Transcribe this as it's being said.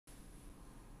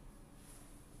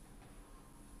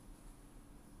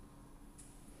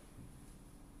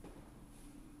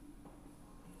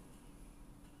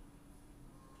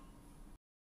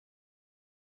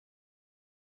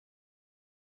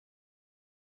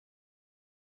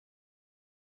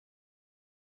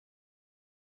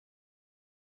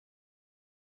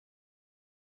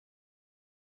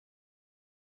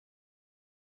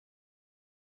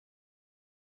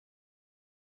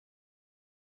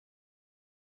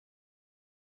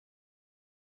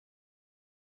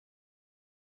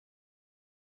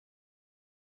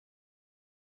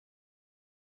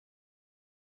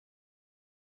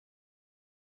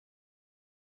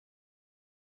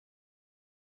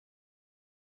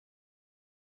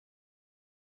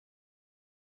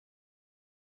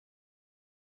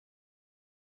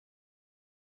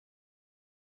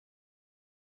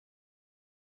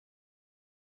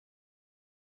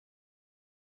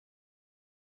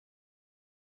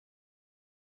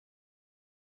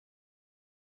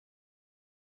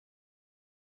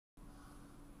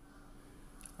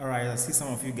Alright, I see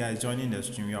some of you guys joining the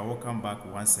stream. You are welcome back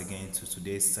once again to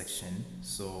today's section.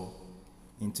 So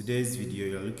in today's video,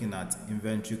 you're looking at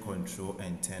inventory control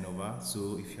and turnover.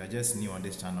 So if you are just new on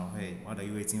this channel, hey, what are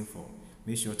you waiting for?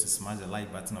 Make sure to smash the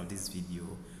like button of this video,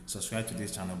 subscribe to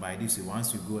this channel. By this way,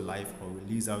 once we go live or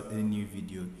release out any new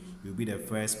video, you'll be the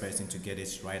first person to get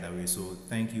it right away. So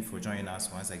thank you for joining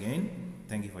us once again.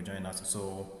 Thank you for joining us.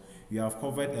 So we have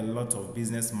covered a lot of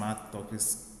business math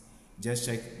topics. Just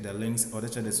check the links or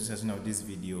check the description of this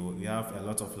video. We have a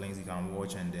lot of links you can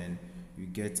watch, and then you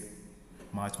get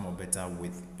much more better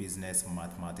with business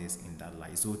mathematics in that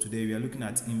light. So today we are looking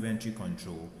at inventory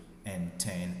control and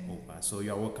turnover. So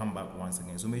you are welcome back once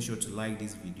again. So make sure to like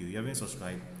this video. If you haven't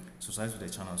subscribed, subscribe to the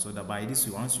channel so that by this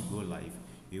way, once you go live,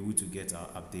 you're able to get our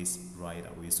updates right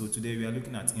away. So today we are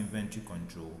looking at inventory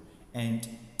control and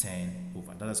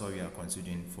turnover. That is what we are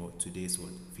considering for today's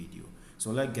video. So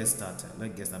let's get started.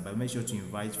 But make sure to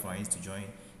invite friends to join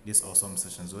this awesome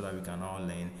session so that we can all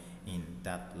learn in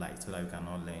that light.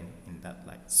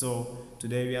 So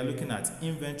today we are looking at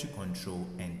inventory control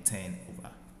and turnover.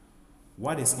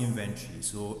 What is inventory?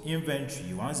 So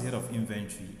inventory, once you heard of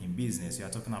inventory in business, you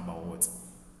are talking about what?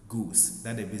 Goods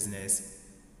that the business,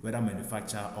 whether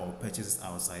manufacture or purchases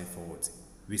outside for what?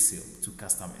 Resale to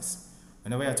customers.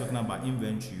 Whenever you are talking about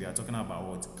inventory, you are talking about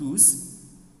what? Goods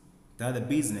that the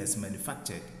business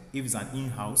manufactured. If it's an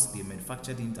in-house, they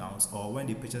manufactured in-house, or when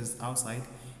they purchase outside,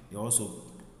 they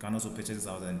can also purchase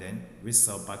out and then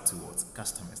resell back to what?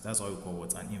 Customers. That's what we call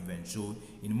what? An inventory. So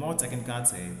in more technical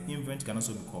terms, inventory can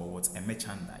also be called what? A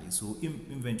merchandise. So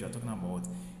inventory, you're talking about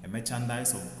a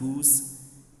merchandise of goods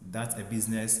that a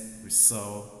business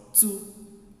resell to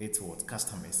its what?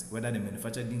 Customers, whether they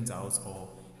manufacture it in-house or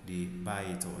they buy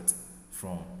it what?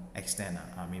 From external.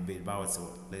 They buy it,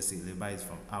 let's say they buy it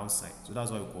from outside. So that's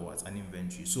what we call what? An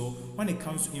inventory. So when it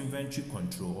comes to inventory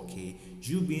control, okay,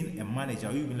 you being a manager,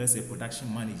 or you being, let's say, a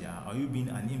production manager, or you being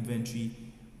an inventory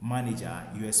manager,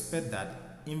 you expect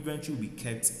that inventory will be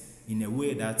kept in a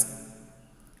way that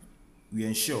we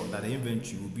ensure that the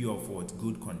inventory will be of what?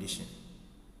 Good condition.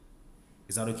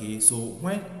 Is that okay? So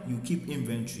when you keep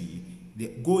inventory, the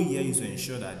goal here is to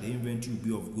ensure that the inventory will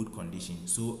be of good condition.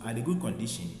 So at a good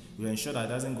condition, you ensure that it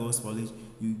doesn't go spoilage.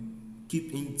 You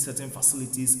keep in certain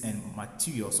facilities and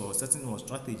materials or certain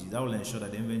strategies that will ensure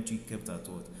that the inventory kept at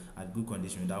what? At good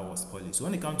condition without was spoilage. So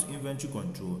when it comes to inventory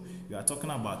control, we are talking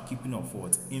about keeping of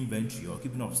what? Inventory, or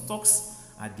keeping of stocks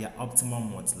at their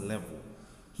optimum what? Level.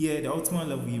 Here, the optimal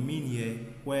level, we mean here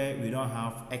where we don't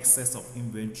have excess of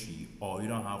inventory or we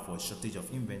don't have a shortage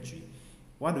of inventory.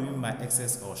 What do we mean by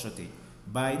excess or shortage?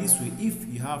 By this way, if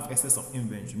you have excess of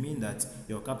inventory, mean that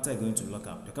your capital is going to lock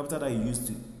up. The capital that you used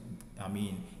to,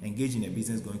 engage in a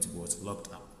business is going to be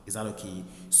locked up. Is that okay?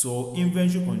 So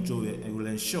inventory control will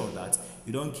ensure that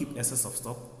you don't keep excess of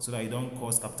stock so that you don't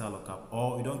cause capital lockup,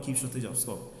 or you don't keep shortage of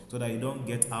stock so that you don't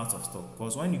get out of stock.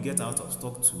 Because when you get out of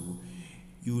stock too,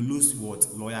 you lose what?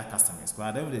 Loyal customers. Because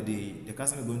at the end of the day, the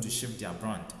customer is going to shift their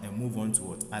brand and move on to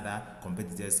what? Other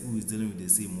competitors who is dealing with the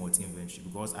same what? Inventory.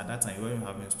 Because at that time you weren't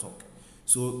having stock.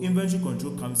 So inventory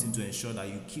control comes in to ensure that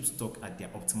you keep stock at their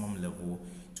optimum level,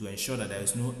 to ensure that there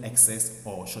is no excess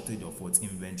or shortage of what?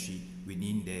 Inventory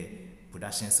within the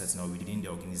production setting or within the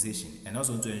organization, and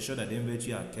also to ensure that the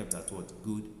inventory are kept at what?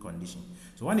 Good condition.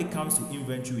 So when it comes to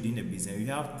inventory within the business, we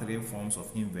have three forms of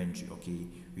inventory. Okay,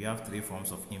 we have three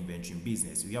forms of inventory in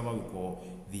business. We have what we call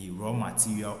the raw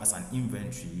material as an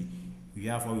inventory. We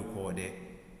have what we call the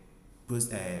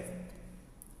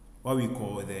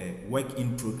work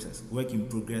in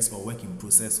progress or work in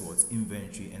process what?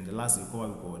 Inventory, and the last we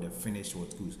call the finished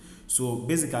what? Goods. So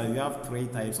basically we have three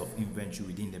types of inventory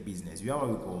within the business. We have what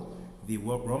we call the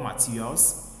raw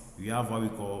materials, we have what we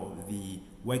call the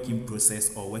work in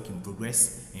process or work in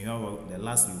progress, and you have the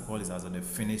last we call is as the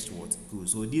finished what?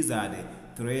 Goods. So these are the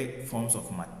three forms of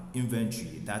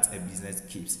inventory that a business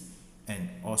keeps and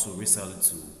also resell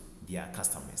to their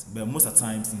customers. But most of the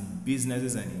times in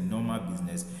businesses and in normal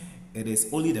business, it is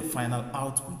only the final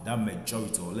output that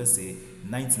majority, or let's say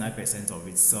 99% of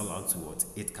it, sell out to what?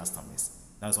 8 customers.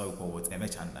 That's what we call what? A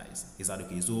merchandise. Is that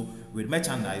okay? So with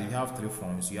merchandise, you have three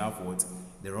forms. You have what?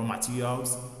 The raw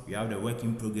materials, you have the work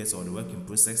in progress or the work in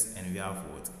process, and we have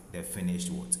what? The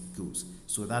finished what? Goods.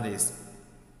 So that is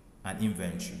an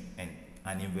inventory and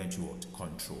an inventory what?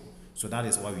 Control. So that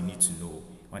is what we need to know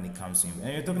when it comes to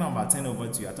inventory. And you're talking about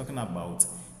turnover too, you're talking about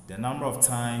the number of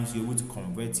times you're able to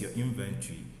convert your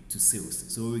inventory to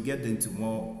sales. So we'll get into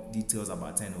more details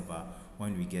about turnover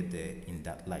when we get there in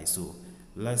that light. So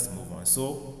let's move on.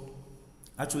 So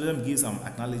actually, let me give some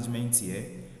acknowledgement here.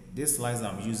 This slides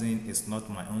I'm using is not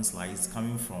my own slides,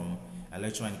 coming from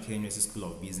lecturer in KNUST School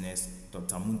of Business,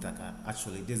 Dr. Muntaka.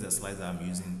 Actually, this is the slides that I'm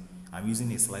using. I'm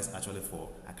using a slide actually for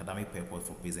academic purpose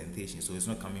for presentation, so it's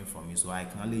not coming from me. So I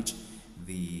acknowledge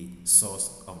the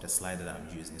source of the slide that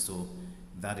I'm using. So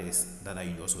that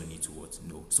you also need to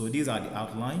know. So these are the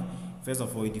outline. First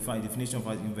of all, definition of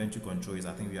what inventory control is.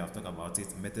 I think we have talked about it.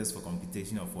 Methods for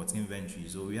computation of what inventory.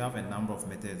 So we have a number of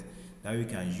methods that we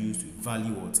can use to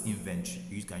value what inventory.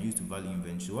 You can use to value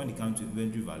inventory. So when it comes to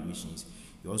inventory valuations,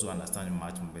 you also understand it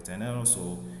much more better. And then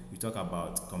also we talk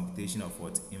about computation of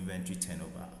what inventory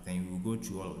turnover. Then we will go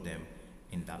through all of them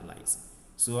in that light.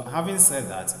 So having said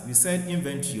that, we said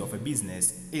inventory of a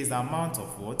business is the amount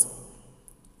of what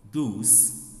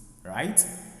goods, right,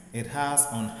 it has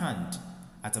on hand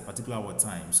at a particular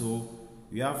time. So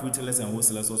we have retailers and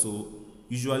wholesalers also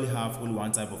usually have only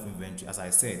one type of inventory. As I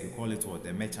said, you call it what?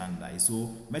 The merchandise.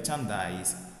 So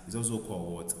merchandise is also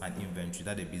called what? An inventory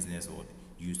that the business would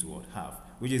use to what? Have,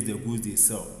 which is the goods they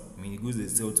sell. I mean, the goods they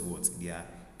sell to what? Their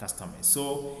customers.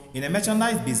 So in a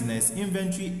merchandise business,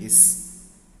 inventory is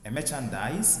a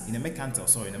merchandise. In a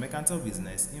mercantile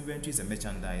business, inventory is a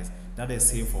merchandise that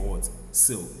is here for what?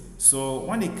 Sale. So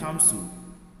when it comes to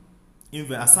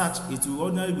as such, it will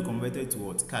ordinarily be converted to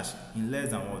what? Cash in less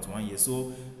than what? 1 year.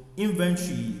 So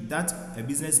inventory that a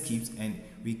business keeps and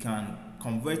we can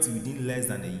convert it within less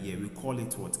than a year, we call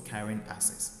it what? Current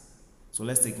assets. So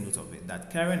let's take note of it,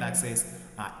 that current assets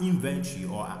are inventory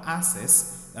or are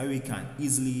assets that we can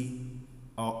easily,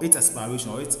 or its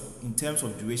expiration or its in terms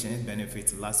of duration and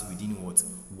benefit lasts within what?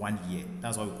 1 year.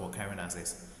 That's what we call current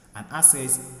assets. And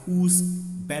assets whose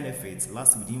benefits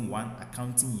last within one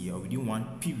accounting year or within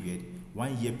 1 period,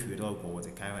 1 year period, that we call what?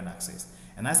 A current assets.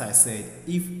 And as I said,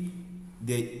 if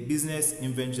the business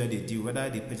inventory they do, whether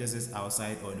they purchase it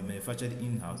outside or they manufacture it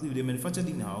in-house, if they manufacture it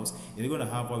in-house, they're going to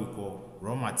have what we call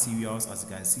raw materials, as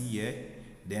you can see here,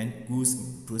 then goods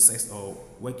in process or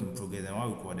work in progress, and what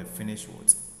we call the finished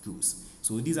goods.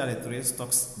 So these are the 3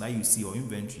 stocks that you see or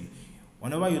inventory.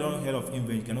 Whenever you don't hear of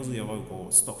inventory, you can also hear what we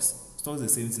call stocks. Stocks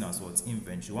is the same thing as what?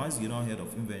 Inventory. Once you don't hear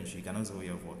of inventory, you can also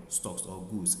hear of what? Stocks or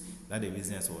goods that the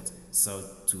business what? Sell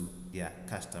to their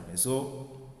customers. So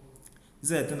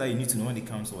these are the things that you need to know when it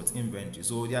comes to what? Inventory.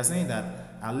 So they are saying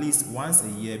that at least once a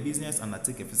year, business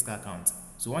undertake a fiscal account.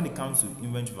 So when it comes to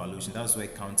inventory valuation, that's where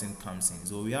accounting comes in.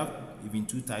 So we have even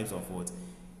 2 types of what?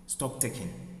 Stock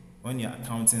taking. When you're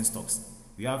accounting stocks,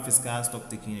 we have fiscal stock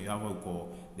taking, you have what we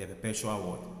call the perpetual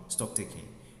what? Stock taking.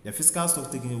 The fiscal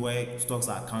stock taking where stocks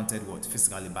are counted what?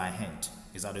 Physically by hand.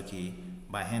 Is that okay?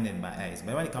 By hand and by eyes.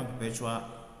 But when it comes to perpetual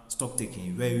stock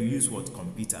taking, where we use what?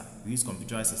 Computer. We use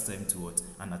computerized system to what?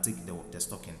 Undertake the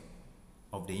stocking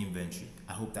of the inventory.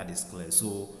 I hope that is clear.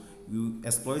 So you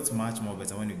exploit much more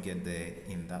better when you get there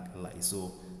in that light.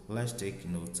 So let's take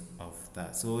note of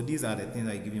that. So these are the things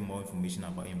that give you more information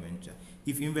about inventory.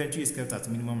 If inventory is kept at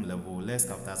minimum level, less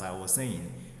kept, as I was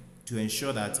saying, to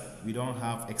ensure that we don't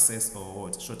have excess or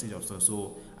what? Shortage of stock.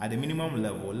 So at the minimum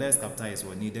level, less capital is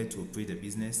what needed to operate the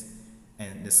business,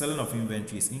 and the selling of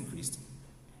inventory is increased.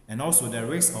 And also the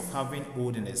risk of having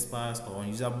old and expired or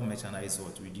unusable merchandise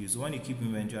what reduced. So when you keep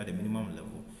inventory at the minimum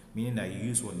level, meaning that you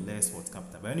use what? Less what?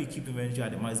 Capital. But when you keep inventory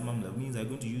at the maximum level, means you're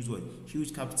going to use what?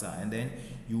 Huge capital, and then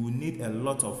you will need a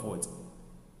lot of what?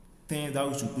 Things that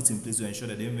we should put in place to ensure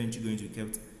that the inventory is going to be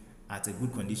kept at a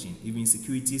good condition. Even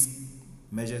securities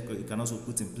measures you can also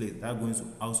put in place that are going to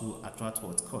also attract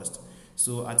what? Cost.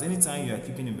 So at any time you are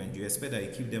keeping inventory, you expect that you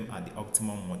keep them at the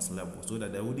optimum what? Level, so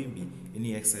that there wouldn't be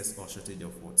any excess or shortage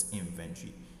of what?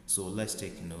 Inventory. So let's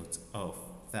take note of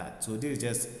that. So this is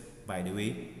just by the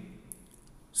way.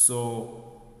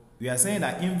 So we are saying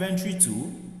that inventory,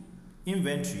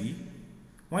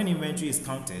 when inventory is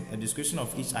counted, a description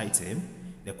of each item,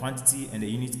 the quantity and the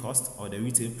unit cost or the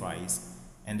retail price,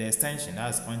 and the extension,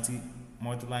 that's quantity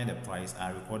multiplying the price,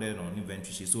 are recorded on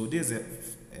inventory sheet. So this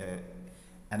is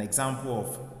an example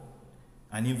of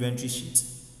an inventory sheet.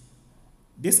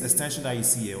 This extension that you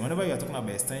see here, whenever you are talking about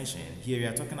extension, here you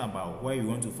are talking about where you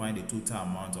want to find the total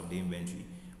amount of the inventory,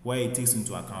 where it takes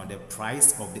into account the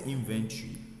price of the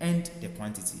inventory and the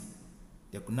quantity,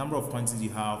 the number of quantities you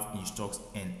have in stocks,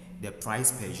 and the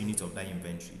price per unit of that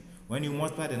inventory. When you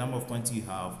multiply the number of quantity you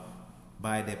have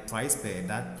by the price per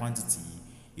that quantity,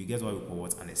 you get what we call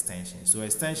what? An extension. So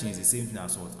extension is the same thing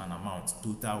as what? An amount,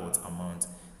 total what? Amount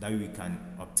that we can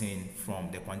obtain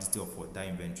from the quantity of what? That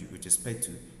inventory with respect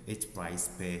to each price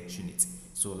per unit.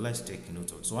 So let's take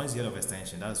note of it. So once you get of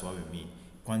extension, that's what we mean.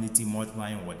 Quantity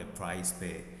multiplying what? The price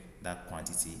per that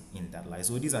quantity in that line.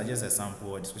 So these are just a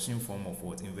sample or description form of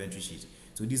what? Inventory sheet.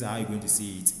 So these are how you're going to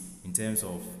see it in terms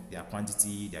of their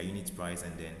quantity, their unit price,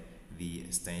 and then the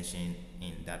extension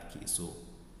in that case. So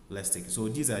let's take it. So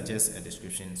these are just a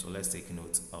description, so let's take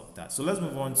note of that. So let's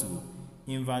move on to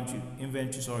inventory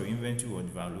or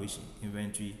valuation.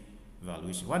 Inventory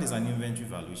valuation. What is an inventory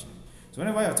valuation? So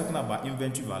whenever you're talking about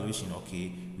inventory valuation,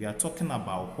 okay, we are talking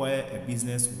about where a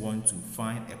business wants to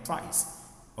find a price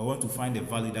or want to find the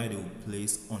value that they will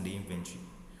place on the inventory.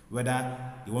 Whether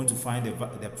you want to find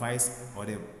the price or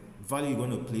the value you're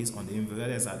going to place on the inventory,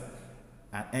 whether it's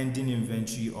an ending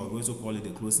inventory, or we also call it the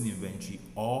closing inventory,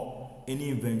 or any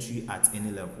inventory at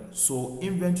any level. So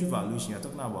inventory valuation, you're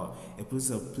talking about a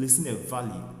process of placing a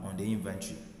value on the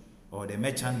inventory or the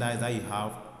merchandise that you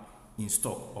have in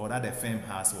stock, or that the firm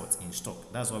has what in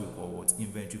stock. That's what we call what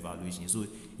inventory valuation. So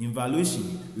in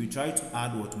valuation, we try to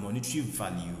add what monetary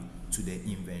value to the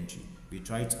inventory. We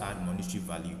try to add monetary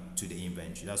value to the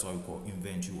inventory. That's what we call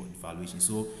inventory valuation.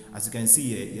 So as you can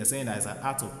see here, you're saying that it's an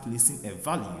art of placing a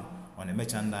value on a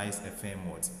merchandise a firm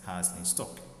what has in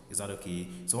stock. Is that okay?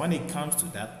 So when it comes to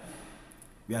that,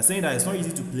 we are saying that it's not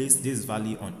easy to place this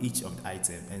value on each of the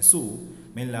items, and so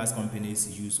many large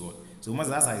companies use what. So much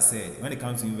as I said, when it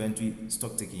comes to inventory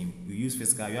stock taking, you use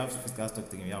physical. You have physical stock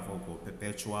taking. You have what called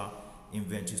perpetual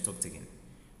inventory stock taking.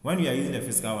 When we are using the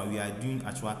physical one, we are doing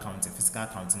actual counting, physical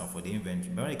counting for the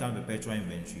inventory. But when it comes to perpetual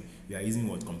inventory, we are using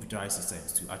what computerized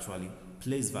systems to actually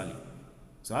place value.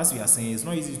 So as we are saying, it's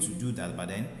not easy to do that, but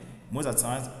then most of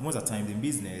the time in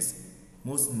business,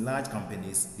 most large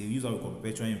companies, they use what we call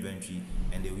perpetual inventory,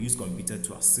 and they will use computer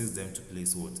to assist them to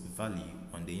place what value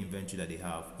on the inventory that they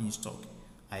have in stock.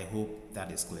 I hope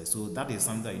that is clear. So that is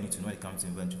something that you need to know when it comes to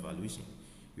inventory valuation.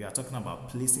 We are talking about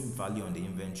placing value on the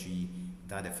inventory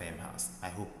that the firm has. I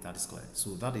hope that is clear.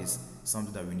 So that is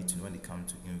something that we need to know when it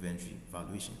comes to inventory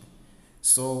valuation.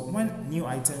 So when new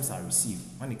items are received,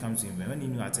 when it comes to inventory,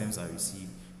 when new items are received,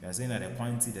 we are saying that the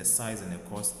quantity, the size, and the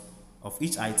cost of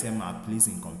each item are placed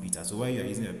in computer. So where you are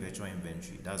using a perpetual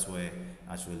inventory, that's where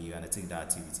actually you undertake that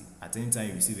activity. At any time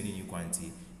you receive any new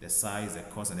quantity, the size, the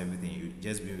cost, and everything, you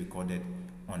just being recorded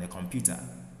on a computer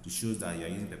to show that you are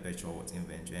using perpetual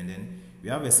inventory. And then we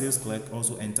have a sales clerk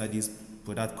also enter these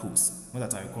product codes. Most of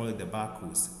the time we call it the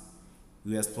barcodes.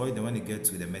 We exploit them when we get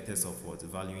to the methods of what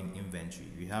valuing inventory.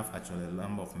 We have actually a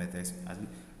number of methods.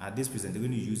 At this present, we're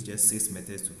going to use just 6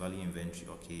 methods to value inventory.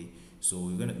 Okay, so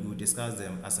we'll discuss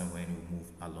them as and when we move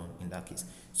along in that case.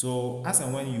 So as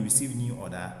and when you receive new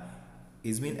order,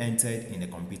 it's been entered in the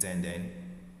computer, and then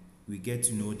we get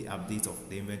to know the update of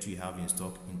the inventory you have in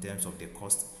stock in terms of the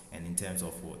cost and in terms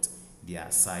of what their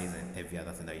size and every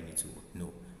other thing that you need to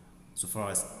know. So far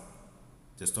as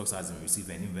the stocks has been received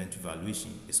and inventory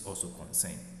valuation is also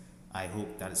concerned. I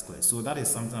hope that is clear. So that is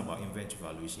something about inventory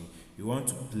valuation. You want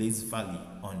to place value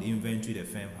on the inventory the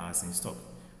firm has in stock,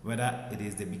 whether it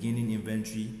is the beginning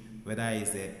inventory, whether it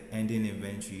is the ending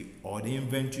inventory, or the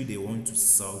inventory they want to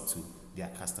sell to their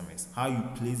customers. How you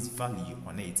place value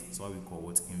on it is what we call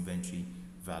what inventory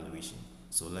valuation.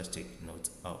 So let's take note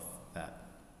of that.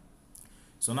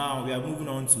 So now we are moving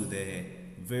on to the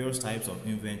various types of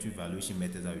inventory valuation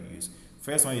methods that we use.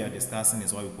 First one we are discussing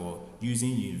is what we call using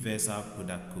universal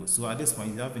product code. So at this point,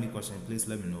 if you have any question, please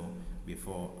let me know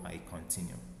before I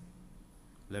continue.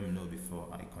 Let me know before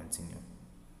I continue.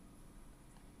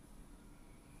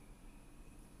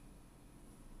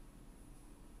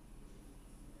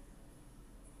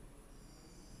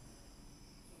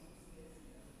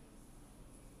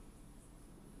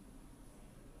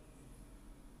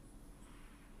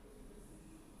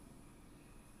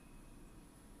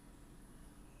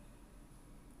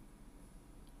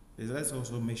 Let's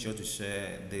also make sure to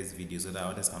share this video so that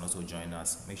others can also join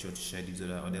us. Make sure to share this so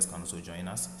that others can also join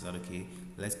us. Is that okay?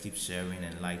 Let's keep sharing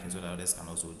and liking so that others can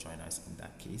also join us in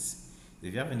that case. So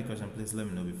if you have any question, please let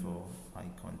me know before I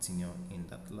continue in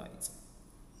that light.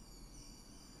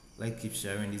 Let's keep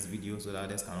sharing this video so that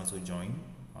others can also join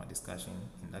our discussion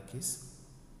in that case.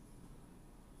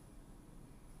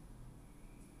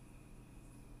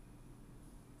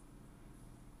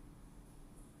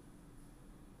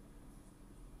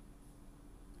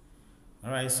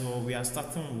 Alright, so we are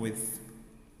starting with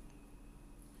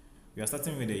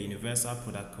the universal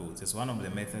product codes. It's one of the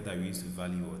methods that we use to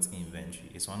value what inventory.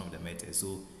 It's one of the methods.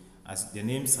 So as the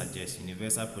name suggests,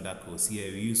 universal product codes,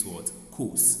 here we use what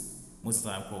codes. Most of the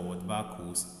time called what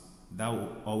barcodes that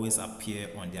will always appear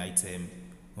on the item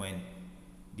when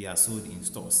they are sold in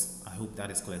stores. I hope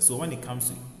that is clear. So when it comes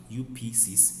to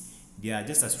UPCs, they are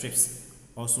just as strips,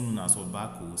 also known as what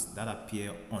barcodes, that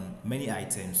appear on many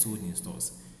items sold in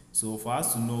stores. So for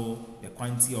us to know the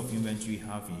quantity of inventory you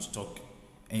have in stock,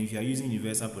 and if you are using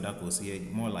universal product codes here,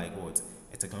 more like what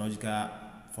a technological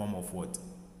form of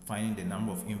finding the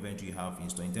number of inventory you have in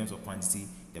store in terms of quantity,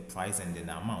 the price, and then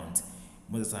the amount,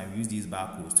 Most of the time, we use these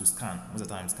barcodes to scan. Most of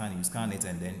the time, you scan it,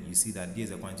 and then you see that there's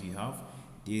the quantity you have,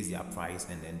 there's their price,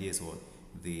 and then there's what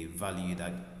the value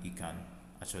that you can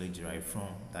actually derive from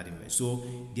that inventory. So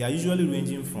they are usually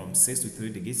ranging from 6 to 3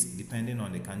 decades depending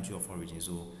on the country of origin.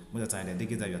 So most of the time, the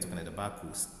decades that we are talking about, the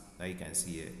barcodes that you can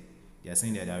see here, they are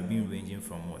saying that they are being ranging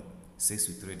from what 6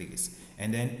 to 3 decades.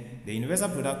 And then the universal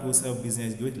product codes help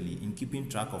business greatly in keeping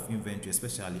track of inventory,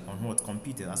 especially on what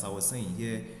computers. As I was saying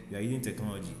here, we are using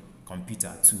technology,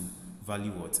 computer, to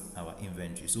value what our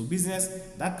inventory. So business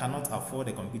that cannot afford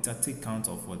a computer take count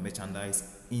of what merchandise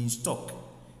in stock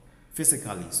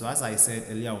physically. So as I said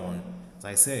earlier on,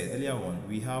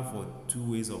 we have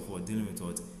two ways of dealing with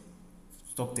what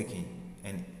stock taking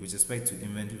and with respect to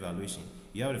inventory valuation.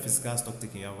 You have the physical stock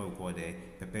taking, you have what we call the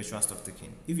perpetual stock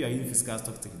taking. If you are using physical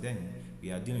stock taking, then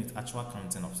we are dealing with actual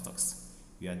counting of stocks.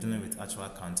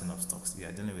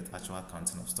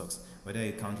 Whether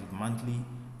you count it monthly,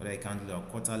 whether you count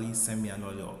it quarterly,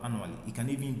 semi-annually, or annually. It can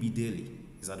even be daily.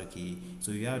 Is that okay?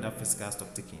 So you have that physical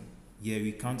stock taking. Here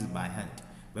we count it by hand.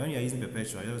 But when you are using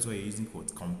perpetual, that's why you're using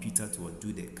computer to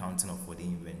do the counting of the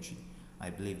inventory. I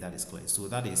believe that is clear. So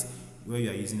that is where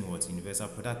you are using universal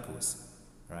product codes.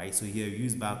 Right? So here we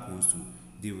use barcodes to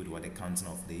deal with the counting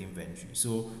of the inventory.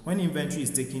 So when inventory is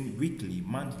taken weekly,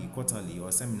 monthly, quarterly,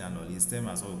 or semi-annually, it's termed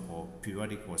as what we call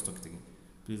periodic or stock taking.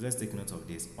 Please let's take note of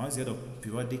this. Once you hear of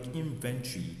periodic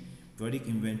inventory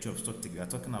of stock taking, we are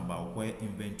talking about where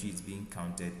inventory is being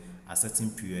counted a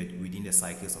certain period within the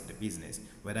cycles of the business,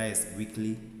 whether it's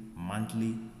weekly,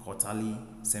 monthly, quarterly,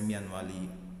 semi-annually,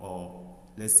 or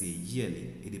let's say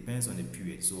yearly. It depends on the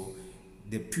period. So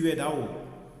the period that will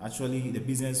actually the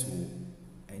business will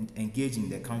engage in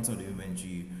the counting of the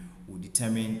inventory will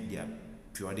determine their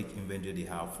periodic inventory they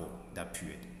have for that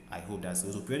period. I hope that's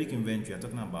so. Periodic inventory, I'm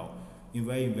talking about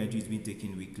inventory is being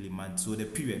taken weekly, month. So the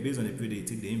period, based on the period they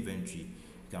take the inventory,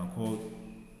 you can call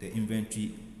the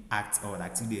inventory act or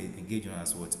activity they engage on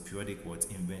as periodic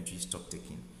inventory stock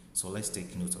taking. So let's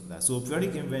take note of that. So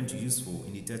periodic inventory is useful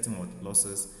in detecting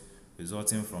losses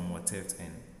resulting from theft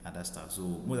and other stuff. So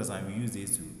most of the time we use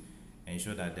this to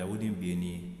ensure that there wouldn't be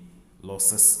any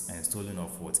losses and stolen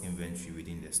of inventory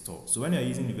within the store. So when you're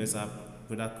using universal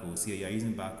product codes here, you're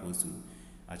using barcodes to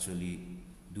actually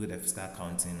do the physical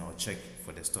counting or check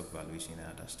for the stock valuation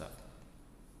and other stuff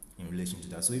in relation to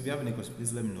that. So if you have any questions,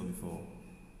 please let me know before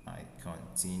I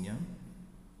continue.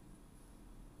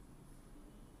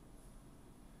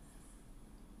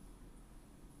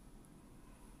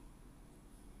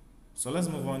 So let's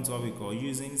move on to what we call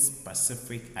using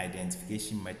specific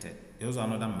identification method. There's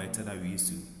another method that we use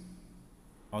to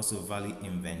also value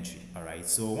inventory. Alright,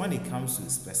 so when it comes to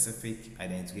specific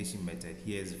identification method,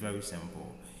 here is very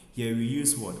simple. Here we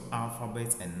use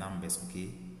alphabets and numbers. Okay,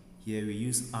 here we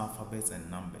use alphabets and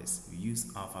numbers.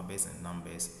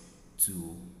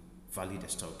 To value the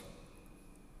stock.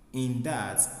 In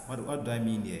that, what do I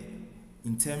mean here?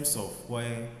 In terms of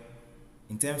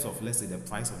let's say the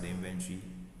price of the inventory,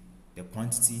 the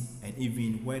quantity, and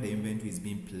even where the inventory is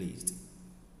being placed.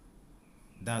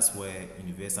 That's where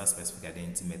universal specific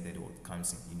identity method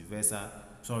comes in.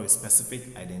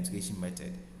 Specific identification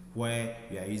method, where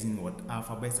we are using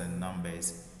alphabets and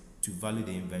numbers to value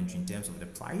the inventory in terms of the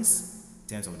price, in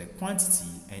terms of the quantity,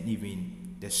 and even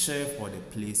the shelf or the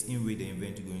place in which the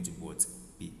inventory is going to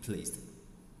be placed.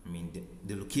 I mean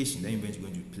the location the inventory is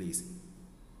going to be placed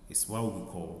is what we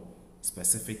call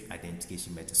specific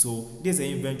identification method. So there's an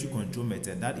inventory control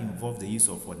method that involves the use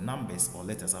of numbers or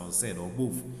letters, I was said, or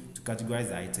both, to categorize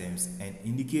the items and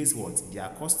indicates their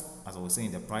cost, as I was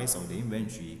saying, the price of the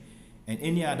inventory, and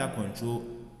any other control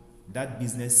that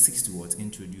business seeks to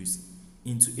introduce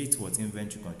into its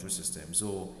inventory control system.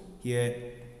 So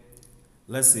here,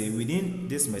 let's say within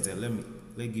this method,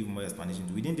 let give more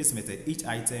explanation. Within this method, each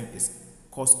item is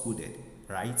cost coded,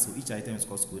 right? So each item is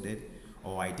cost coded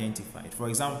or identified. For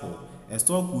example, a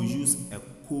store could use a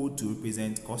code to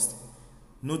represent cost,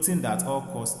 noting that all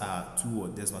costs are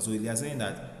two decimals. So they are saying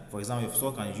that, for example, if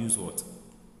store can use code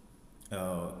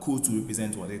to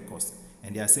represent what it costs,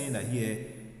 and they are saying that here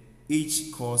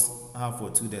each cost have for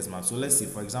two decimals. So let's say,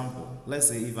 for example,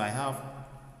 if I have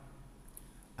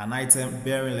an item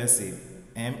bearing, let's say,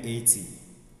 MAT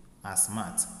as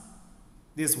MAT,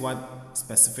 this is what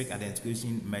specific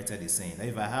identification method is saying. That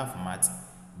if I have MAT,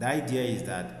 the idea is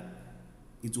that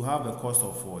it will have a cost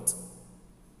of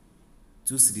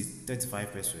 2 cedis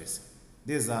 35 pesos.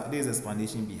 There's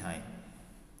explanation behind.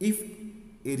 If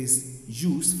it is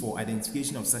used for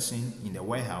identification of section in the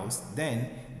warehouse, then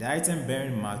the item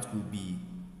bearing MAT will be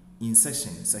in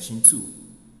section 2.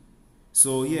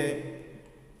 So here,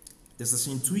 the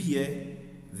section 2 here,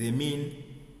 they mean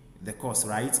the cost,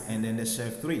 right? And then the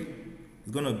shelf 3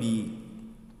 is going to be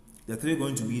the 3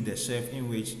 going to be the shelf in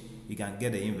which you can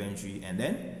get the inventory, and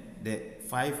then the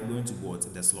 5 going to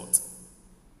what, the slot.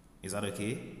 Is that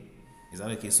okay? Is that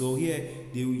okay? So here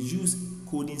they will use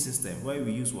coding system where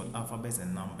we use what, alphabets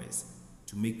and numbers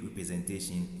to make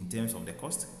representation in terms of the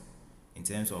cost, in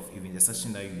terms of even the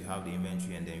section that you have the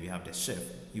inventory, and then we have the shelf,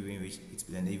 even which it's,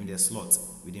 and even the slot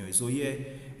within it. So here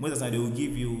most of the time they will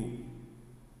give you,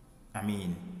 I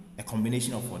mean, a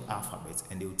combination of what, alphabets,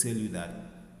 and they will tell you that,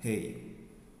 hey,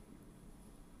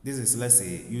 this is, let's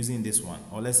say, using this one,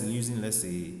 or let's say using, let's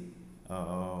say,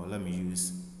 let me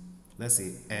use, let's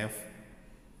say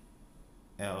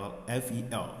FEL,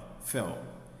 FEL.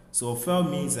 So FEL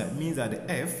means that the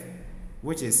F,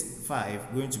 which is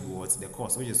 5, going to be what, the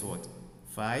cost, which is what,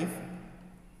 5.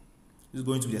 This is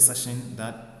going to be the section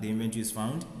that the inventory is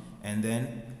found, and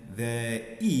then the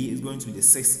E is going to be the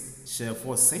 6, shelf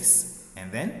for 6,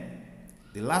 and then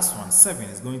the last one, 7,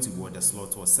 is going to be what, the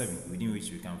slot for 7, within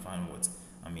which we can find what,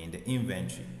 I mean, the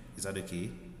inventory. Is that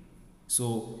okay?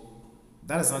 So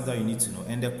that is something that you need to know.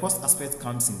 And the cost aspect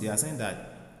comes in. They are saying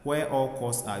that where all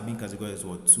costs are being categorized as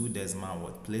what, 2 decimal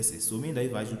what places. So mean that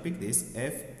if I should pick this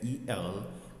FEL,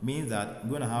 means that I'm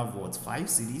going to have what, 5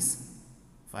 cedis,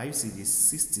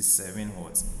 67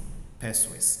 what,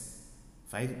 pesos.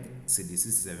 5 cedis,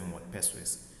 67 what,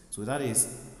 pesos. So that is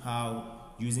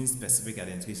how using specific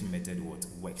identification method what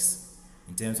works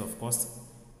in terms of cost,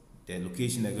 the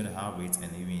location they're going to have it,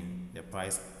 and even the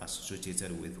price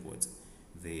associated with what,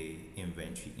 the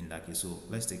inventory in that case. So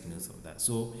let's take note of that.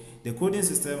 So the coding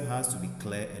system has to be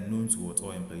clear and known to what,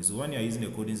 all employees. So when you're using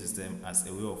the coding system as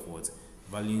a way of what,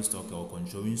 valuing stock or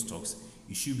controlling stocks,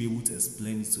 you should be able to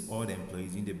explain it to all the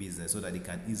employees in the business so that they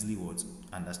can easily what,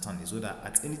 understand it, so that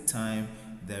at any time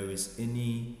there is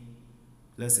any,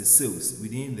 let's say, sales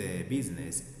within the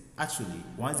business, actually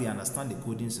once they understand the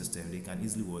coding system, they can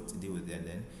easily what, deal with it, and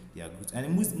then they are good.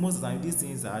 And most of the time these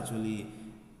things are actually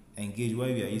engaged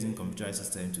where we are using computerized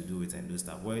systems to do it and do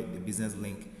stuff, where the business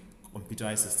link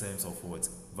computerized systems of what,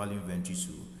 value inventory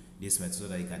to this method, so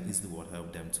that you can easily what,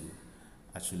 help them to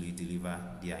actually deliver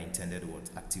their intended what,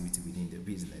 activity within the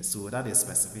business. So that is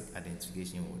specific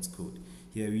identification what code.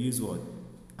 Here we use what,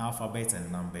 alphabets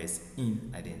and numbers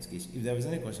in identification. If there is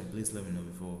any question, please let me know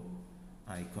before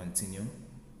I continue.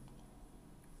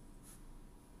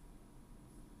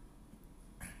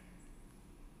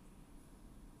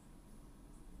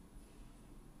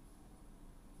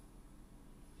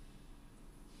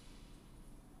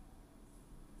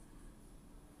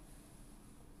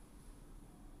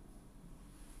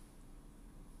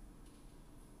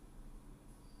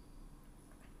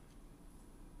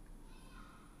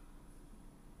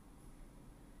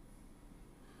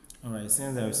 Alright,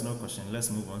 since there is no question,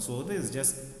 let's move on. So this is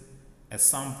just a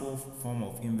sample form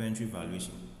of inventory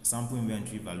valuation, sample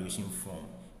inventory valuation form.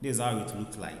 This is how it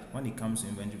looks like. When it comes to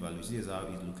inventory valuation, this is how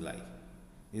it looks like.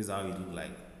 This is how it looks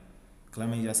like.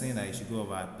 Clement, you're saying that you should go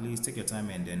over. Please take your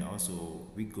time, and then also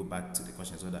we go back to the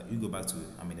question, so that you go back to,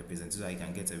 I mean, the presentation, so that you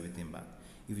can get everything back.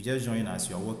 If you just join us,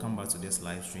 you're welcome back to this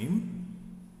live stream.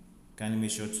 Kindly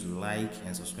make sure to like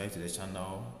and subscribe to the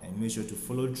channel, and make sure to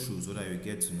follow through so that you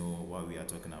get to know what we are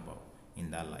talking about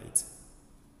in that light.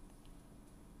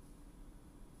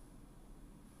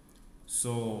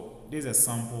 So this is a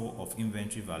sample of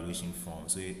inventory valuation form.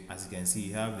 So as you can see,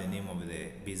 you have the name of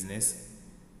the business,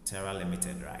 Terra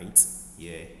Limited, right?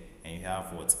 Yeah, and you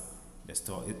have what, the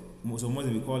store. So most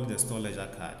we call it the store ledger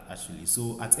card actually.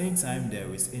 So at any time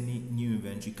there is any new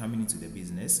inventory coming into the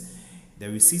business, the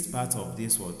receipt part of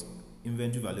this what,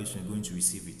 inventory valuation is going to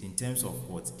receive it in terms of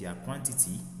what, their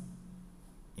quantity,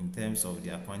 in terms of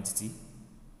their quantity,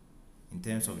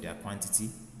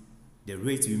 the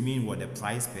rate, we mean what, the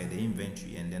price per the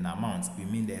inventory, and then amount, we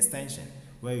mean the extension,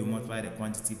 where you multiply the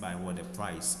quantity by what, the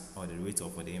price or the rate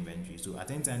of the inventory. So at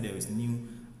any time there is new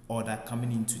order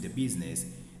coming into the business,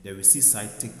 the receipt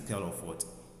side takes care of what,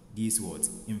 this what,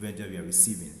 inventory we are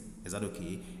receiving. Is that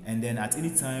okay? And then at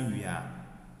any time we are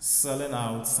selling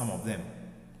out some of them,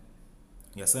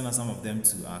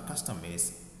 to our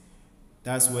customers,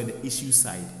 that's where the issue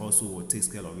side also takes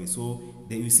care of it. So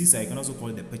the receipt side, you can also call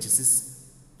it the purchases,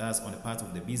 that's on the part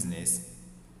of the business,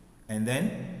 and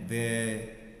then the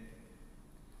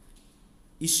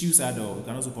issue side, or you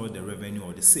can also call it the revenue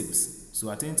or the sales. So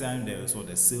at any time there is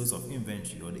the sales of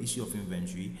inventory or the issue of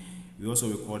inventory, we also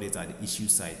record it at the issue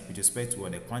side with respect to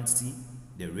the quantity,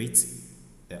 the rate,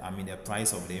 the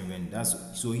price of the inventory.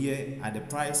 So here at the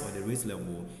price or the rate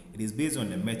level, it is based on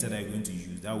the method that you're going to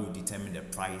use that will determine the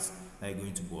price that you're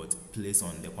going to place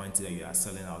on the quantity that you are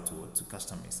selling out to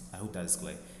customers. I hope that is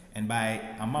clear. And by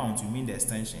amount, you mean the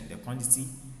extension, the quantity,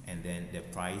 and then the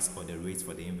price or the rate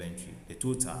for the inventory, the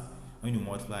total. When you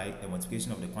multiply the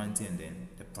multiplication of the quantity and then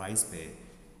the price per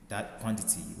that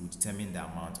quantity will determine the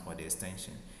amount or the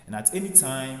extension. And at any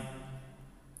time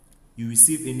you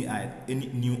receive any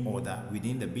new order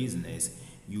within the business,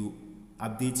 you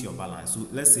update your balance. So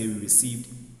let's say we received,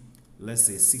 let's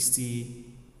say 60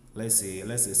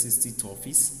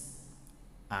 toffees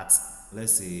at,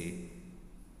 let's say,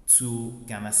 2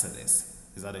 Ghana cedis.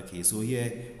 Is that okay? So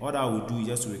here, all I will do is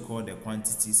just to record the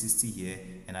quantity 60 here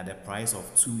and at the price of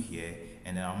 2 here,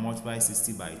 and then I'll multiply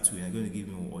 60 by 2, and it's going to give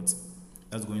me what?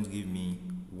 That's going to give me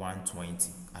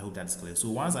 120. I hope that's clear. So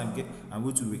once I'm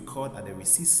going to record at the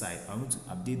receipt side, I'm going to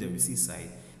update the receipt side.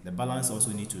 The balance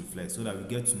also need to reflect so that we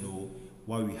get to know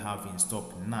what we have in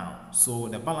stock now. So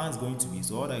the balance is going to be,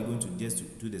 so all I'm going to just to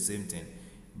do the same thing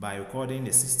by recording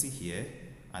the 60 here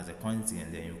as a quantity,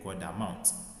 and then you record the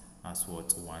amount as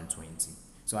what? 120.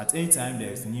 So at any time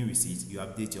there is a new receipt, you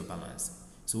update your balance.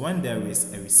 So when there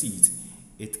is a receipt,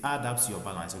 it adds up to your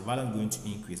balance. Your balance is going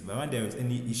to increase. But when there is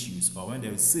any issues or when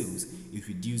there is sales, it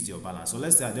reduces your balance. So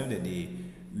let's say at the end of the day,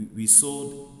 we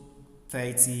sold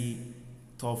 30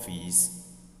 toffees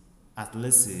at,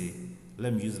 let's say,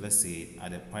 let's say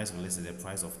at the price of, let's say, the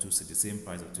price of 2 cedis, the same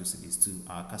price of 2 cedis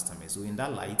to our customers. So in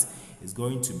that light, it's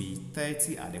going to be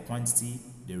 30 at the quantity,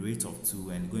 the rate of 2,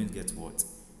 and going to get what?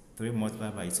 3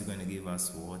 multiplied by 2 going to give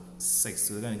us what? 6.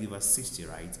 So they're going to give us 60,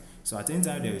 right? So at any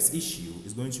time there is issue,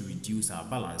 it's going to reduce our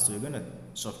balance. So you're going to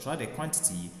subtract the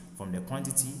quantity from the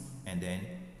quantity and then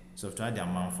subtract the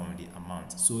amount from the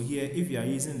amount. So here, if you are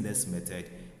using this method,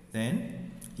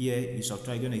 then here you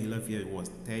subtract, you're going to left here was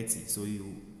 30. So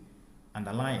you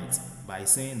underline it by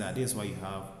saying that this is what you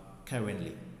have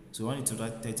currently. So when you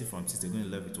subtract 30 from 60, you're going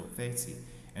to left it with 30.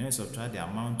 And then subtract the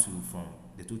amount to from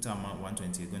the total amount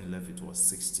 120, you're going to left it was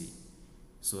 60.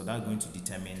 So that's going to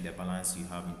determine the balance you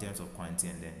have in terms of quantity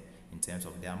and then in terms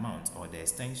of the amount or the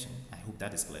extension. I hope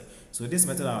that is clear. So this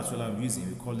method actually I'm using,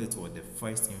 we call it what? The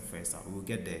first in first out. We will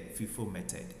get the FIFO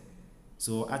method.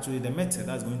 So actually the method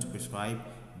that's going to prescribe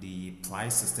the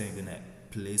price system you're going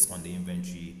to place on the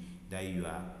inventory that you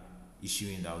are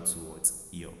issuing out towards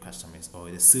your customers, or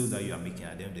the sales that you are making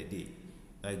at the end of the day.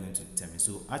 That is going to determine.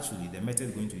 So actually the method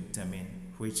is going to determine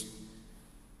which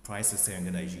price system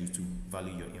you're going to use to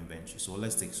value your inventory. So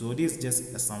let's take, so this is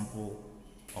just a sample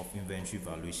of inventory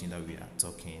valuation that we are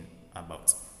talking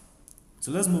about.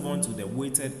 So let's move on to the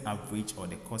weighted average or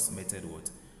the cost method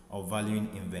of valuing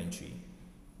inventory.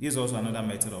 This is also another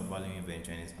method of valuing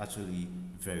inventory, and it's actually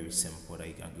very simple that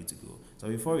you can go to go. So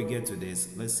before we get to this,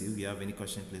 let's see if you have any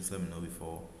question. Please let me know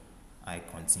before I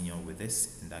continue with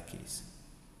this in that case.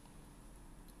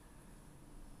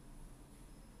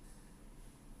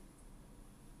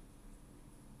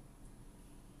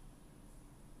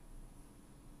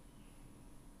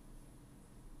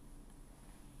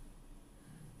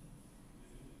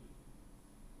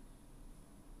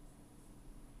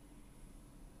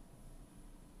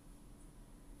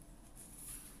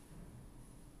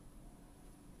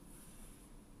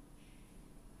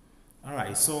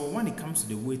 Alright, so when it comes to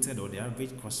the weighted or the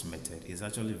average cost method, it's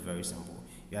actually very simple.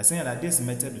 You are saying that this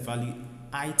method value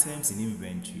items in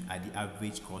inventory at the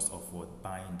average cost of what?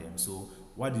 Buying them. So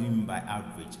what do you mean by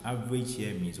average? Average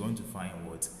here means you want to find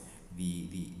what?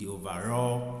 The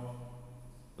overall,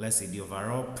 let's say the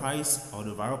overall price or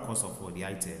the overall cost of what the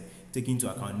item, taking into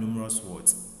account numerous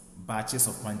what? Batches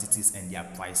of quantities and their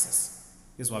prices.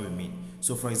 This is what we mean.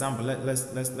 So for example,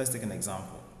 let's take an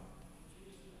example.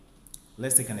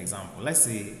 Let's take an example. Let's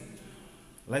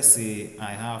say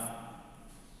I have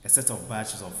a set of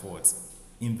batches of what?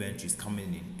 Inventories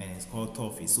coming in, and it's called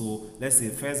toffee. So let's say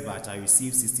first batch I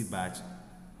receive 60 batch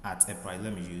at a price.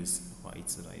 Let me use white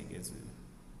so that you get to.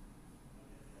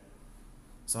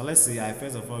 So let's say I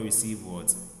first of all receive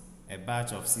what? A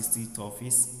batch of 60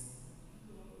 toffees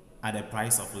at the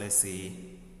price of let's say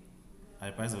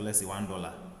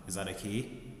 $1. Is that okay?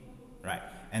 Right.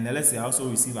 And then let's say I also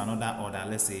receive another order,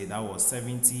 let's say that was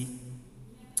 70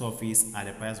 toffees at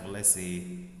the price of let's say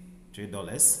 $3.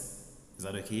 Is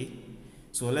that okay?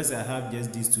 So let's say I have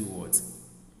just these two words,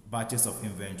 batches of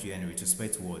inventory, and with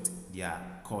respect to what? Their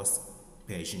cost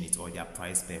per unit or their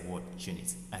price per what?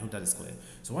 Unit. I hope that is clear.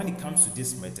 So when it comes to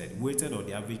this method, weighted or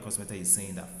the average cost method is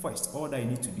saying that first, all that you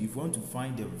need to do, if you want to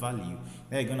find the value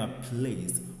that you're going to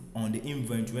place on the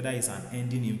inventory, whether it's an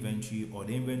ending inventory or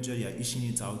the inventory you're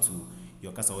issuing it out to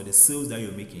your customer, or the sales that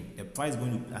you're making, the price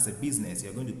going to, as a business,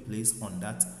 you're going to place on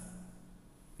that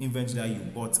inventory that you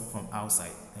bought from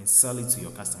outside and sell it to your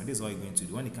customer. This is what you're going to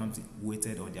do when it comes to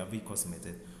weighted or the average cost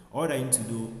method. All that you need to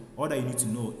do, all that you need to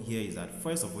know here is that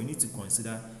first of all, you need to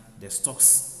consider the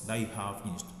stocks that you have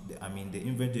in, the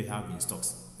inventory you have in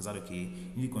stocks. Is Is that okay?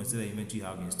 You need to consider the inventory you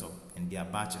have in stock and their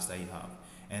batches that you have.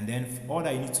 And then all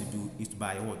that you need to do is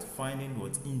by what? Finding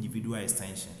what individual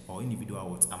extension or individual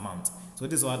what amount. So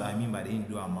this is what I mean by the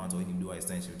individual amount or individual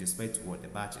extension with respect to what the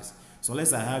batches. So let's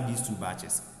say I have these two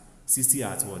batches, 60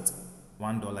 at what?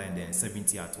 $1 and then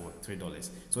 70 at what? $3.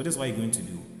 So this is what you're going to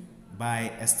do.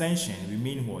 By extension, we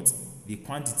mean what? The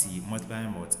quantity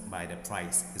multiplying what? By the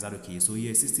price. Is that okay? So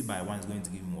here 60 by 1 is going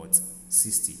to give me what?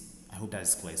 60. I hope that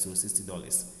is clear. So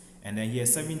 $60. And then here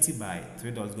 70 by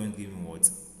 $3 is going to give me what?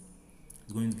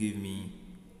 It's going to give me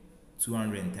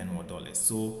 $210 more.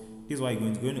 So this is why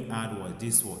you're going to add what?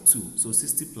 This what? 2. So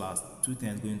 60 plus 210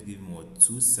 is going to give me what?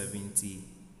 $270.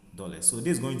 So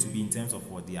this is going to be in terms of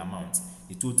what? The amount,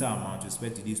 the total amount with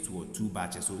respect to these two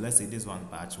batches. So let's say this one's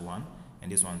batch 1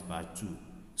 and this one's batch 2.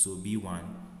 So B1,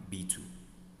 B2.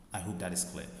 I hope that is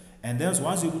clear. And then so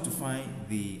once you're able to find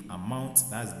the amount,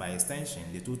 that's by extension,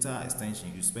 the total extension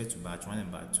with respect to batch 1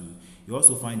 and batch 2, you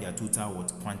also find their total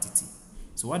what? Quantity.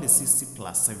 So what is 60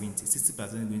 plus 70? 60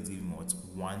 plus 70 is going to give me what?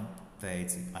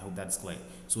 130. I hope that's clear.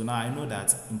 So now I know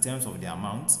that in terms of the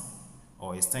amount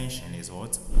or extension is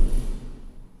what?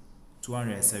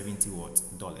 $270 what?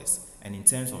 Dollars. And in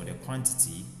terms of the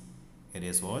quantity, it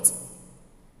is what?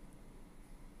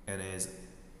 It is,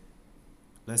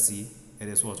 let's see, it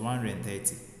is what?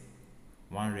 130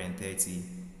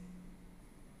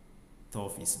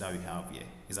 toffees that we have here.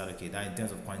 Is that okay? That in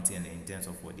terms of quantity and in terms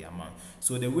of what the amount.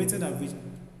 So the weighted average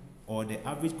or the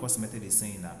average cost method is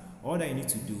saying that all that you need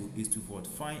to do is to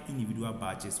find individual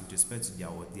batches with respect to their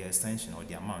extension or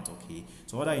the amount. Okay,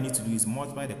 so all that you need to do is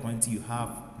multiply the quantity you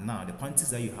have now, the quantities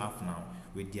that you have now,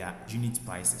 with their unit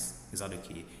prices. Is that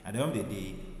okay? At the end of the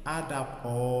day, add up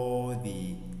all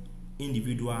the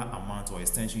individual amount or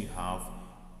extension you have.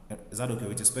 Is that okay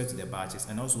with respect to the batches,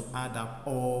 and also add up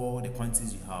all the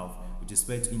quantities you have with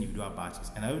respect to individual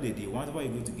batches. And at the end of the day, whatever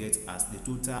you're going to get as the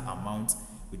total amount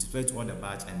with respect to all the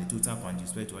batch and the total quantity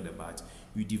with respect to all the batch,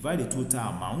 you divide the total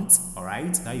amount, all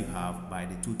right, that you have by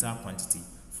the total quantity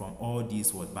from all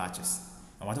these batches,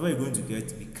 and whatever you're going to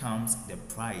get becomes the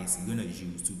price you're going to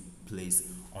use to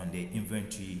place on the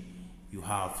inventory you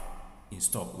have in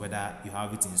stock, whether you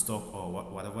have it in stock or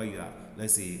whatever you are,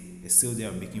 let's say the sale they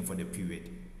are making for the period,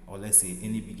 or let's say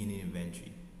any beginning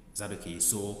inventory. Is that okay?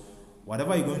 So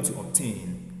whatever you're going to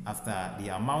obtain after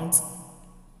the amount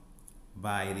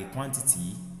by the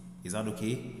quantity, is that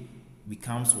okay,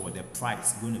 becomes what? The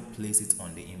price. You're going to place it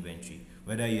on the inventory,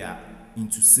 whether you are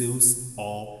into sales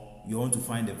or you want to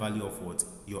find the value of what?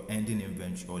 Your ending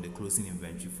inventory or the closing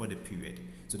inventory for the period.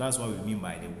 So that's what we mean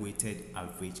by the weighted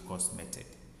average cost method.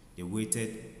 The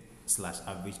weighted /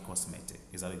 average cost method.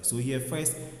 Is that okay? So here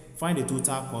first, find the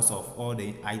total cost of all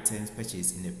the items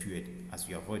purchased in the period, as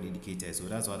we have already indicated. So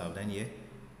that's what I've done here.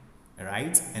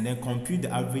 Right? And then compute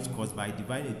the average cost by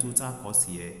dividing the total cost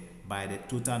here by the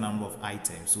total number of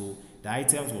items. So the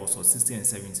items was for 60 and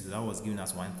 70, so that was given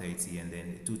us 130, and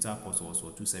then the total cost was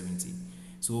for 270.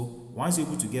 So once you're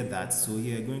able to get that, so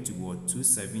here you're going to go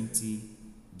 270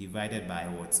 divided by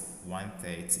what?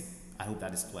 130. I hope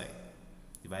that is clear.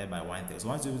 Divided by 130. So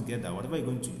once you get that, whatever you're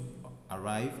going to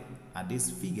arrive at this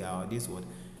figure or this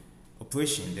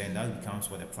operation, then that becomes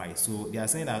for the price. So they are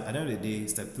saying that at the end of the day,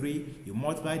 step 3, you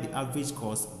multiply the average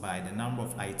cost by the number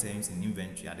of items in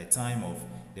inventory at the time of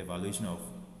the valuation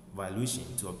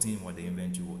to obtain what the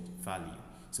inventory value.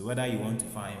 So whether you want to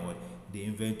find what the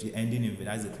inventory ending inventory,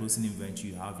 that's the closing inventory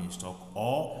you have in stock,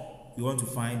 or you want to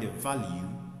find the value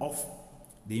of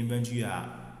the inventory you are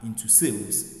into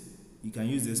sales, you can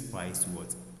use this price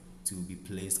to be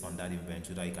placed on that inventory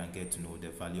so that you can get to know the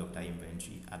value of that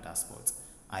inventory at that spot.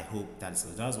 I hope that's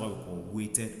what we call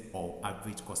weighted or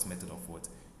average cost method of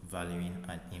valuing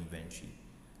an inventory.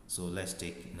 So let's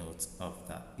take note of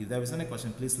that. If there is any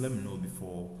question, please let me know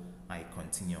before I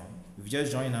continue. If you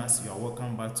just joined us, you are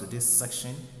welcome back to this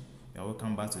section. You are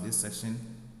welcome back to this section.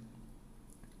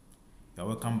 You are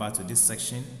welcome back to this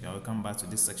section. You are welcome back to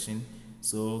this section.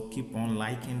 So keep on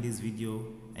liking this video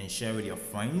and share with your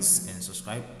friends and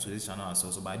subscribe to this channel as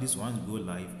well. So by this one go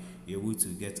live, you're able to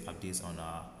get updates on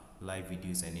our live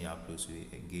videos and any uploads we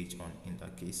engage on in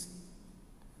that case.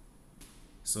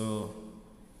 So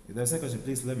if there's a question,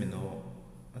 please let me know.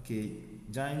 Okay,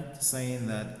 Giant saying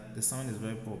that the sound is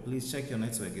very poor. Please check your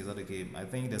network. Is that okay? I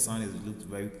think the sound is looked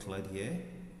very clear here.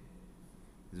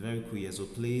 It's very clear. So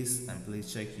please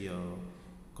check your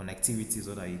connectivity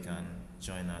so that you can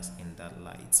join us in that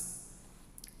light.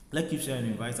 Let's keep sharing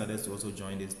and invite others to also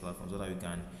join this platform so that we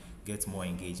can get more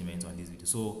engagement on this video.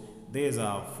 So there's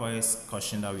our first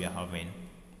question that we are having.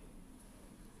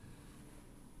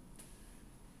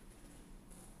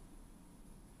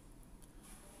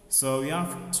 So we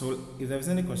have, so if there is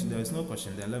any question, there is no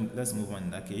question, then let's move on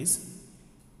in that case.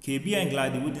 KB and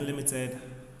Glady Wooden Limited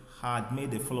had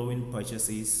made the following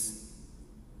purchases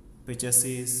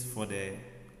for the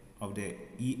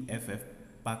EFF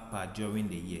backpack during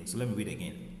the year. So let me read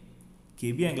again.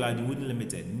 KB and Glady Wooden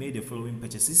Limited made the following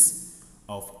purchases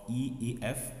of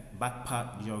EEF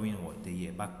backpack during what? The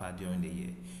year. Backpack during the year.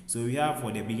 So we have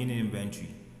for the beginning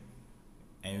inventory,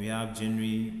 and we have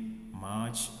January,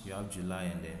 March, we have July,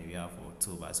 and then we have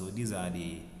October. So these are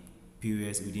the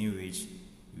periods within which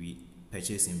we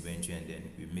purchase inventory and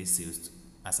then we make sales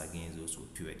as against those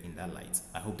period in that light.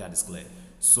 I hope that is clear.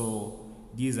 So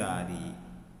these are the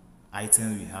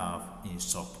items we have in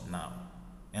stock now.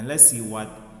 And let's see what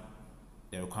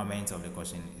the requirement of the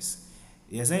question is.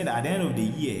 You're saying that at the end of the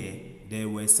year, there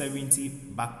were 70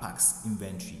 backpacks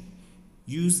inventory.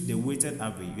 Use the weighted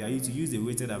average. We are used to use the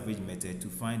weighted average method to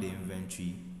find the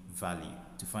inventory value.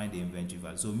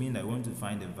 So mean that we want to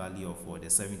find the value of what the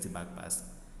 70 backpacks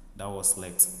that was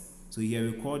left. So here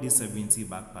we call this 70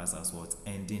 backpacks as what?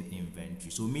 Ending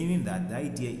inventory. So meaning that the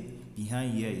idea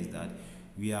behind here is that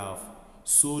we have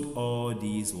sold all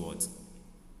these what?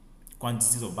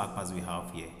 Quantities of backpacks we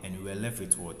have here, and we were left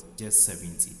with what? Just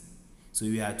 70. So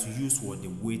we had to use what? The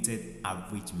weighted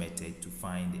average method to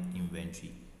find the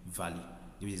inventory value.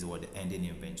 This is what the ending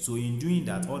inventory. So in doing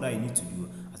that, all that you need to do,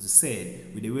 as I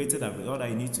said, with the weighted average, all that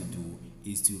you need to do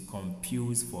is to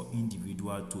compute for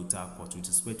individual total cost with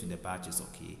respect to the batches,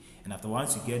 okay? And after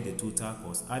once you get the total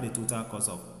cost, add the total cost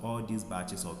of all these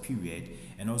batches or period,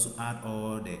 and also add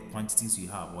all the quantities you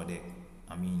have, or the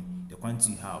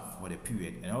quantity you have for the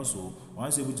period. And also,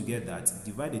 once you're able to get that,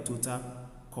 divide the total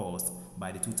cost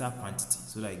by the total quantity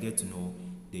so that you get to know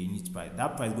the unit price.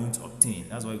 That price is going to obtain.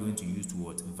 That's what you're going to use to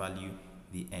what? Value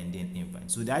the ending inventory.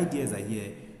 So the idea is that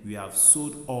here we have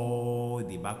sold all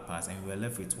the backpacks and we are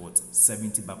left with what?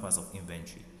 70 backpacks of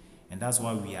inventory. And that's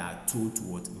why we are told to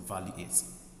what? Value it.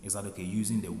 Is that okay?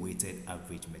 Using the weighted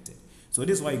average method. So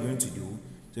this is what you're going to do.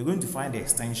 So you're going to find the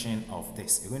extension of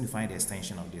this. You're going to find the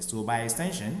extension of this. So by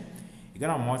extension, you're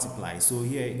going to multiply. So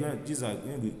here, this is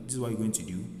what you're going to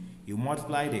do. You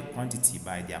multiply the quantity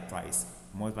by their price.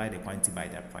 Multiply the quantity by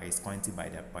their price, quantity by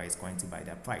their price, quantity by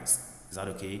their price. Is that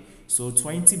okay? So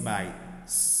 20 by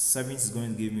 7 is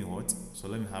going to give me what? So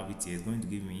let me have it here. It's going to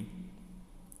give me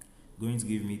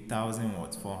 1,000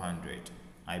 what? 400.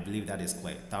 I believe that is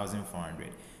clear. 1,400.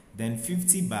 Then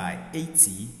 50 by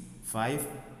 80, 5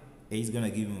 is going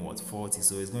to give me what? 40.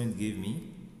 So it's going to give me,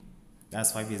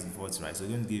 that's 5 is 40, right? So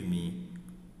it's going to give me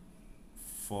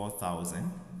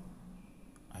 4,000.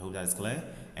 I hope that's clear.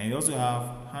 And you also have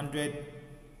 100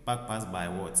 backpacks by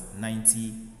what?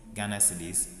 90 Ghana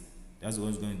cedis. That's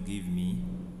what's going to give me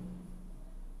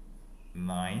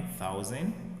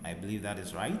 9,000. I believe that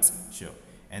is right. Sure.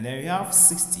 And then we have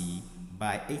 60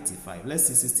 by 85. Let's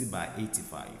see 60 by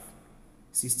 85.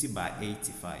 60 by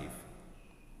 85.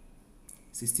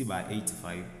 60 by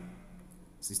 85.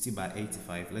 60 by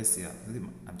 85. Let's see.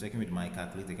 I'm checking with my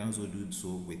calculator. You can also do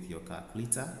so with your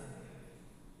calculator.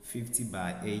 50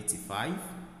 by 85.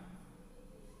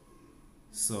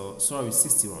 So sorry,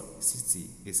 60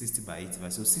 is 60 by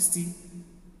 85. So 60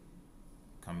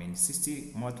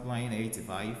 60 multiplying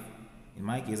 85. In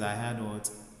my case, I had what?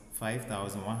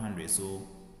 5,100. So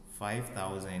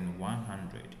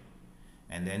 5,100.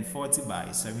 And then 40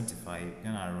 by 75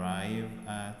 gonna arrive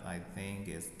at, I think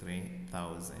it's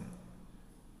 3,000.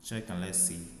 Check and let's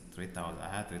see. 3,000. I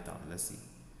had 3,000. Let's see.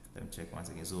 Let me check once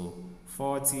again. So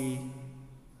 40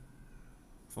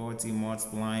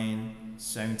 multiplying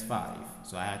 75.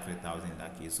 So I had 3,000 in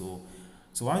that case.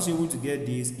 So once you're able to get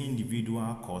these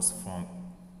individual costs from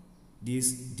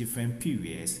these different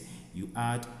periods, you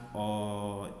add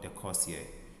all the costs here.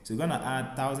 So you're gonna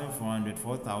add 1,400,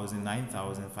 4,000,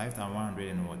 9,000, 5,100,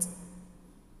 and what?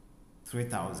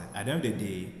 3,000. At the end of the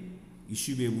day, you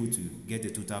should be able to get the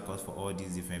total cost for all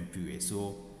these different periods.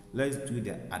 So let's do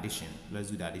the addition.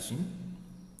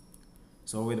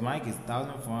 So with Mike is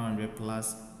 1,400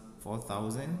 plus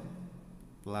 4,000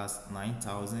 plus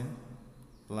 9,000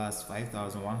 plus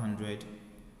 5,100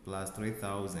 plus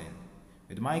 3,000.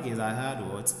 With my case, I had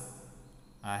what?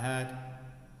 I had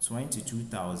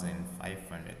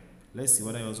 22,500. Let's see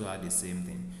what I also had the same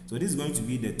thing. So this is going to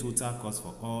be the total cost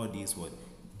for all these what?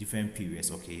 Different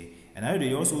periods, okay? And now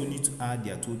they also need to add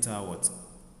their total what?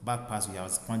 Backpacks we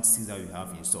have, quantities that we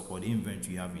have in stock, or the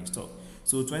inventory you have in stock.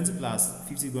 So 20 plus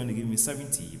 50 is going to give me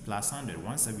 70, plus 100,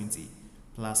 170,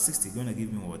 plus 60 is going to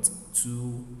give me what?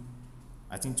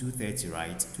 230,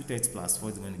 right? 230 plus 4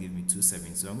 is going to give me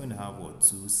 270. So I'm going to have what?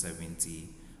 270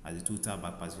 as the total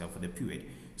backpacks we have for the period.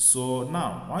 So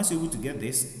now, once you're able to get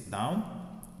this down,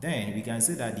 then we can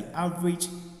say that the average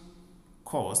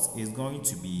cost is going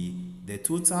to be the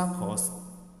total cost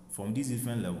from these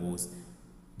different levels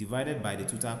divided by the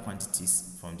total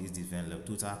quantities from these different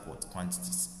total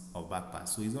quantities of backpass.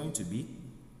 So it's going to be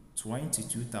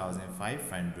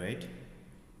 22,500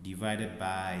 divided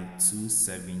by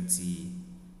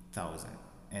 270,000,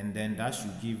 and then that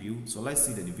should give you, so let's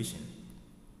see the division.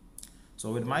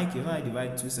 So with my case, when I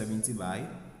divide 270 by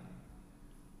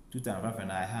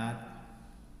 2,500, I had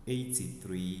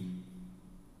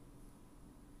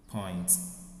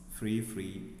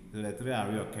 83.33. The three are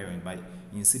reoccurring, but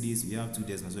in cities we have two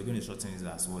decimals, so we're going to shorten it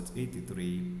as what?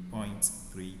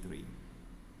 83.33.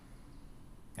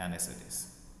 Can I say this?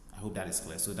 I hope that is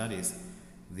clear. So that is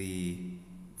the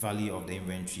value of the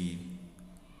inventory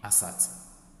asset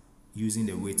using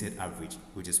the weighted average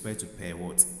with respect to per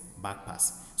what?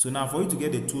 Backpass. So now for you to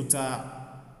get the total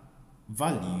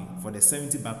value for the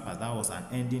 70 backpass, that was an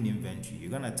ending inventory,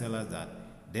 you're going to tell us that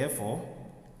therefore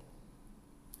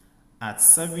at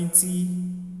 70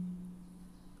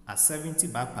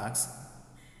 backpacks,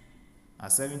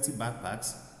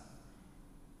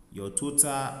 your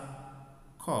total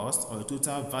cost or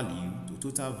total value, the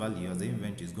total value of the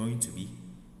inventory is going to be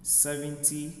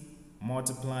 70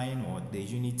 multiplying or the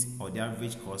unit or the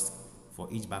average cost for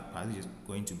each backpack, which is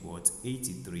going to be what?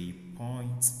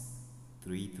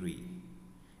 83.33.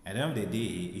 At the end of the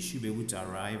day, you should be able to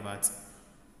arrive at,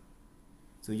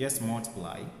 so just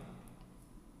multiply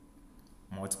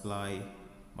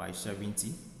by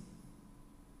 70.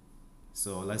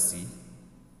 So let's see,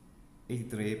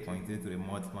 83.33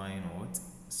 multiplying what?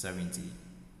 70.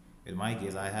 In my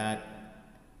case, I had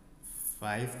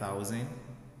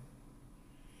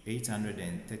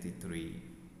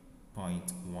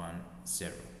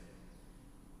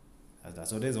 5,833.10.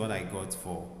 So this is what I got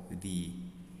for the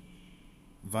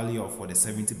value of for the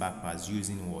 70 backpacks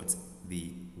using what?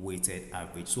 The weighted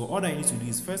average. So all I need to do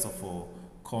is first of all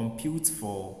compute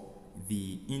for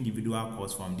the individual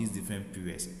cost from these different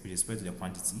periods with respect to the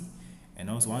quantity, and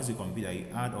also once you compute that, you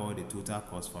add all the total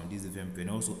cost from these different periods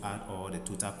and also add all the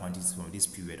total quantities from this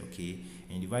period, okay,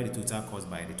 and you divide the total cost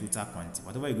by the total quantity.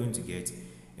 Whatever you're going to get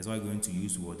is what you're going to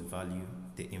use to value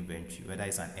the inventory, whether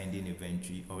it's an ending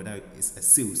inventory or whether it's a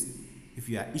sales. If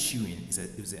you are issuing, it's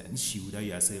an issue that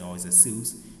you are selling, or it's a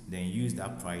sales, then use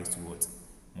that price to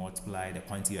multiply the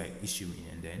quantity you are issuing,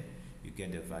 and then you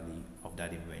get the value of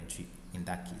that inventory in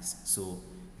that case. So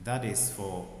that is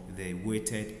for the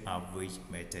weighted average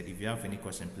method. If you have any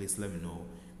question, please let me know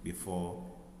before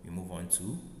we move on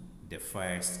to the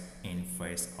first in,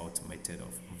 first out method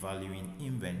of valuing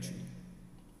inventory.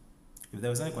 If there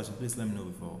was any question, please let me know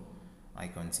before I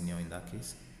continue in that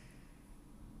case.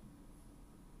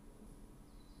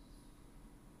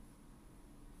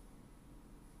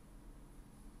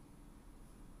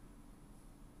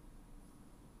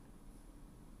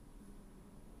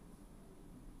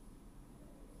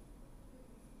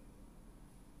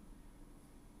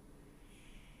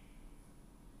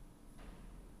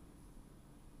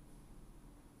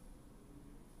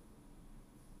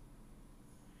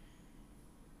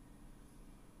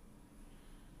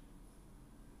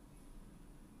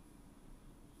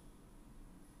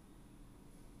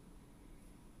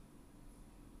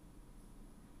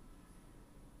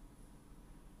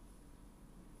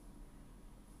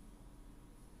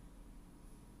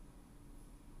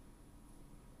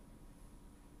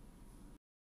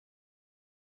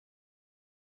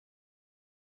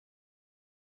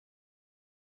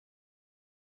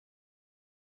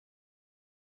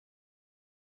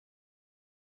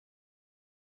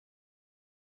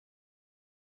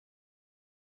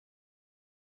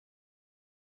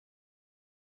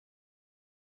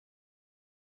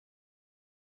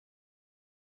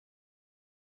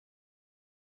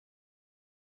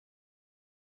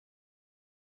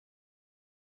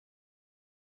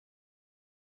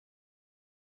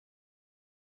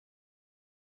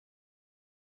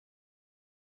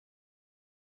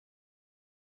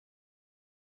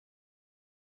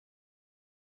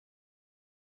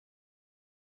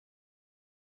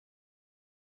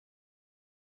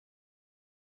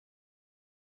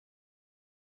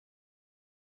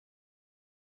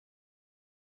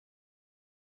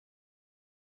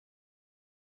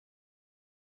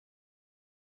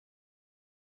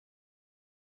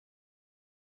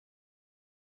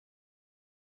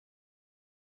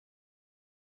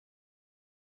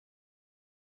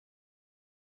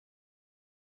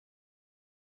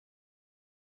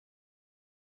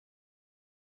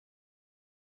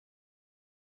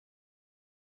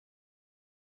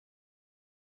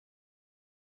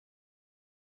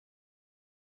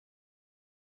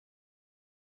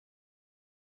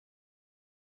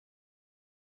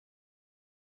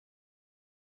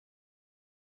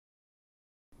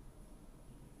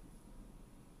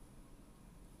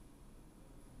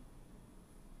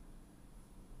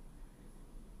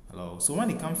 So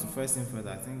when it comes to first in first,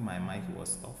 I think my mic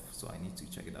was off, so I need to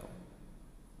check it out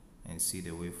and see the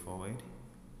way forward.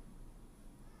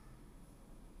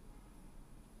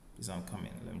 Please, I'm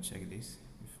coming. Let me check this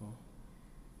before.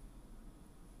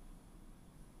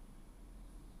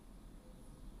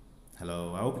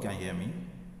 Hello, I hope you can hear me.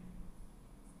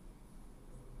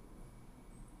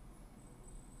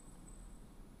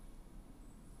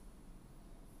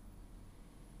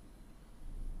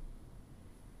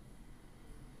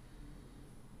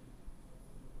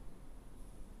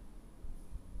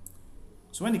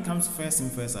 So when it comes to first in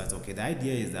first out, okay, the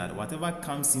idea is that whatever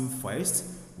comes in first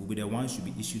will be the one should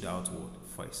be issued outward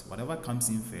first. Whatever comes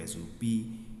in first will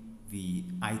be the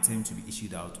item to be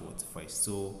issued outward first.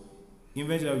 So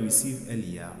inventory that we receive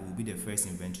earlier will be the first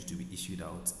inventory to be issued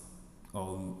out,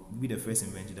 or will be the first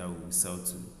inventory that we will sell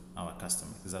to our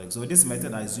customers. So this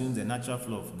method assumes the natural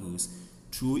flow of goods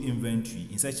through inventory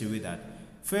in such a way that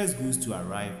first goods to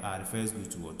arrive are the first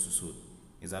goods to sold.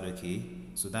 Is that okay?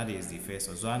 So that is the first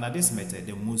one. So under this method,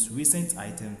 the most recent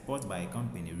item bought by a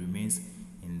company remains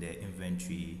in the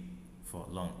inventory for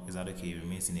long. Is that okay? It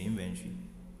remains in the inventory.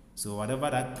 So whatever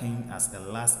that came as the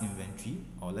last inventory,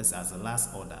 or let's say as the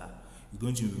last order, is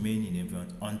going to remain in the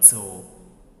inventory until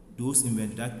those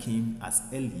inventory that came as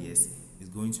earliest is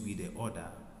going to be the order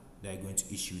that are going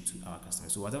to issue to our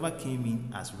customers. So whatever came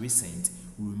in as recent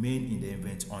will remain in the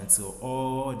inventory until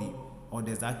all the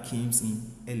orders that came in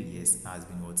earliest has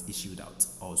been issued out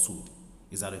or sold.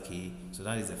 Is that okay? So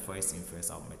that is the first in first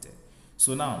out method.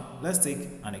 So now let's take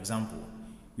an example.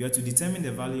 We are to determine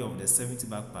the value of the 70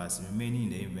 back parts remaining in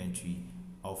the inventory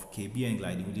of KB and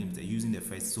Gliding Limited using the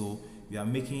first. So we are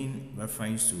making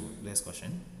reference to less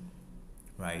caution,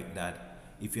 right? That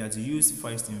if you are to use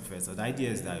first in first, so the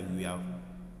idea is that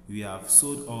we have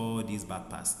sold all these back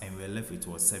parts and we're left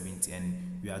with 70,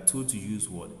 and we are told to use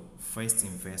what? First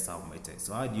in first out method.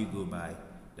 So how do you go by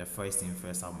the first in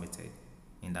first out method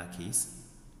in that case?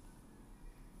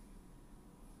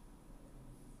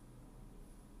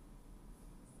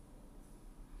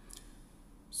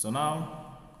 So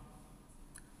now,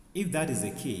 if that is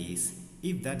the case,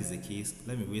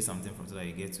 let me read something from so that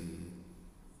you get to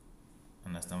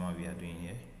understand what we are doing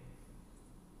here.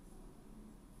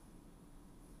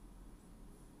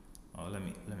 Oh, let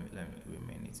me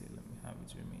remain it. Let me have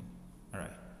it remain. All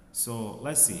right. So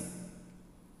let's see.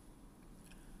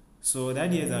 So the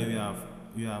idea is that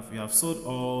we have sold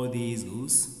all these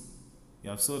goods. You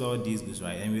have sold all these goods,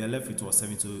 right? And we are left with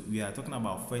 70. So we are talking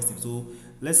about first thing. So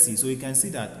let's see. So you can see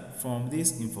that from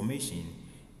this information,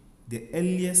 the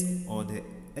earliest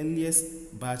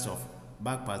batch of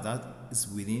back parts that is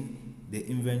within the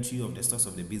inventory of the stocks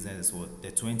of the business is what?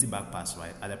 The 20 back parts,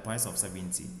 right? At the price of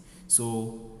 70.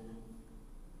 So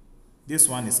this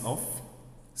one is off.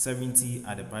 70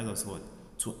 at the price of what?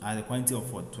 At the quantity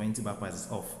of what? 20 back parts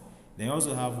is off. Then you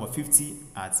also have what? 50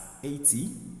 at 80.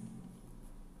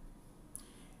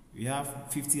 We have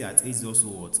 50 at 80 also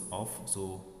what? Off.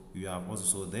 So we have also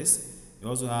sold this. We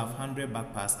also have 100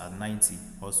 back parts at 90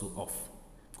 also off,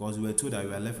 because we were told that we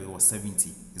were left with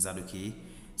 70. Is that okay?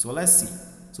 So let's see.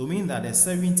 So meaning that the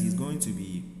 70 is going to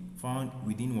be found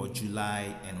within what?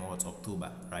 July and what? October,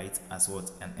 right? As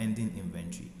what? An ending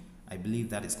inventory. I believe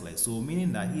that is clear. So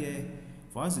meaning that here,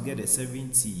 for us to get the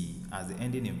 70 as the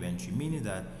ending inventory, meaning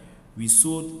that we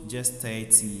sold just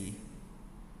 30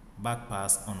 back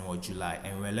parts on what? July,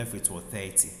 and we're left with what?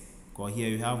 30. Because here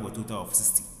you have a total of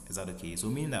 60. Is that okay? So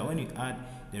meaning that when you add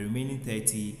the remaining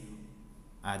 30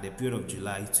 at the period of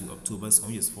July to October, so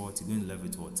which is 40, you're going to left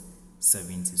with what?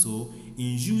 70. So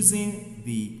in using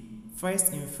the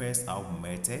first in first out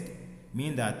method,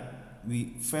 meaning that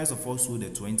we first of all sold the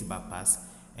 20 back parts,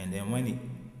 and then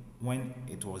when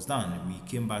it was done, we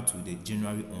came back to the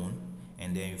January on,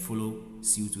 and then we follow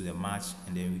suit to the March,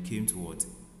 and then we came to what?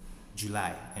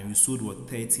 July, and we sold what?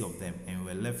 30 of them, and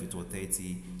we were left with what?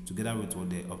 30 together with what?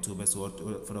 The October. So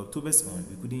for the October's on,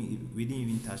 we didn't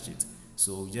even touch it.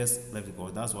 So we just left it,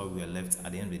 because that's why we were left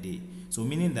at the end of the day. So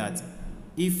meaning that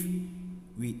if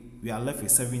we are left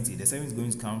with 70, the 70 is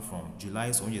going to come from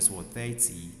July, so just what?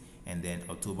 30, and then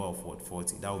October of what?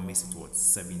 40. That will make it what?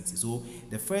 70. So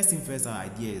the first in first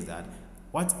idea is that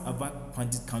whatever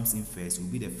quantity comes in first will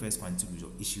be the first quantity which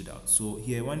are issued out. So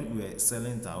here when we were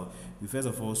selling it out, we first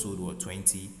of all sold what?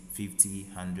 20, 50,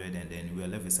 100, and then we were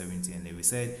left with 70, and then we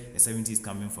said the 70 is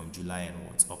coming from July and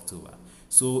what? October.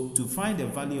 So to find the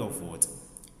value of what?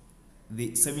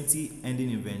 The 70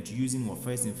 ending inventory using what?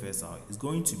 First in first out is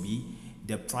going to be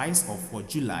the price of what?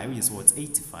 July, which is what?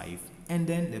 85, and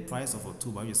then the price of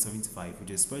October, which is 75,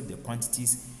 which is spread the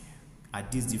quantities at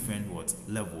these different what?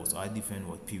 Levels, or at different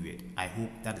what? Period. I hope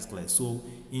that is clear. So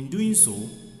in doing so,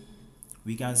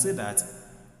 We can say that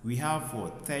we have for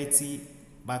 30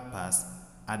 backpacks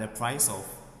at the price of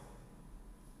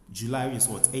July, which is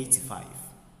what, 85.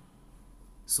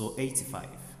 So 85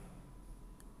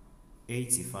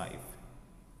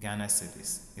 Ghana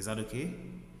cedis. Is that okay?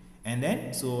 And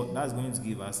then so that's going to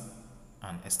give us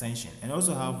an extension. And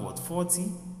also have what,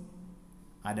 40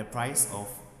 at the price of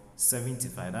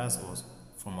 75. That's was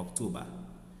from October,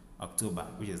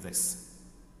 which is this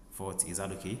 40. Is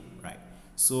that okay? Right.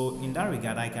 So in that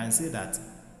regard, I can say that,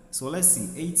 so let's see,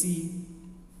 80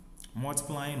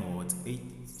 multiplying what,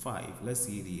 85. Let's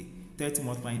see the 30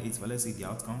 multiplying 85. Let's see the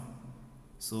outcome.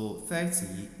 So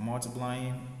 30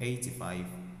 multiplying 85.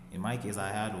 In my case,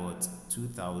 I had what,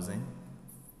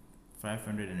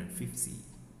 2,550.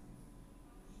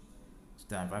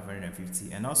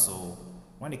 2,550. And also,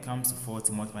 when it comes to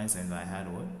 40 multiplying 7, I had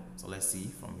what? So let's see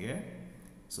from here.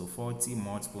 So 40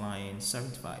 multiplying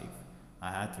 75,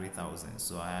 I had 3,000.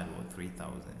 So I had what,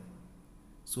 3,000.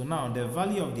 So now the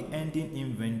value of the ending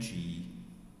inventory,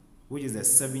 which is the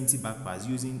 70 backpacks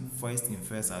using first in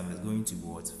first out, is going to be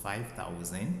what,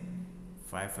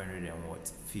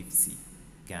 5,550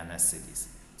 Ghana cedis.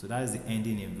 So that is the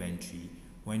ending inventory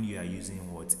when you are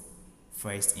using what,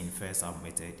 first in first out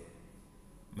method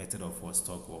of what,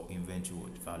 stock or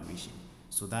inventory valuation.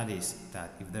 So that is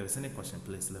that. If there is any question,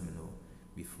 please let me know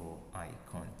before I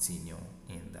continue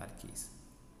in that case.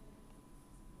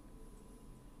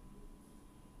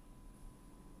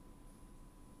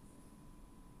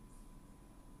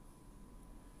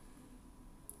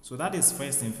 So that is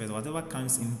first in first. Whatever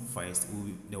comes in first will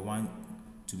be the one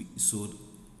to be sold,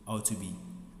 or to be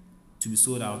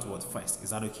sold out what, first. Is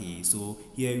that okay? So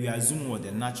here we assume what,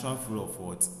 the natural flow of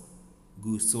what,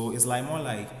 goods. So it's like more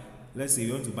like, let's say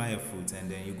you want to buy a fruit and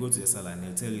then you go to the seller and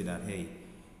they'll tell you that, hey,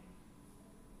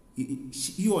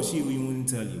 he or she won't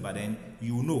tell you, but then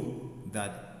you know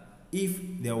that if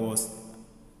there was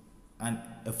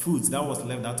a fruit that was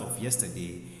left out of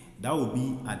yesterday, that will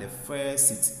be at the first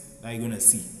seat that you're going to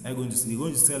see. You're going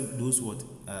to sell those what,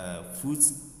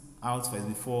 fruits out first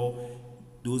before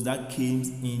those that came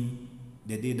in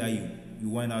the day that you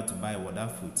went out to buy what,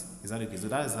 that fruit. Is that okay? So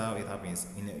that is how it happens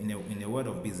in the world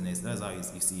of business. That's how you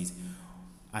see it.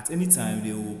 At any time,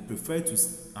 they will prefer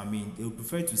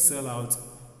to sell out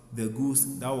the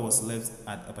goods that was left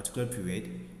at a particular period.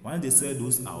 Once they sell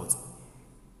those out,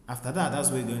 after that, that's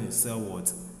where they're going to sell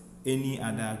what, any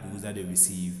other goods that they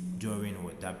receive during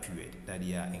what, that period that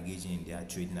they are engaging in their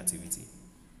trading activity.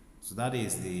 So that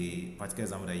is the particular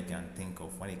example that you can think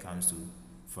of when it comes to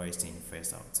first in,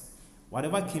 first out.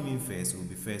 Whatever came in first will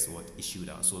be first what, issued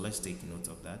out. So let's take note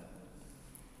of that.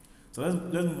 So let's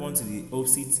move on to the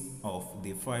opposite of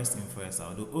the first in, first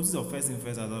out. The opposite of first in,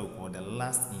 first out is what we call the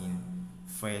last in,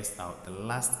 first out. The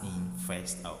last in,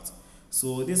 first out.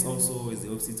 So this also is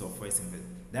the opposite of first in, first.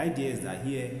 The idea is that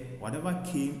here, whatever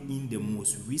came in the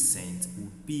most recent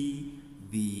will be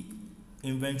the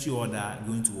inventory order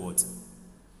going to what,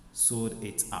 sold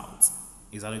it out.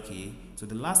 Is that okay? So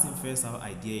the last in, first out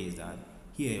idea is that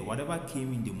here, whatever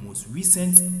came in the most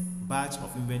recent batch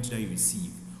of inventory that you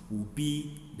receive will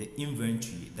be the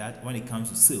inventory that when it comes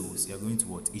to sales, you're going to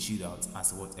what, issued out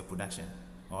as what, a production,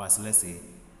 or as, let's say,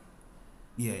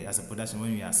 as a production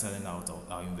when we are selling out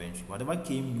our inventory. Whatever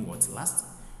came in what, last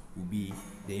will be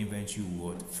the inventory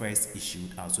what, first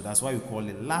issued out. So that's why we call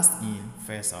it last in,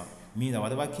 first out. Meaning that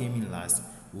whatever came in last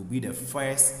will be the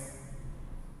first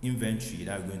inventory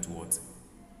that we're going to what,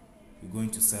 we're going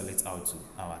to sell it out to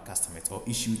our customers, or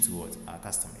issue to what, our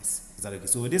customers. Is that okay?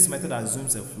 So this method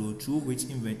assumes a flow through which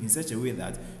in such a way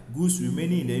that goods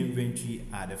remaining in the inventory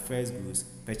are the first goods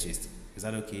purchased. Is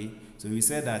that okay? So we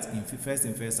said that in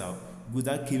first out, goods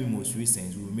that came in most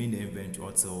recent will remain in the inventory,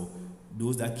 also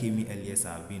those that came in earlier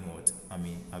have been what,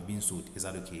 have been sold. Is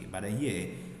that okay? But then here,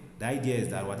 the idea is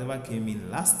that whatever came in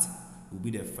last will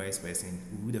be the first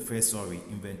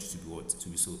inventory to be what, to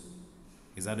be sold.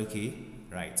 Is that okay?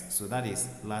 Right. So that is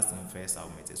last in, first out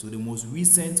method. So the most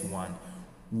recent one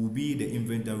will be the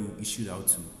inventory that we will issue out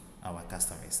to our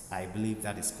customers. I believe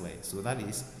that is clear. So that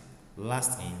is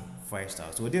last in, first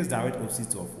out. So this is direct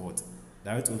opposite of what?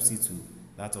 Direct opposite to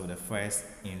that of the first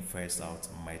in, first out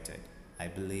method. I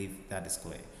believe that is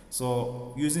clear.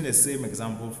 So using the same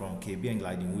example from KB and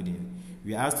gliding wooden,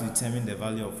 we are asked to determine the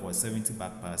value of 70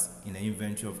 backpacks in the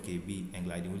inventory of KB and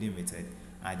gliding wooden method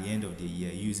at the end of the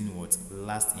year using what?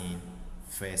 Last in,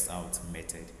 first out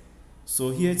method.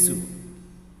 So here too,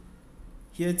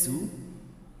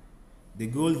 the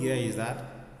goal here is that,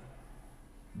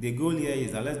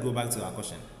 let's go back to our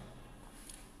question.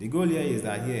 The goal here is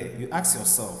that here, you ask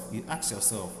yourself,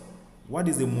 what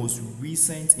is the most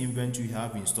recent inventory you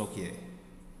have in stock here?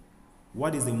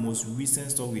 what is the most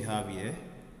recent stock we have here?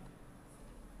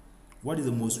 What is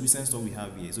the most recent stock we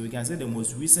have here? So we can say the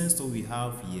most recent stock we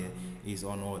have here is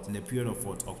on what? In the period of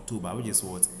what? October, which is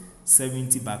what?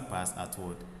 70 back pass at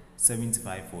what?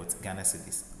 75 what? Ghana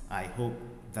cedis. I hope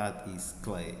that is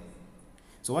clear.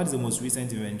 So what is the most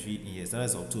recent inventory in here? So that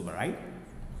is October, right?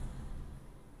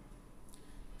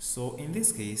 So in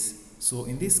this case,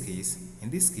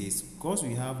 because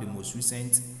we have the most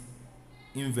recent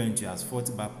inventory as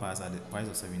 40 back pass at the price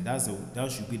of 7,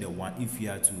 that should be the one. If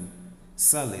you are to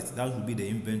sell it, that would be the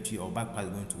inventory or back pass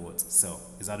going to what? Sell.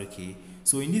 Is that okay?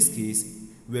 So in this case,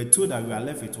 we're told that we are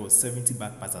left with what? 70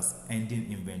 back pass as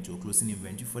ending inventory or closing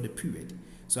inventory for the period.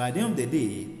 So at the end of the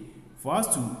day, for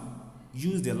us to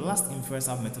use the last in first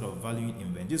out method of valuing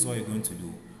inventory, this is what you're going to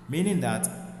do. Meaning that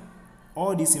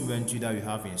all this inventory that we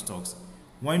have in stocks,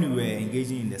 when we were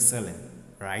engaging in the selling,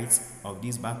 right, of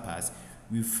these back pass,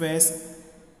 we first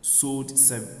sold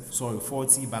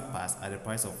 40 back pass at the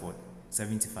price of what?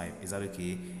 75. Is that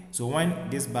okay? So when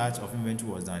this batch of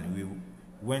inventory was done, we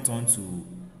went on to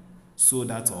sold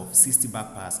that of 60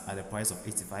 back pass at the price of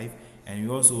 85, and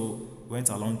we also went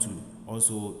along to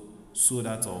also sold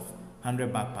that of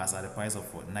 100 back pass at the price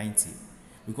of what? 90.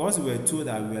 Because we were told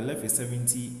that we were left with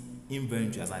 70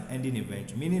 inventory as an ending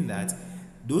inventory, meaning that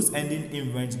those ending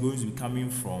inventory going to be coming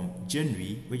from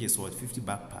January, which is what? 50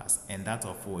 back pass, and that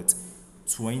of what?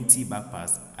 20 back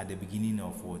pass at the beginning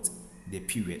of what? The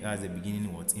period. That's the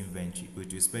beginning what? Inventory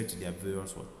with respect to their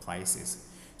various what? Prices.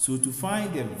 So to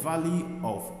find the value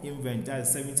of inventory, that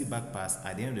is 70 back pass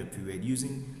at the end of the period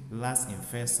using last in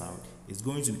first out, is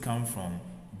going to come from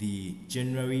the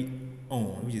January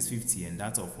on, which is 50, and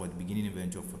that of what? The beginning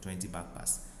inventory for 20 back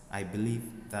pass. I believe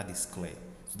that is clear.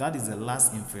 So that is the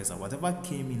last in first out. Whatever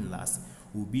came in last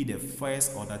will be the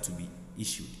first order to be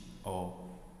issued or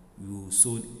we will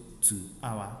sold to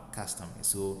our customers.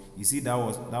 So you see, that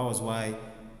was why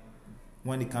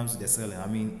when it comes to the selling, I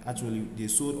mean, actually they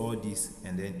sold all this,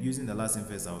 and then using the last in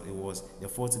first out, it was the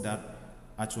 40 that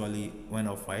actually went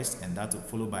off first, and that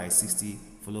followed by 60,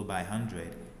 followed by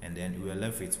 100, and then we were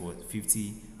left with what?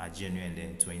 50 at January, and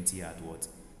then 20 at what?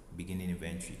 Beginning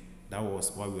inventory. That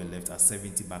was why we were left at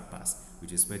 70 back pass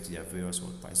with respect to their various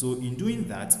what price. So in doing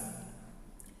that,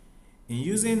 in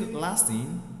using last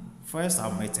in first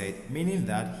out method, meaning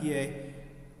that here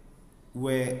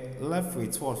we're left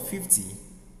with what? 50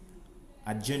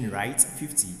 at January, right?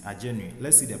 50 at January.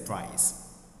 Let's see the price.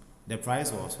 The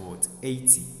price was what?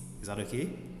 80. Is that okay?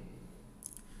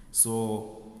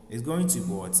 So it's going to be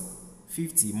what?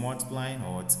 50 multiplying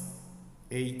what?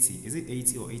 80. Is it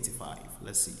 80 or 85?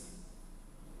 Let's see.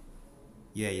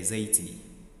 Yeah, it's 80.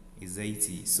 It's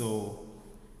 80. So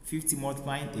 50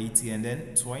 multiplying 80, and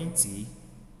then 20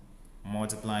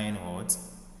 multiplying what?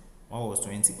 What was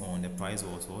 20 on? The price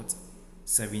was what?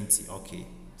 70. Okay,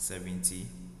 70.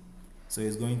 So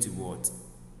it's going to be what?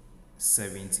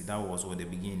 70. That was what? The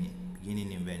beginning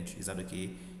inventory. Is that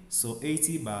okay? So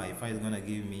 80 by 5 is gonna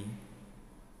give me,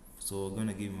 so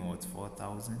gonna give me what?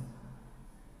 4,000.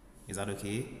 Is that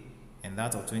okay? And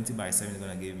that of 20 by 7 is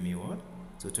gonna give me what?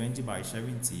 So 20 by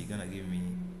 70 is gonna give me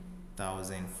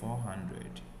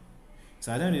 1,400.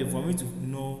 So I don't know, for me to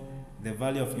know the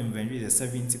value of inventory, the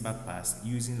 70 back pass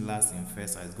using last in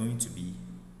first is going to be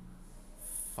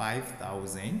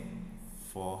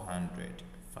 5,400.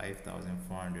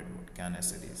 5,400 Ghana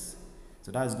cedis.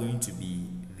 So that's going to be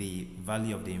the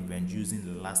value of the inventory using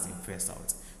the last in first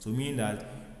out. So meaning that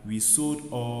we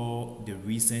sold all the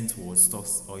recent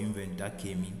stocks or inventory that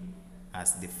came in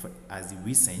as the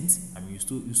recent. I mean,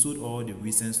 you sold all the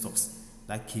recent stocks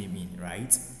that came in,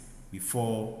 right,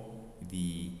 before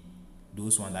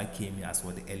those ones that came in as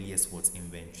what? The earliest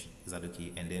inventory. Is that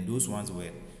okay? And then those ones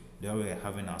were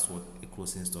having as what? A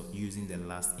closing stock using the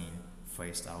last in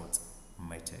first out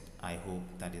method. I hope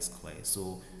that is clear.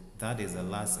 So that is the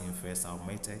last in first out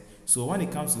method. So when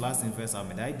it comes to last in first out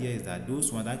method, the idea is that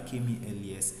those ones that came in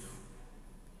earliest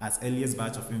as earliest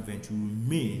batch of inventory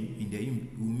remain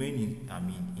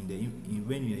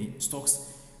in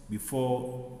stocks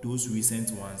before those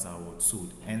recent ones are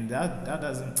sold. And that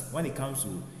doesn't, when it comes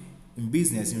to in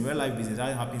business, in real life business,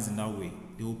 that happens in that way.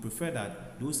 They will prefer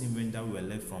that those inventory that were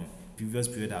left from previous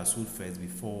period are sold first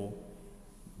before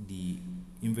the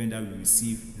inventory we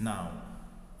receive now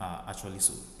are actually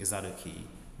sold. Is that okay?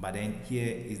 But then here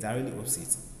is directly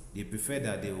opposite. They prefer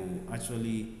that they will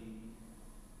actually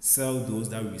sell those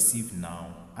that we receive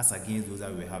now as against those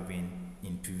that we were having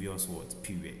in previous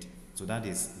period. So that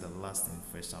is the last in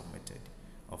first out method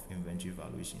of inventory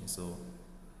valuation. So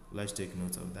let's take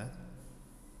note of that.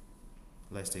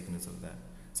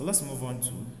 So let's move on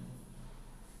to,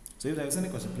 so if there is any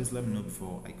question, please let me know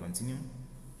before I continue.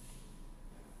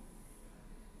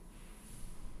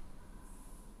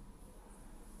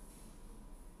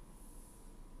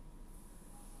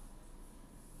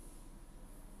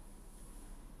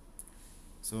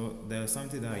 So there's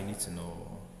something that you need to know.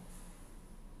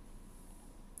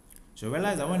 So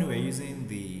realize that when we were using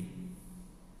the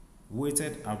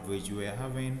weighted average, we were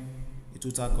having a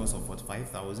total cost of what,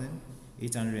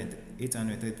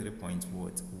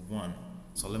 5,833.1.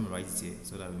 So let me write it here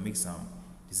so that we make some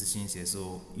decisions here.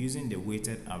 So using the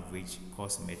weighted average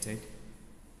cost method,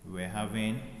 we're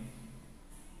having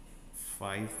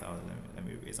 5,000. Let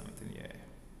me read something here.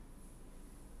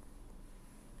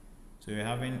 So we're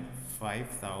having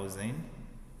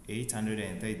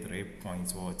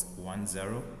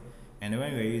 5,833.10, and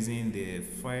when we're using the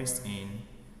first in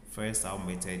first out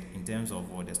method in terms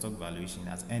of what the stock valuation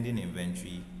as ending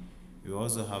inventory, we're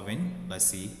also having, let's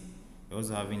see, we're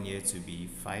also having here to be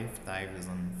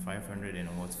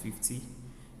 5,550,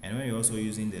 and when you're also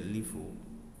using the LIFO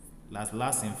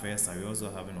last in first out, we're also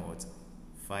having what,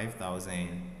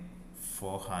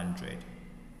 5,400.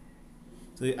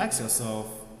 So you ask yourself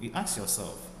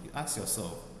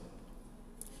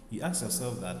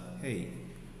that, hey,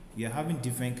 you're having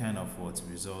different kind of what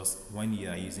results when you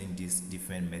are using these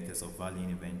different methods of valuing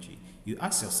inventory. You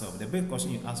ask yourself, the big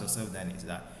question you ask yourself then is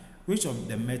that, which of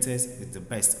the methods is the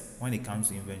best when it comes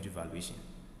to inventory valuation?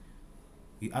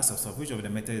 You ask yourself, which of the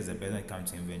methods is the best when it comes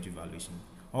to inventory valuation?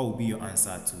 What will be your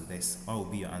answer to this? What will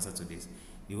be your answer to this?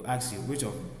 They will ask you, which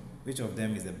of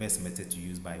them is the best method to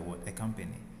use by what? A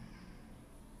company.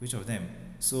 Which of them?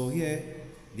 So here,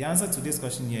 the answer to this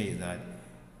question here is that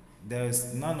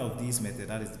there's none of these methods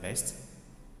that is the best.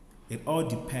 It all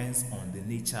depends on the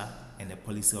nature and the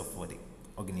policy of the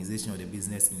organization or the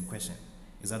business in question.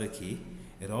 Is that okay?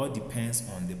 It all depends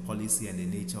on the policy and the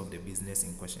nature of the business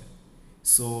in question.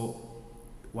 So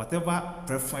whatever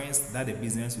preference that the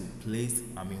business will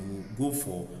will go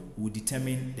for, will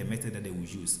determine the method that they will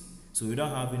use. So we don't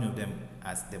have any of them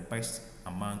as the best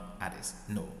among others.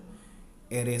 No.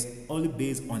 It is only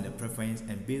based on the preference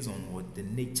and based on what the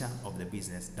nature of the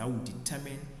business that will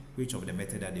determine which of the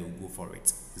method that they will go for it.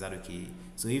 Is that okay?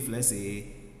 So if, let's say,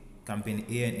 company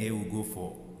A and A will go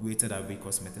for weighted average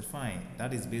cost method, fine.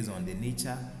 That is based on the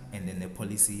nature and then the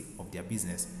policy of their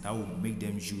business that will make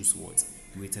them use what?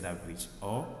 Weighted average,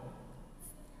 or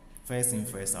first in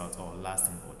first out, or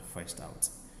last in what? First out.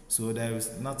 So there is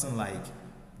nothing like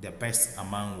the best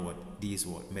among these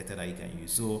method that you can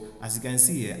use. So as you can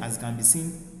see here, as can be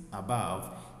seen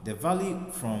above, the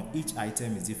value from each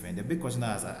item is different. The big question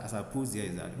that as I posed here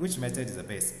is that, which method is the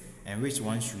best and which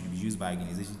one should be used by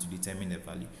organization to determine the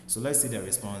value? So let's see the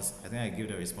response. I think I gave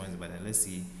the response, but then let's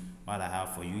see what I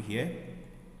have for you here.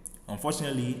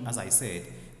 Unfortunately, as I said,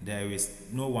 there is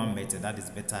no one method that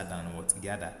is better than the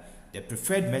other. The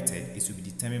preferred method is to be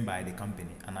determined by the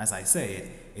company, and as I said,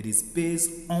 it is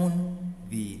based on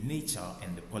the nature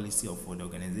and the policy of the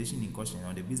organization in question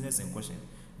or the business in question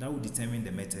that will determine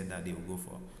the method that they will go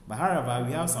for. But however,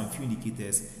 we have some few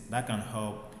indicators that can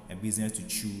help a business to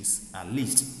choose at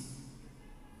least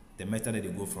the method that they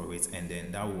go for it, and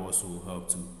then that will also help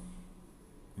to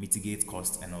mitigate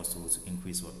costs and also to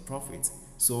increase profit.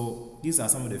 So these are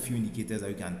some of the few indicators that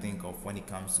you can think of when it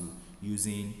comes to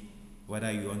using,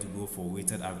 whether you want to go for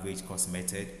weighted average cost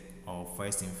method or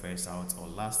first in first out or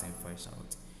last in first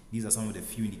out. These are some of the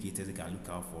few indicators you can look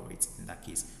out for it in that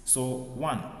case. So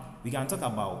one, we can talk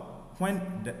about when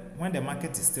the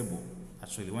market is stable.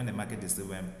 Actually, when the market is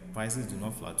stable and prices do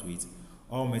not fluctuate,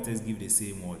 all methods give the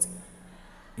same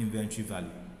inventory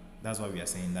value. That's why we are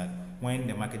saying that when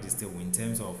the market is stable, in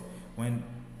terms of when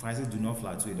prices do not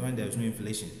fluctuate, when there is no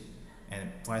inflation and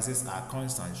prices are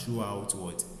constant throughout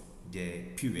the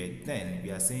period, then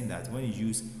we are saying that when you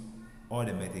use all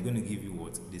the methods, they're going to give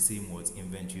you the same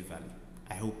inventory value.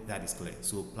 I hope that is clear.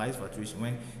 So price fluctuation,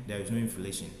 when there is no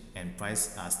inflation and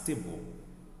prices are stable,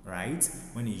 right?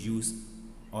 When you use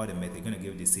all the methods, they're going to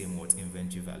give the same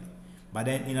inventory value. But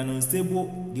then in an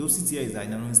unstable, the OCT here is that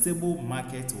in an unstable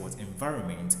market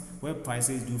environment where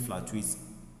prices do fluctuate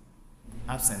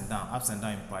ups and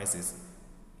down in prices.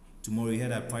 Tomorrow you hear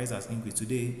that price has increased.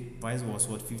 Today price was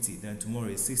 50, then tomorrow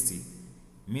is 60.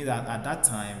 Means that at that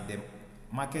time the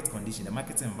market condition, the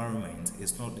market environment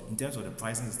is not, in terms of the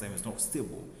pricing system, is not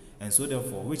stable, and so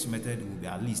therefore which method will be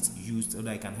at least used so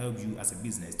that it can help you as a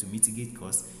business to mitigate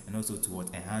costs and also to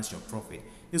enhance your profit.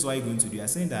 This is what you're going to do. You're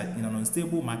saying that in an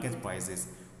unstable market prices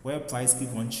where price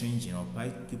keep on changing or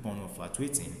price keep on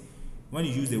fluctuating, when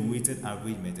you use the weighted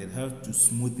average method, it helps to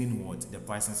smoothen the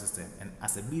pricing system, and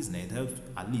as a business it helps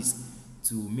at least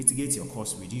to mitigate your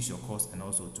costs, reduce your costs, and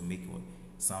also to make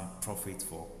some profit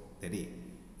for the day.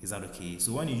 Is that okay?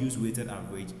 So when you use weighted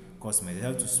average cost method, it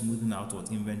helps to smoothen out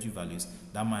inventory values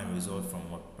that might result from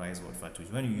price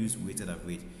fluctuation. When you use weighted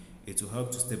average, it will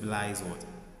help to stabilize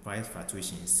price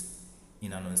fluctuations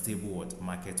in an unstable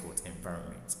market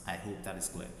environment. I hope that is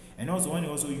clear. And also when you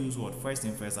also use first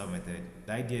in first out method,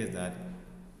 the idea is that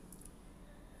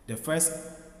the first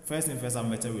in first out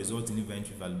method results in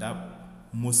inventory value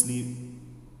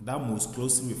that most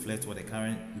closely reflects what the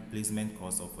current replacement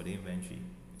cost of for the inventory.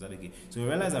 Is that okay? So we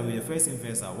realize that with the first in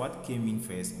first out, what came in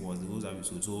first was the goods that we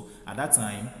sold. So at that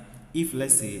time, if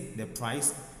let's say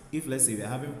we're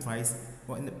having price,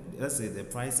 let's say the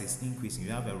price is increasing,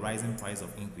 you have a rising price of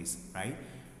increase, right?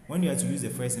 When you have to use the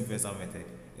first in first out method,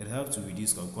 it helps to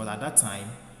reduce cost, because at that time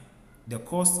the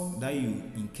cost that you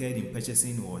incurred in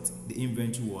purchasing the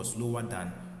inventory was lower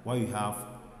than what you have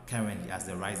currently as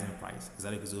the rising price. Is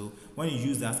that okay? So when you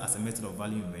use that as a method of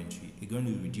value inventory, it's going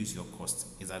to reduce your cost.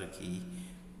 Is that okay?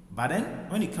 But then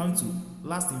when it comes to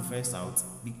last in first out,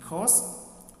 because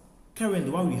currently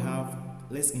what we have,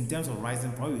 in terms of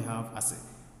rising price, we have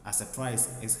as a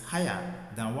price is higher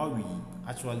than what we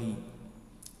actually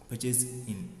purchased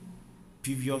in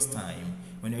previous time.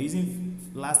 When you're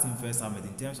using last in first out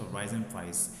in terms of rising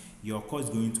price, your cost is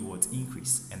going to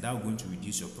increase, and that's going to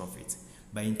reduce your profit.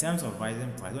 But in terms of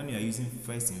rising price, when you are using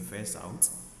first in first out,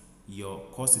 your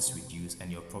cost is reduced and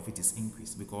your profit is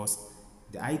increased, because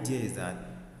the idea is that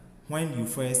when you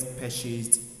first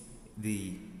purchased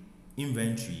the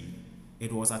inventory,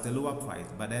 it was at a lower price,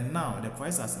 but then now the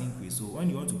price has increased. So when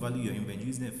you want to value your inventory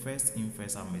using the first in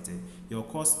first out method, your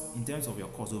cost, in terms of your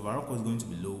cost, overall cost is going to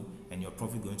be low and your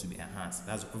profit is going to be enhanced.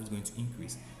 That's the profit going to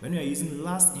increase. When you are using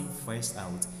last in first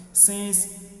out,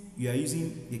 since you are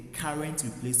using the current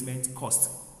replacement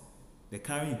cost, the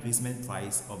current replacement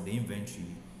price of the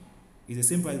inventory is the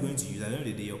same price going to use. At the end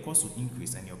of the day, your cost will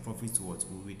increase and your profit will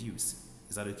reduce.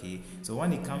 Is that okay? So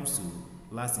when it comes to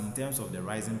last, in terms of the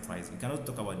rising price, you cannot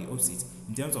talk about the opposite.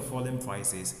 In terms of falling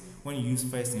prices, when you use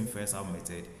first in first out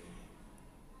method,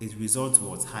 it results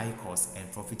towards high cost and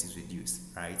profit is reduced,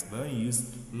 right? But when you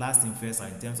use last in first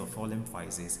out in terms of falling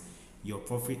prices, your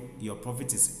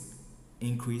profit is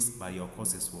increased, but your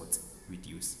cost is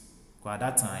reduced. Because at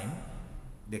that time,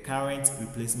 the current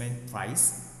replacement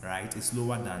price, right, is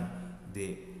lower than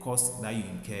the cost that you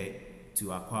incur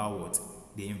to acquire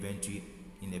the inventory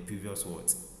in the previous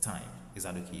time. Is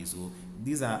that okay? So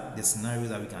these are the scenarios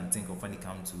that we can think of when it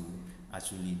comes to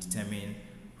actually determine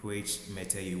which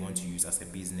method you want to use as a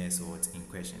business in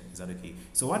question. Is that okay?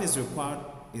 So what is required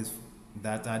is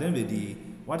that at the end of the day,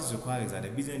 what is required is that the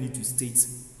business need to state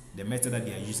the method that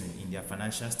they are using in their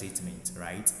financial statement,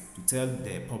 right? To tell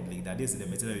the public that this is the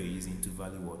method that we are using to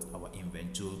value our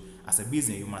inventory. As a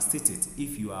business, you must state it.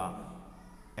 If you are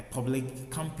a public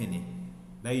company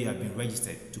that you have been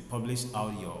registered to publish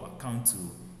out your account to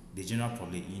the general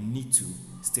public, you need to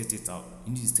state it out.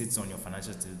 You need to state it on your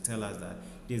financial statement to tell us that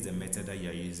this is the method that you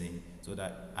are using, so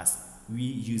that as we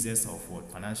users of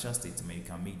financial statement, you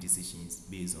can make decisions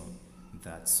based on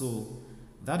that. So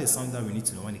that is something that we need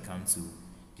to know when it comes to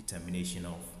determination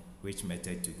of which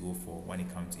method to go for when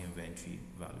it comes to inventory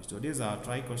value. So this is our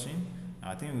try question.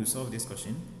 I think we'll solve this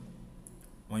question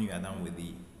when you are done with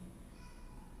the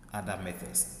other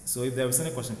methods. So if there is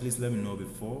any question, please let me know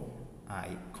before I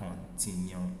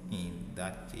continue in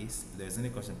that case. If there's any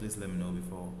question, please let me know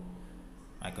before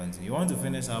I continue. You want to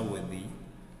finish out with the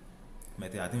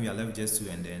method? I think we are left just 2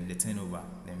 and then the turnover,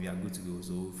 then we are good to go.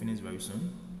 So we'll finish very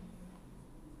soon.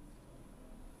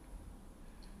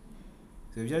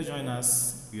 So if you just join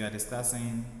us, we are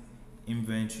discussing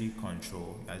inventory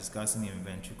control. We are discussing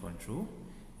inventory control,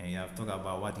 and we have talked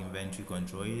about what inventory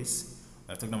control is.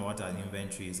 We have talked about what an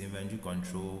inventory is, inventory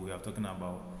control. We are talking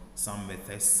about some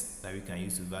methods that we can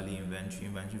use to value inventory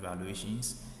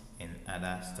valuations, and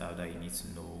other stuff that you need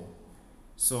to know.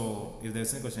 So if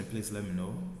there's any question, please let me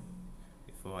know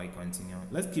before I continue.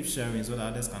 Let's keep sharing so that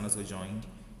others can also join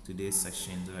today's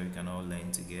session, so that we can all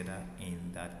learn together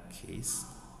in that case.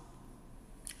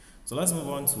 So let's move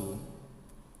on to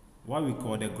what we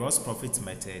call the gross profit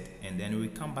method, and then we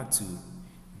come back to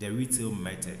the retail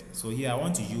method. So here I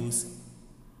want to use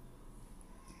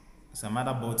some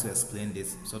other board to explain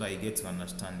this so that you get to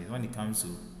understand it. When it comes to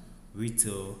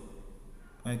retail,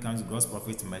 when it comes to gross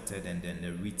profit method and then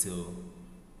the retail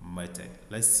method,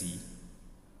 let's see.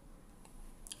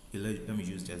 Let me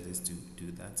use just this to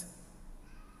do that.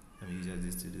 Let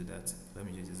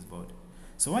me use this board.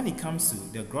 So when it comes to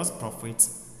the gross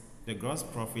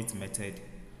profit method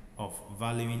of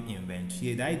valuing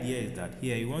inventory, the idea is that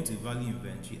here you want to value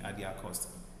inventory at their cost,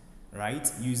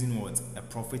 right? Using a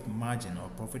profit margin or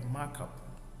profit markup.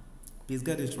 Please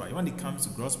get this right. When it comes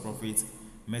to gross profit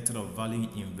method of valuing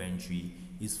inventory,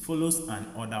 it follows an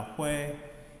order where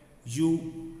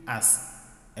you as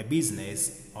a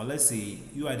business, or let's say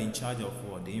you are in charge of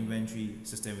the inventory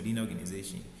system within the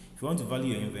organization. If you want to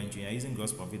value your inventory, you're using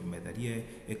gross profit method. Here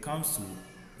it comes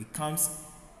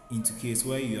into case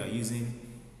where you are using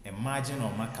a margin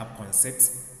or markup concept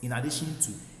in addition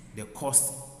to the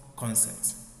cost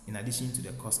concept.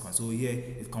 So here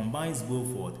it combines both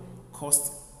what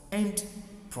cost and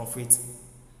profit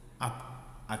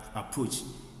approach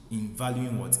in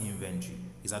valuing what inventory.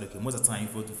 Is that okay? Most of the time, if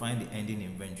you want to find the ending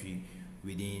inventory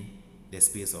within the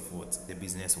space of what the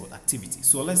business or activity.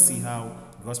 So let's see how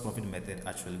gross profit method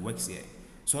actually works here.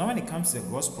 So now when it comes to the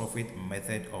gross profit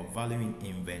method of valuing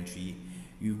inventory,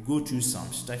 you go through some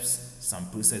steps, some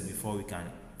process before we can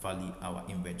value our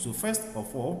inventory. So first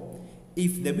of all,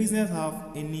 if the business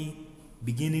have any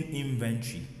beginning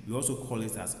inventory, we also call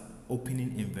it as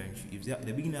opening inventory. If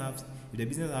the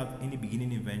business have any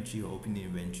beginning inventory or opening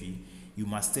inventory, you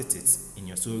must state it in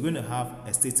your. So we're going to have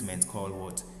a statement called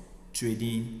what?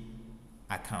 Trading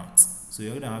account. So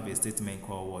you're going to have a statement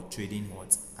called what? Trading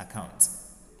account.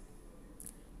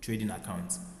 Trading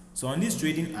account. So on this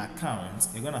trading account,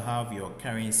 you're going to have your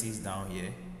currencies down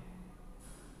here.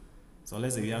 So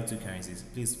let's say we have two currencies.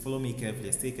 Please follow me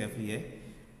carefully. Stay careful here.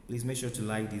 Please make sure to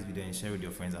like this video and share with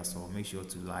your friends as well. Make sure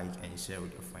to like and share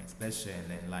with your friends. Let's share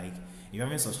and then like. If you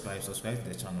haven't subscribed, subscribe to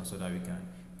the channel so that we can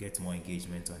get more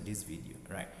engagement on this video.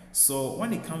 Right. So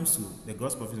when it comes to the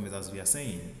gross profit method, as we are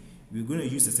saying, we're going to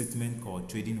use a statement called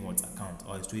trading account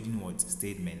or a trading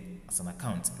statement as an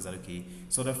account. Is that okay?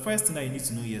 So the first thing that you need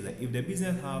to know here is that if the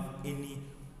business have any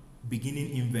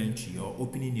beginning inventory or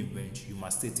opening inventory, you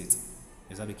must state it.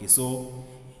 Is that okay? So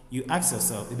you ask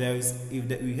yourself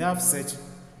if we have such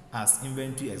as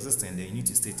inventory existing, then you need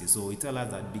to state it. So we tell us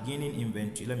that beginning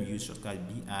inventory, let me use shortcut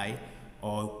BI,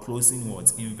 or closing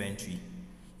inventory.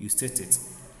 You state it.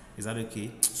 Is that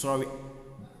okay? Sorry,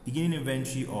 beginning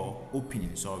inventory or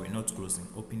opening, sorry, not closing,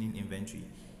 opening inventory.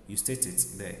 You state it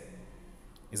there.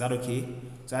 Is that okay?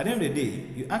 So at the end of the day,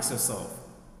 you ask yourself,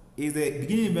 is the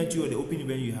beginning inventory or the opening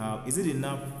inventory you have, is it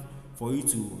enough for you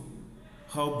to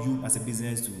help you as a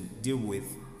business to deal with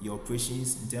your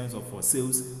operations in terms of for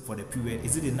sales for the period?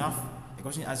 Is it enough? The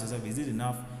question you ask yourself, is it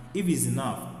enough? If it's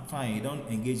enough, fine, you don't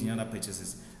engage in other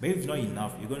purchases. But if it's not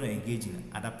enough, you're going to engage in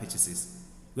other purchases.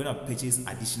 You're going to purchase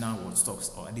additional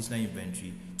stocks or additional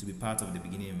inventory to be part of the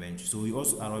beginning inventory. So we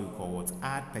also add what we call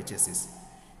add purchases.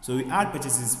 So we add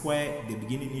purchases where the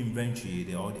beginning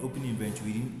inventory or the opening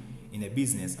inventory in a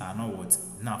business are not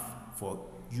enough for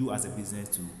you as a business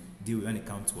to deal with when it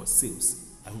comes to sales.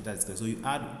 I hope that's clear. So you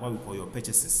add what we call your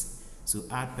purchases. So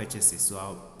add purchases. So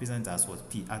I'll present as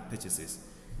P, add purchases.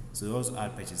 So you also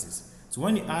add purchases. So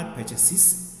when you add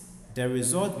purchases, the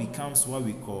result becomes what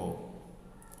we call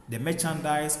the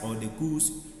merchandise or the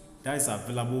goods that is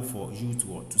available for you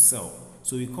to sell.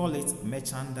 So we call it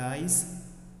merchandise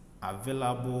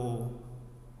available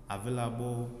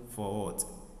for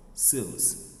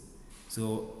sales.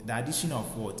 So the addition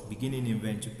of beginning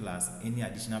inventory plus any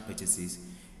additional purchases,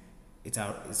 it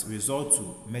result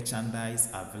to merchandise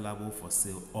available for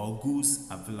sale or goods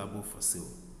available for sale.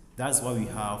 That's what we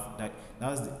have.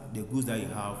 That's the goods that you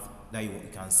have that you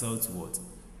can sell to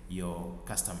your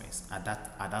customers at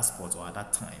that spot or at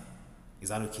that time. Is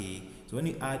that okay? So when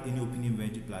you add any opening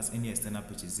inventory plus any external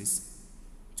purchases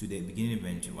to the beginning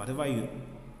inventory,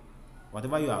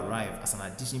 whatever you arrive as an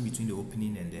addition between the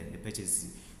opening and then the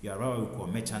purchases, you arrive what we call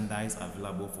merchandise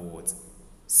available for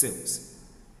sales.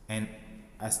 And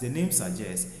as the name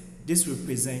suggests, this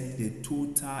represents the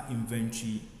total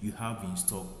inventory you have in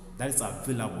stock that is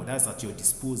available, that is at your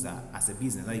disposal as a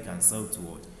business that you can sell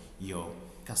to your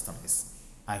customers.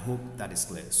 I hope that is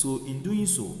clear. So in doing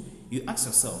so, you ask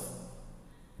yourself,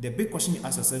 the big question you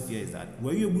ask yourself here is that,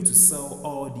 were you able to sell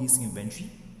all these inventory?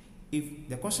 If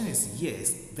the question is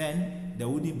yes, then there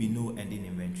wouldn't be no ending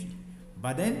inventory.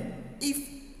 But then if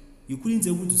you couldn't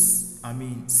able to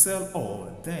sell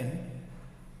all, then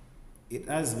it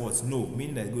has no,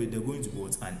 meaning that they're going to go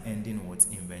an ending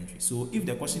inventory. So if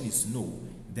the question is no,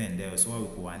 then there is what we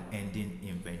call an ending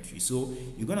inventory. So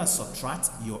you're gonna subtract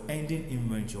your ending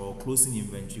inventory or closing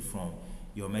inventory from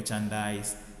your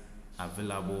merchandise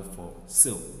available for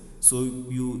sale. So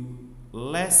you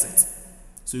less it.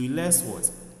 So you less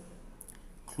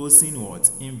closing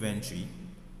inventory.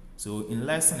 So in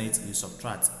lessing it, you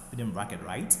subtract, put in bracket,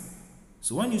 right?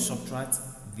 So when you subtract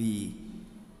the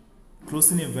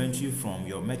closing inventory from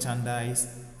your merchandise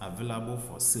available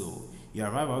for sale, you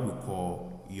arrive at what we call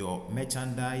your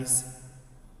merchandise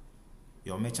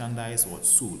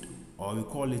sold, or we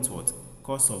call it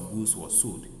cost of goods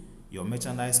sold. Your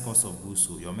merchandise cost of goods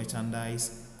sold. Your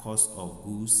merchandise cost of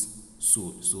goods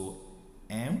sold. So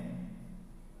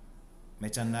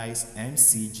merchandise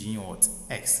MCG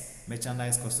X,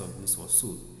 merchandise cost of goods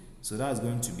sold. So that's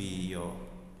going to be your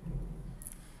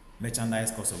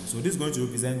merchandise cost of goods. So this is going to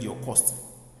represent your cost.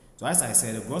 So as I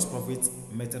said, the gross profit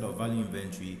method of value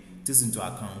inventory takes into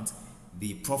account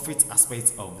the profit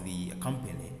aspect of the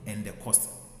company and the cost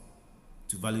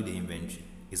to value the inventory.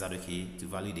 Is that okay? To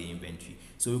value the inventory.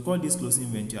 So we call this closing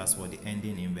inventory as for the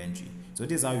ending inventory. So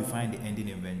this is how we find the ending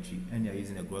inventory, and you're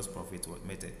using the gross profit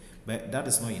method. But that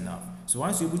is not enough. So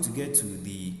once you're able to get to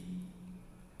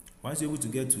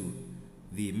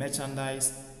the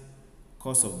merchandise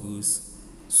cost of goods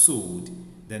sold,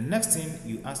 the next thing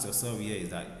you ask yourself here is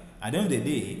that at the end of the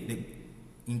day,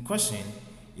 in question,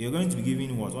 you're going to be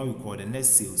giving what we call the net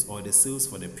sales or the sales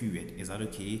for the period. Is that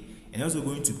okay? And you're also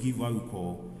going to give what we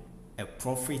call a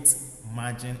profit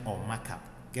margin or markup.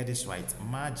 Get this right.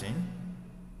 Margin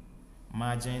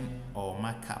or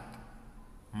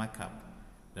markup.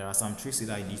 There are some tricks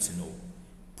that you need to know.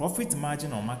 Profit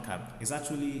margin or markup is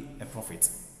actually a profit.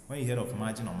 When you hear of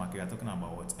margin or markup, you are talking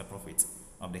about what? A profit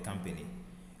of the company.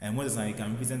 And most of the time you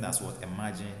can represent as what? A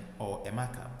margin or a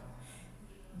markup.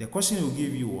 The question it will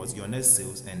give you was your net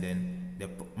sales and then the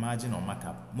margin or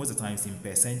markup. Most of the time it's in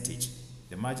percentage.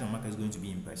 The margin or markup is going to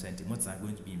be in percentage. Most of the time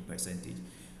going to be in percentage.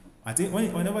 I think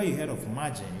whenever you heard of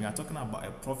margin, we are talking about a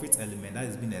profit element that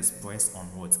is being expressed on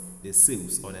what? The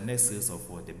sales or the net sales of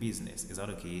what? The business. Is that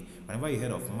okay? Whenever you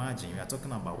heard of margin, we are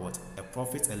talking about what? A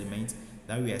profit element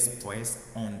that we express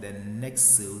on the next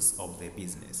sales of the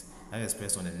business. That is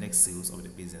expressed on the next sales of the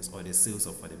business or the sales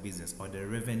of the business or the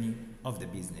revenue of the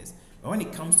business. But when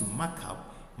it comes to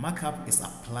markup is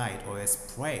applied or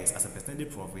expressed as a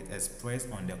percentage profit expressed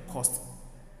on the cost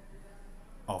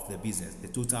of the business, the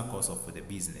total cost of the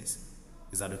business.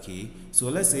 Is that okay? So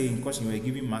let's say in question you are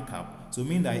giving markup. So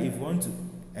mean that if you want to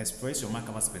express your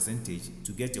markup as a percentage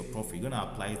to get your profit, you're gonna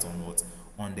apply it on what?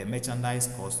 On the merchandise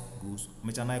cost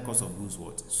of goods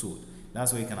what? Sold.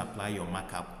 That's where you can apply your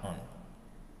markup on.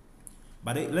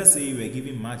 But let's say you are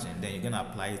giving margin, then you're gonna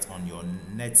apply it on your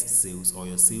net sales or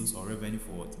your sales or revenue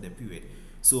for what? The period.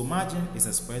 So margin is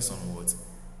expressed on what?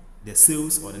 The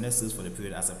sales or the net sales for the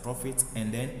period as a profit,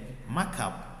 and then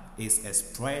markup is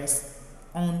expressed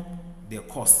on the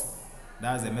cost.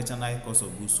 That's the merchandise cost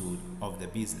of goods sold of the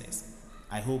business.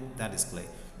 I hope that is clear.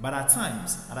 But at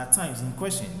times in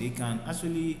question, they can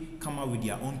actually come up with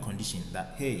their own condition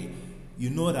that, hey, you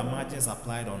know that margins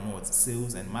applied on what?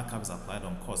 Sales, and markups applied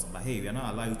on cost. But hey, we are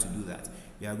not allowed to do that.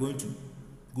 We are going to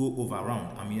go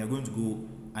around. I mean, you are going to go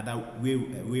other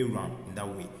way around in that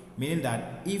way. Meaning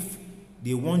that if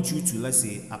they want you to, let's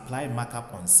say, apply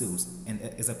markup on sales, and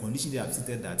as a condition they have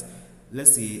stated that,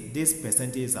 let's say, this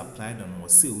percentage is applied on our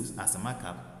sales as a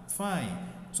markup, fine.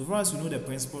 So for us, you know the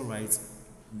principle, right?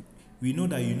 We know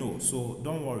that you know. So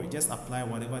don't worry. Just apply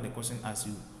whatever the question asks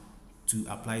you to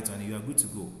apply it on, and you are good to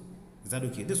go. Is that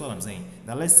okay? This is what I'm saying.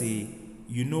 That let's say,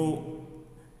 you know,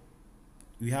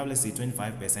 we have, let's say,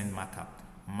 25% markup.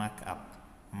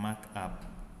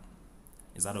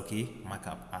 Is that okay?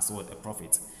 Markup as what? A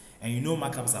profit. And you know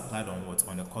markup is applied on what?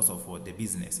 On the cost of what? The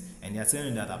business. And they are telling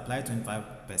you that apply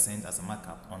 25% as a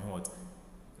markup on what?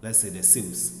 Let's say the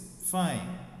sales. Fine.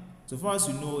 So far as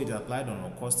you know it is applied on the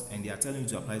cost and they are telling you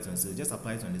to apply it on sales, just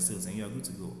apply it on the sales and you are good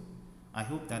to go. I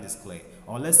hope that is clear.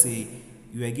 Or let's say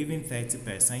you are giving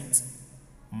 30%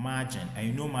 margin and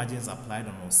you know margin is applied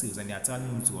on your sales and they are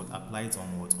telling you to what? Apply it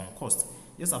on what? On cost.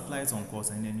 Just apply it on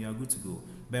cost and then you are good to go.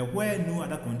 But where no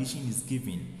other condition is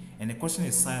given and the question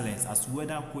is silent as to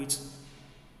whether which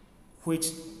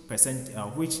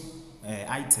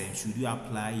item should you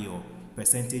apply your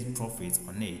percentage profit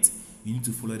on it, you need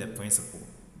to follow the principle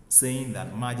saying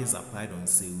that margins applied on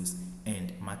sales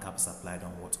and markups applied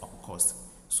on what? On cost.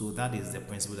 So that is the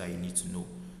principle that you need to know.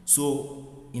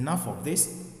 So enough of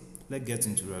this. Let's get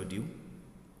into real deal.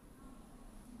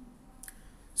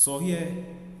 So here,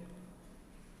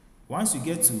 once you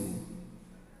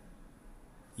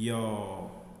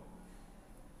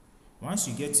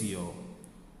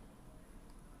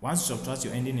subtract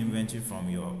your ending inventory from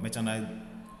your merchandise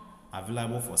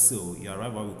available for sale, you arrive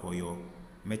at what we call your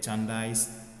merchandise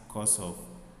cost of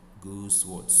goods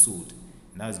what? Sold.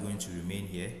 And that is going to remain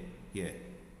here.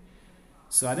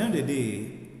 So at the end of the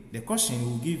day, the question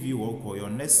will give you what we call your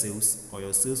net sales or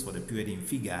your sales for the period in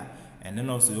figure, and then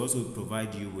also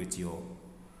provide you with your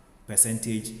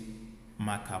percentage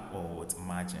markup or what?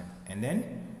 Margin. And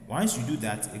then once you do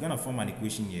that, you're going to form an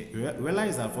equation here.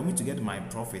 Realize that for me to get my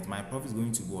profit is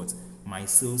going to be what? My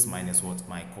sales minus what?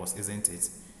 My cost, isn't it?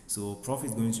 So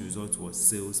profit is going to result to what?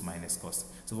 Sales minus cost.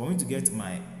 So for me to get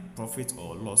my profit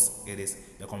or loss, it is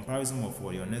the comparison of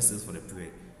what your net sales for the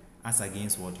period as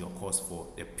against what your cost for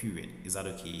the period. Is that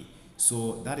okay?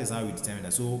 So that is how we determine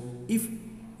that. So if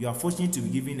you are fortunate to be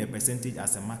given a percentage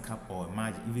as a markup or a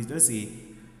margin, if it's, let's say,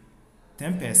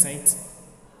 10%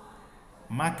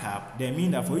 markup, then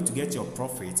mean that for you to get your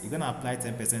profit, you're gonna apply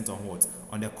 10% on what?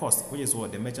 On the cost, which is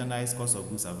what? The merchandise cost of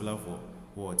goods available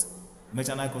for what?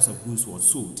 Merchandise cost of goods was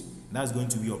sold. That's going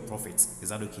to be your profit. Is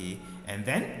that okay? And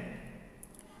then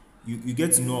you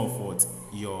get to know of what?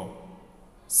 Your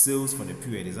sales for the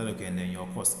period. Is that okay? And then your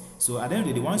cost. So at the end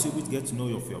of the day, once you get to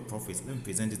know of your profits, let me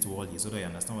present it to all you so that you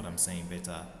understand what I'm saying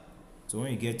better. So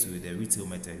when you get to the retail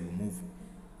method, you move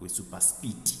with super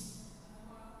speed.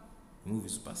 Move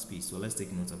with super speed. So let's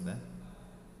take note of that.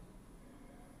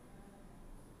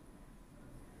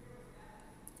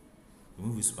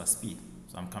 Move with super speed.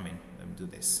 So I'm coming. Let me do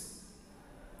this.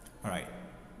 All right.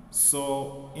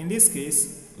 So in this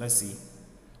case, let's see.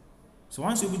 So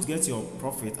once you're able to get your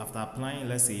profit after applying,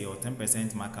 let's say, your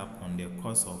 10% markup on the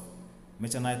cost of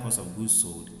merchandise cost of goods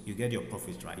sold, you get your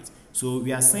profit, right? So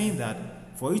we are saying that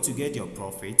for you to get your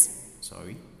profit,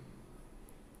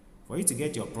 for you to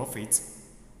get your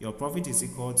profit is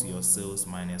equal to your sales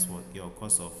minus what? Your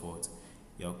cost of what?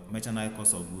 Your merchandise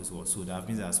cost of goods sold. So that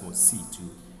means that's what? C, to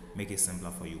make it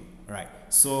simpler for you. All right.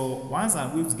 So once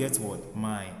I'm able to get what?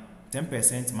 My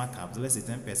 10% markup, so let's say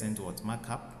 10% what?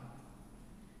 Markup.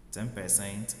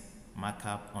 10%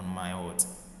 markup on my what?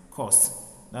 Cost.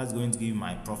 That's going to give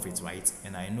my profit, right?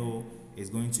 And I know it's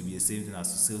going to be the same thing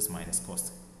as sales minus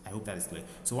cost. I hope that is clear.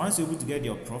 So once you're able to get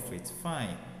your profit,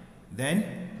 fine.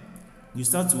 Then you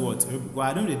start to what? Well,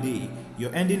 at the end of the day,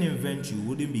 your ending inventory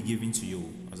wouldn't be given to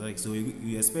you. So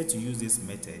you expect to use this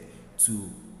method to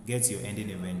get your ending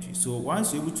inventory. So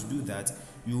once you're able to do that,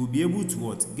 you will be able to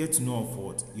what? Get to know of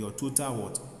what? Your total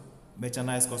what?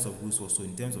 Merchandise cost of goods also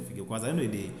in terms of figure. Because at the end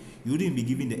of the day, you wouldn't be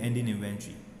given the ending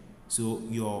inventory. So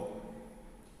your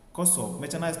cost of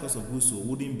merchandise cost of goods sold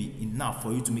wouldn't be enough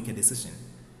for you to make a decision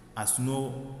as to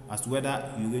know as to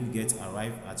whether you're going to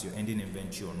arrive at your ending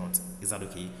inventory or not. Is that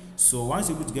okay? So once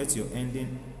you're able to get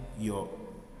your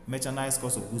merchandise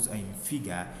cost of goods in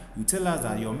figure, you tell us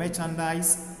that your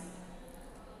merchandise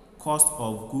cost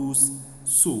of goods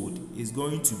sold is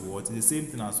going to be what? The same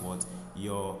thing as what?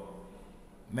 Your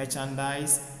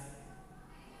merchandise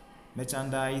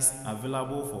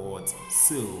available for what?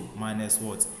 Sale minus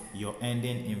what? Your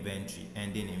ending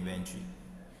inventory.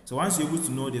 So once you're able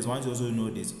to know this, once you also know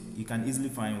this, you can easily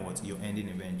find what? Your ending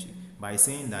inventory by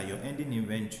saying that your ending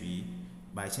inventory,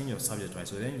 by changing your subject, right?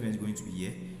 So the ending inventory is going to be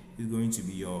here. It's going to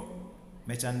be your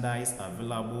merchandise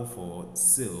available for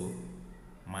sale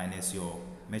minus your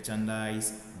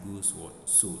merchandise goods what?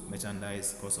 Sold.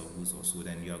 Merchandise cost of goods or sold,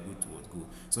 and you are good to what? Go.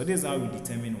 So this is how we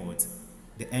determine what?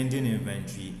 The ending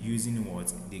inventory using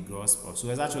what? The gross profit. So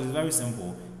it's actually very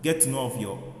simple. Get to know of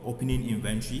your opening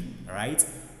inventory, right?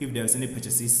 If there's any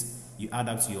purchases, you add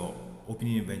up to your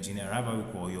opening inventory and arrive at what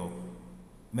we call your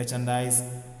merchandise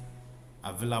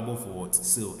available for what?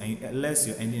 Sale, and less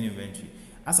your ending inventory.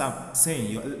 As I'm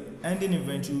saying, your ending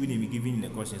inventory will be given in the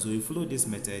question. So you follow this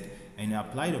method and you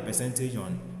apply the percentage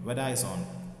on whether it's on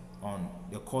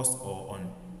the cost or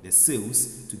on the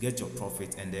sales to get your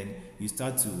profit, and then you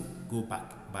start to go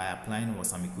back by applying what?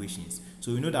 Some equations.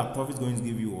 So you know that profit is going to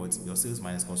give you what? Your sales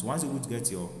minus cost. Once you're able to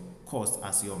get your cost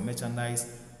as your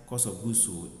merchandise cost of goods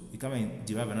sold, you come and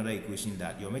derive another equation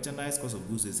that your merchandise cost of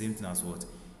goods is the same thing as what?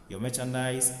 Your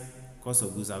merchandise cost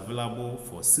of goods available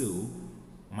for sale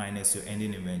minus your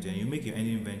ending inventory, and you make your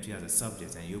ending inventory as a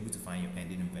subject, and you're able to find your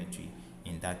ending inventory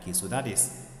in that case. So that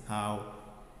is how,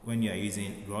 when you are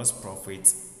using gross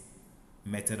profit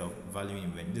method of valuing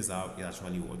inventory, this is how it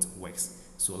actually what works.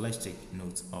 So let's take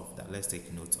note of that.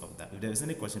 If there is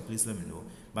any question, please let me know.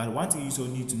 But one thing you also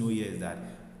need to know here is that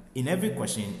in every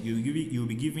question you'll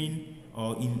be given,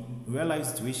 or in real life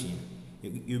situation,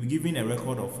 you'll be given a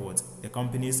record of what? The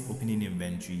company's opening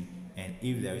inventory, and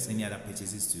if there is any other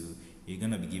purchases too, you're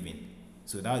going to be given.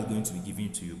 So that is going to be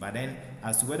given to you. But then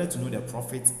as to whether to know the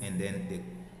profit and then the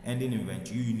ending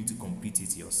inventory, you need to complete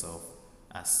it yourself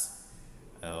as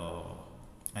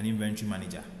an inventory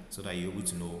manager, so that you're able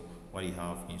to know what you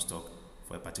have in stock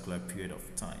for a particular period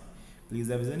of time. Please, if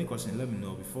there is any question, let me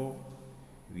know before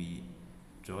we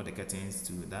draw the curtains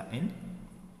to that end.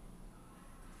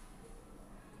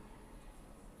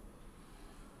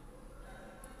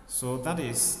 So that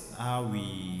is how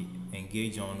we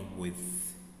engage on with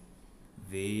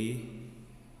the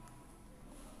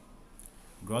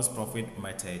gross profit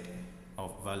method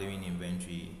of valuing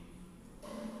inventory.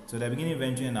 So the beginning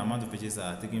inventory and the amount of purchases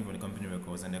are taken from the company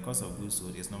records, and the cost of goods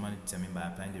sold is normally determined by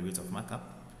applying the rate of markup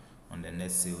on the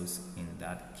net sales in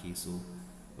that case. So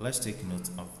let's take note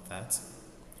of that.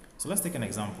 So let's take an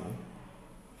example.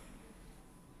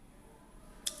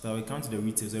 So we come to the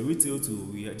retail. So retail too,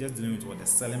 we are just dealing with what? The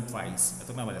selling price. We're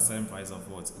talking about the selling price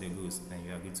of what? The goods, and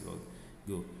you are good to go.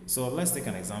 Go. So let's take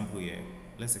an example here.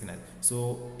 Let's take an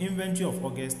so inventory of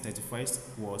August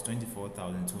 31st was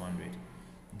 24,200.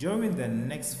 During the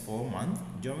next 4 months,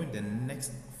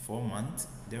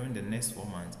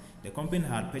 the company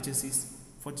had purchases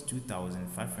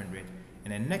 42,500,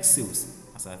 and the next sales,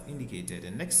 as I've indicated,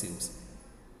 the next sales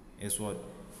is what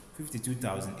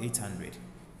 52,800.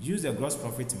 Use the gross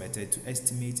profit method to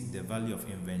estimate the value of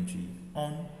inventory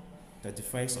on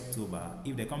 31st October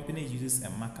if the company uses a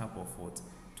markup of what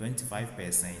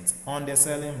 25% on the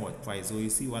selling what price. So you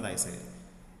see what I said.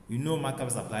 You know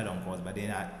markups applied on cost, but they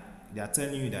are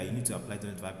telling you that you need to apply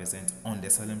 25% on the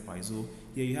selling price. So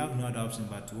here you have no other option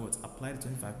but to what? Apply the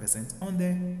 25% on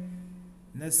the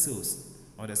net sales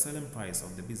or the selling price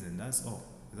of the business. That's all.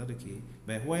 Is that okay?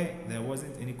 But where there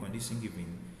wasn't any condition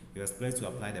given, you are supposed to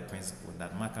apply the principle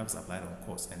that markups applied on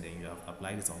cost, and then you have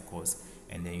applied it on cost,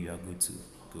 and then you are good to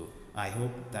go. I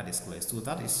hope that is clear. So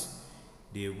that is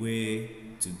the way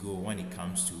to go when it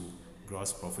comes to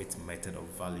gross profit method of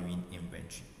valuing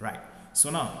inventory. Right. So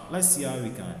now let's see how we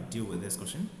can deal with this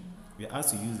question. We are asked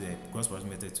to use the gross profit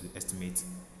method to estimate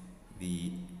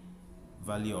the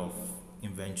value of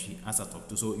inventory as at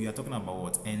October. So we are talking about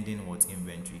what ending what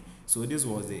inventory. So this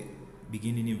was the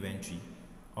beginning inventory,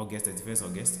 August 31st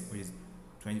August, which is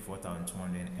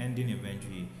 24,200. Ending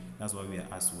inventory, that's what we are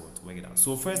asked to work it out.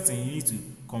 So first thing, you need to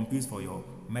compute for your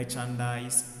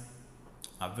merchandise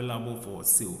available for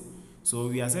sale. So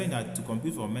we are saying that to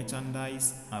compute for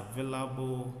merchandise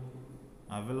available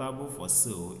for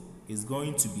sale is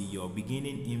going to be your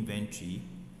beginning inventory,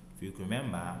 if you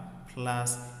remember,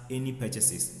 plus any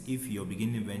purchases if your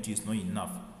beginning inventory is not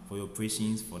enough for your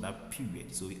operations for that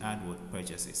period. So we add what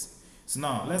purchases. So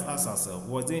now let's ask ourselves,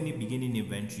 was there any beginning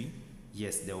inventory?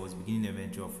 Yes, there was beginning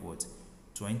inventory of what?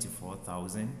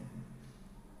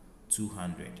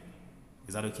 24,200.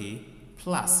 Is that okay?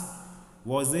 Plus,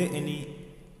 was there any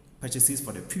purchases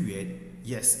for the period?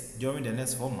 Yes, during the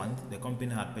next 4 months, the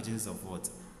company had purchases of what?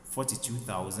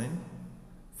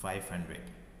 42,500.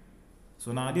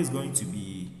 So now this is going to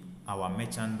be our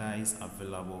merchandise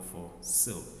available for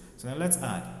sale. So now let's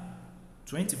add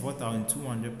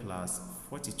 24,200 plus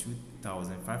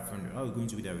 42,500. How is going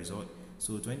to be the result?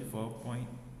 So 24.2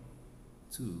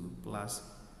 plus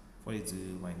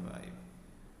 42.5.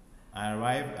 I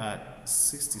arrive at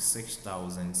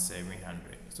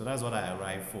 66,700. So that's what I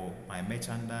arrive for my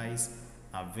merchandise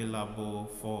available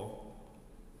for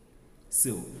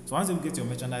sale. So once you get your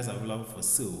merchandise available for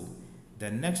sale,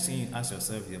 the next thing you ask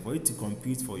yourself is for you to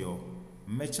compute for your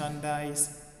merchandise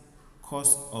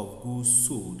cost of goods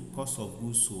sold.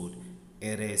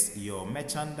 It is your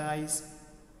merchandise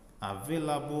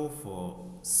available for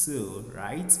sale,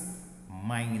 right?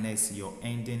 Minus your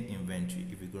ending inventory.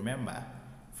 If you remember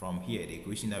from here, the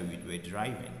equation that we were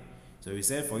deriving. So we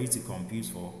said for you to compute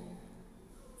for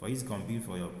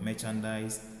your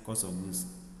merchandise cost of goods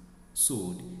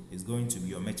sold is going to be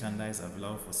your merchandise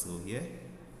available for sale here.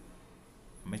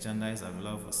 Merchandise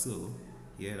available for sale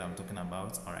here that I'm talking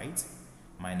about, all right,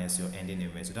 minus your ending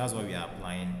inventory. So that's what we are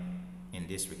applying in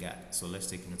this regard. So let's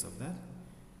take note of that.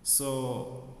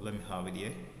 So let me have it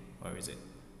here. Where is it?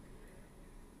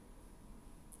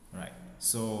 Right.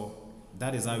 So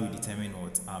that is how we determine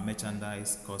what our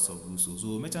merchandise cost of goods sold.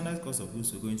 So merchandise cost of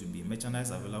goods is going to be merchandise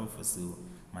available for sale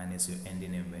minus your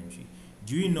ending inventory.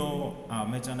 Do you know our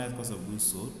merchandise cost of goods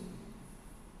sold?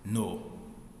 No.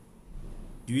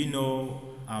 Do you know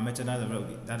our merchandise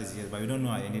available? That is yes, but we don't know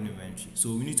our ending inventory.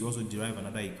 So we need to also derive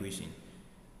another equation.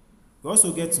 We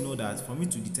also get to know that for me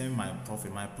to determine my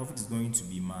profit is going to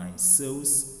be my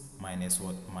sales minus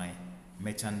what? My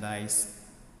merchandise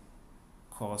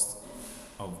cost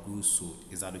of goods sold.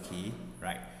 Is that okay?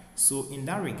 Right. So in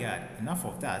that regard, enough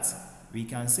of that, we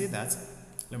can say that,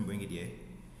 let me bring it here.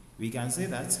 We can say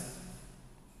that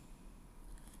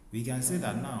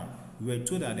now we were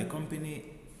told that the company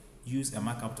used a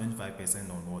markup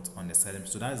 25% on what? On the selling.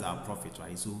 So that is our profit,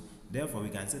 right? So therefore we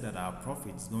can say that our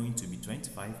profit is going to be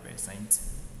 25%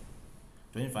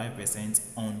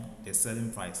 on the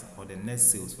selling price, or the net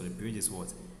sales for the period is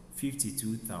what?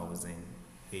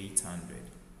 52,800.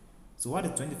 So what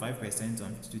is 25%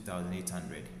 on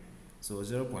 52,800? So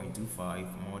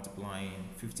 0.25 multiplying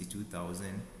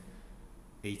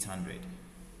 52,800.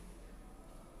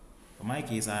 For my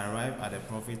case, I arrive at a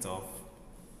profit of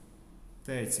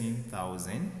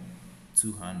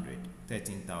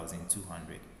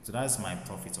 13,200. So that's my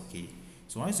profit, okay?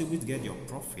 So once you're able to get your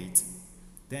profit,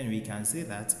 then we can say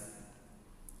that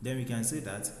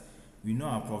we know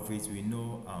our profit, we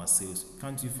know our sales.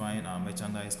 Can't we find our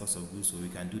merchandise cost of goods? So we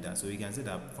can do that. So we can say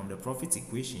that from the profit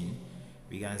equation,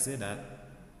 we can say that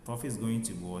profit is going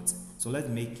to be what? So let's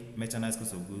make merchandise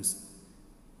cost of goods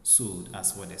sold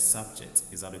as for the subject.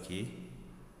 Is that okay?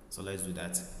 So let's do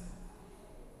that.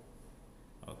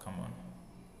 Oh, come on.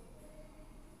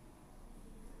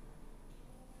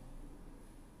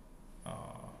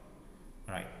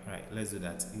 Right, let's do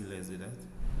that. Let's do that.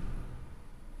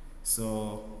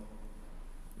 So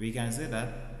we can say that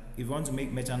if you want to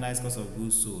make merchandise cost of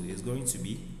goods sold, is going to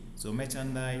be, so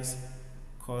merchandise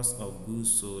cost of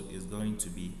goods sold is going to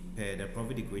be, per the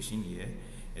profit equation here,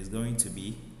 is going to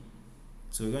be,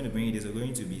 so we're going to bring it, is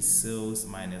going to be sales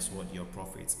minus what? Your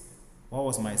profit. What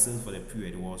was my sales for the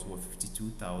period? Was what?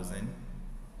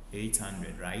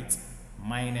 52,800, right?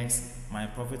 Minus my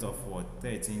profit of what?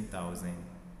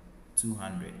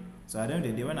 13,200. So at the end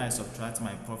of the day, when I subtract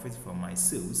my profit from my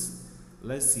sales,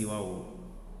 let's see what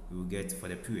we'll get for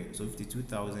the period. So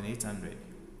 52,800.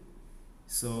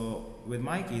 So with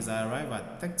my case, I arrive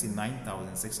at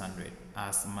 39,600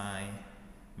 as my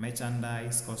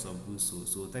merchandise cost of goods sold.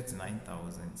 So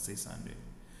 39,600.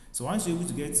 So once you're able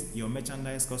to get your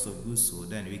merchandise cost of goods sold,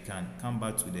 then we can come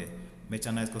back to the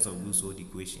merchandise cost of goods sold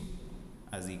equation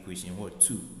as the equation what?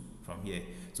 2 from here.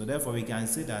 So therefore we can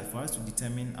say that for us to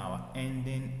determine our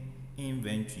ending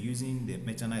inventory using the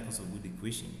merchandise cost of goods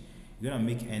equation, we're going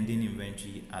to make ending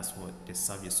inventory as what? The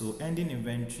subject. So ending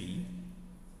inventory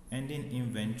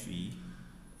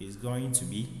is going to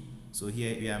be, so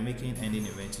here we are making ending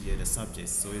inventory here the subject.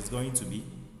 So it's going to be,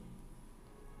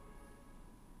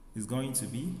 so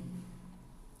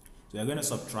we're going to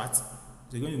subtract, so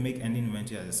we're going to make ending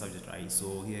inventory as a subject, right?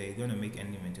 So here you're going to make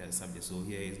ending inventory as a subject. So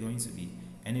here is going to be,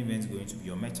 ending inventory is going to be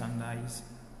your merchandise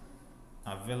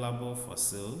available for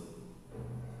sale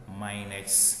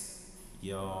minus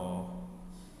your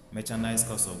merchandise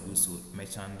cost of goods sold.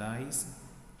 Merchandise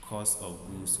cost of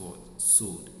goods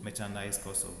sold. Merchandise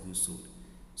cost of goods sold.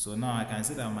 So now I can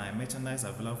say that my merchandise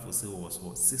available for sale was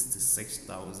what?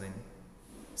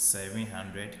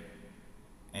 66,700,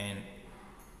 and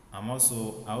I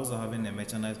also having a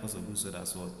merchandise cost of goods sold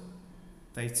as what?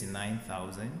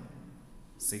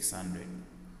 39,600.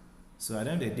 So at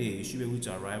the end of the day, you should be able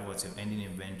to arrive at your ending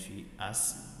inventory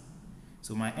as.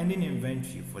 So my ending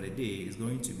inventory for the day is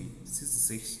going to be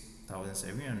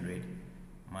 66,700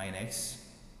 minus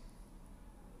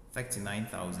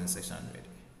 39,600.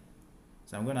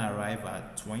 So I'm going to arrive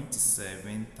at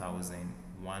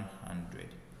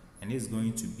 27,100, and it's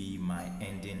going to be my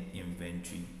ending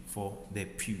inventory for the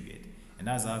period. And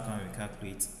that's how can we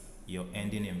calculate your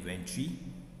ending inventory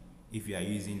if you are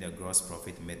using the gross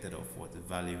profit method of what?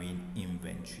 Valuing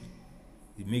inventory.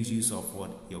 It makes use of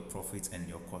what? Your profit and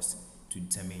your cost to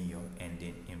determine your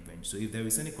ending inventory. So if there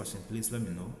is any question, please let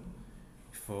me know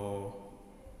before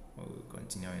we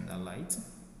continue in that light.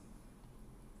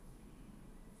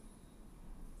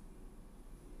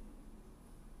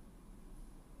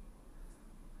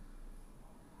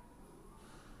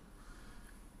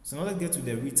 So now let's get to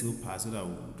the retail part so that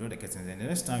we'll draw the curtains, and the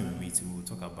next time we meet we will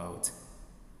talk about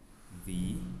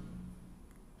the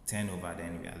turnover.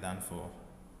 Then we are done for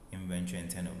inventory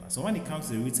and turnover. So when it comes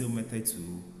to the retail method,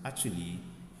 to actually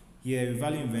here we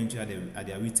value inventory at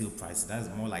their retail price. That's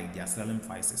more like their selling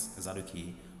prices. Is that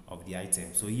okay? Of the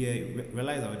item. So here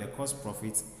realize that with the cost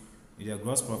profit, with the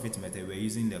gross profit method, we're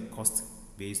using the cost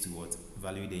base to what?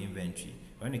 Value the inventory.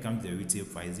 When it comes to the retail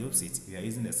price, the opposite. We are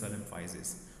using the selling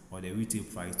prices or the retail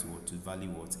price to value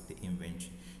what? The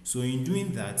inventory. So in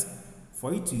doing that,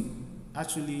 for you to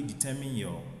actually determine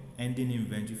your ending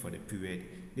inventory for the period,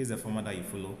 this is the format that you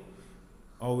follow.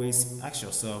 Always ask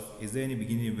yourself, is there any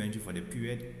beginning inventory for the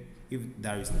period? If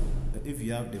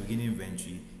you have the beginning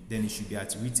inventory, then it should be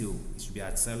at retail, it should be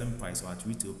at selling price or at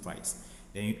retail price.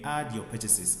 Then you add your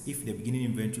purchases. If the beginning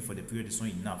inventory for the period is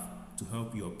not enough to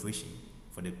help your operation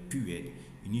for the period,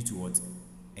 you need to what?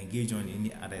 Engage on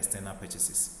any other external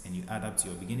purchases, and you add up to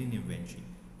your beginning inventory.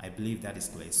 I believe that is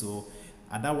clear. So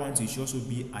at that one, it should also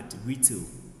be at retail,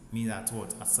 means at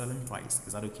what? At selling price.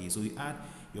 Is that okay? So you add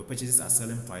your purchases at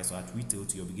selling price or at retail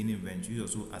to your beginning inventory,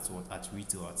 also at what? At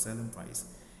retail or at selling price.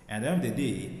 And at the end of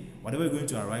the day, whatever you're going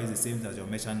to arrive is the same as your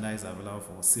merchandise available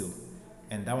for sale,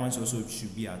 and that one also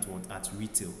should be at what? At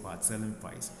retail or at selling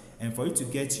price. And for you to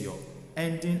get your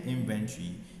ending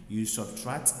inventory, you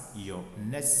subtract your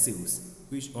net sales,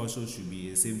 which also should be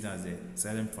the same as the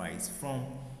selling price, from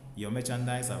your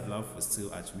merchandise available for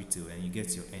sale at retail, and you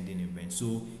get your ending inventory.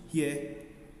 So here,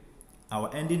 our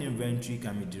ending inventory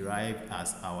can be derived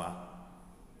as our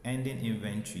ending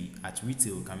inventory at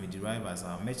retail can be derived as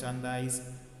our merchandise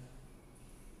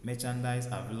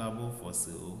available for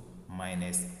sale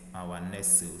minus our net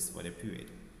sales for the period.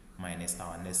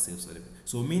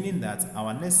 So meaning that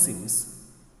our net sales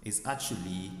is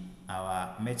actually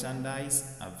our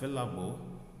merchandise available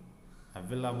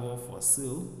available for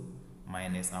sale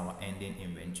minus our ending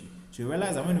inventory. So you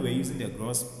realize that when we were using the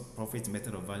gross profit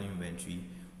method of value inventory,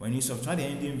 when you subtract the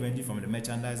ending inventory from the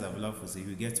merchandise available for sale,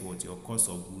 you get what your cost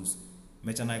of goods,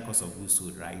 merchandise cost of goods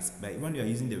sold, right? But when you are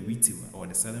using the retail or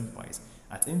the selling price,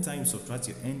 at any time you subtract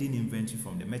your ending inventory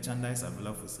from the merchandise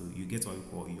available for sale, you get what we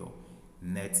call your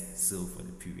net sale for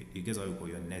the period. You get what we call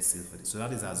your net sale for the. So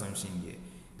that is the assumption here.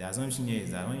 The assumption here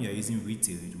is that when you are using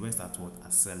retail, you rest at what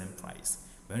a selling price.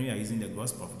 But when you are using the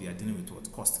gross profit, you are dealing with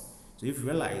what cost. So if you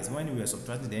realize when we were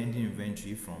subtracting the ending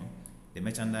inventory from the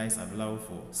merchandise available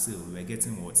for sale, we were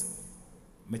getting what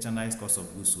merchandise cost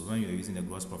of goods sold when you are using the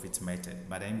gross profit method.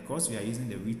 But then because we are using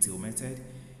the retail method,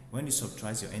 when you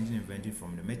subtract your ending inventory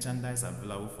from the merchandise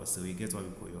available for sale, you get what we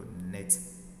call your net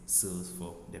sales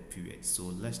for the period.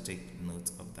 So let's take note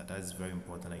of that. That is very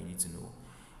important that you need to know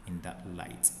in that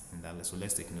light. So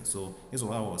let's take note. So here's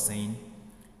what I was saying.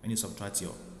 When you subtract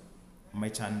your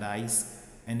merchandise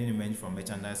ending inventory from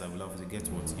merchandise available, you get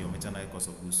what your merchandise cost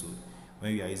of goods sold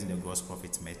when you are using the gross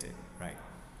profit method, right?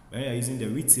 When you are using the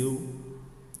retail,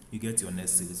 you get your net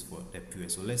sales for the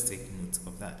period. So let's take note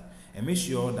of that and make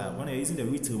sure that when you're using the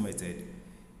retail method,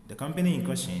 the company in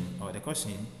question or the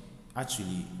question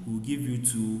actually will give you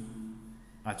two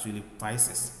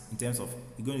prices in terms of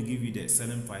it's going to give you the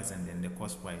selling price and then the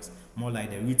cost price, more like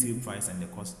the retail price and the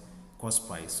cost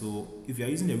price. So if you are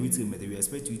using the retail method, we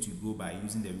expect you to go by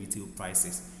using the retail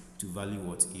prices to value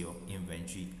what your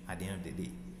inventory at the end of the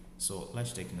day. So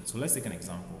let's take note. So let's take an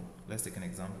example.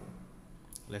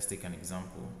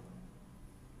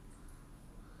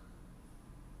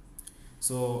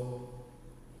 So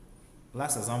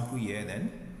last example here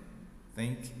then.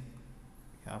 Think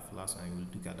we have last one, we'll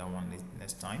look at that one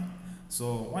next time.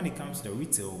 So when it comes to the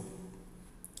retail,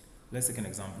 let's take an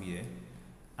example here.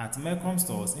 At Melcom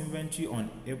stores, inventory on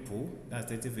April,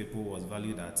 that's 30th April, was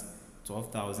valued at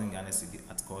 12,000 Ghana cedi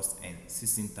at cost and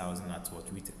 16,000 at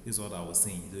what retail. This is what I was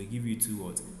saying. They will give you two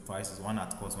what prices, one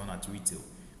at cost, one at retail.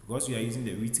 Because you are using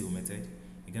the retail method,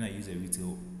 you're gonna use a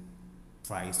retail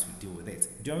price to deal with it.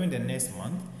 During the next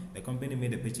month, the company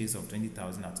made a purchase of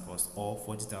 20,000 at cost or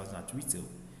 40,000 at retail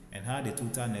and had a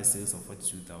total net sales of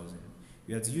 42,000.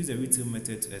 We have to use the retail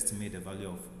method to estimate the value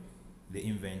of the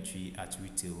inventory at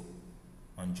retail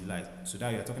on July. So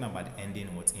that we are talking about the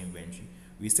ending what inventory.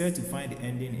 We said to find the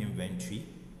ending inventory.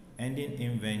 Ending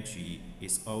inventory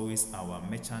is always our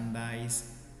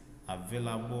merchandise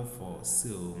available for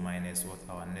sale minus what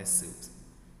our net sales.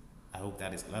 I hope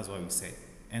that's what we said.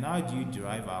 And how do you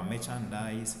derive our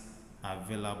merchandise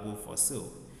available for sale?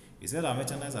 We said our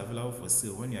merchandise available for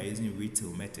sale when you are using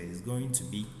retail method is going to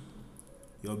be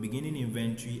your beginning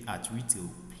inventory at retail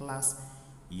plus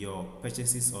your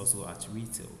purchases also at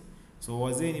retail. So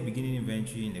was there any beginning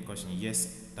inventory in the question? Yes,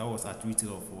 that was at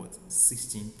retail of what?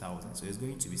 16,000. So it's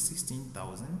going to be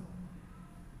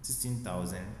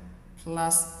 16,000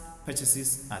 plus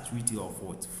purchases at retail of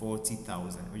what?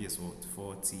 40,000, which is what?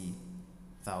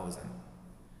 40,000.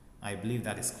 I believe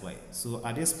that is clear. So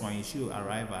at this point, you should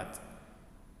arrive at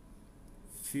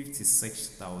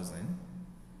 56,000.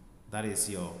 That is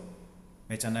your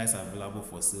merchandise available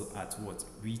for sale at what?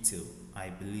 Retail. I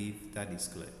believe that is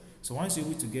clear. So once you're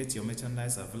able to get your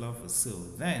merchandise available for sale,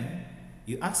 then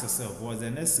you ask yourself, was the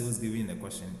net sales given in the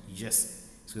question? Yes.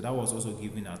 So that was also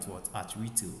given at what? At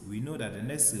retail. We know that the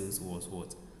net sales was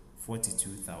what?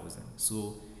 42,000.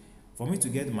 So for me to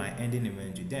get my ending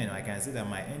inventory, then I can say that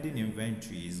my ending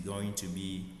inventory is going to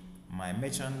be my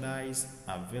merchandise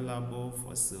available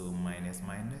for sale minus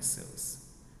my net sales.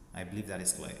 I believe that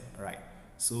is clear. All right.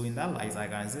 So in that light, I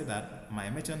can say that my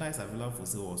merchandise available for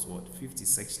sale was what?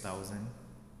 56,000.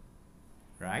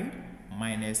 Right?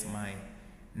 Minus my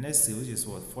net sales is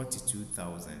what?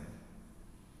 42,000.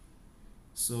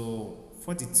 So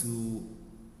 42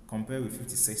 compared with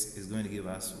 56 is going to give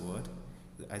us what?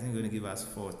 I think going to give us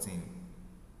 14.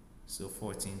 So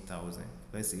 14,000.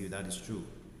 Let's see if that is true.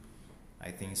 I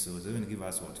think so. So going to give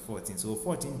us what? 14. So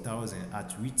 14,000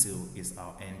 at retail is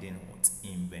our ending what?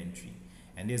 Inventory.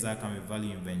 And this is how can we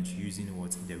value inventory using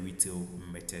what? The retail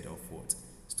method of what?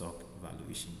 Stock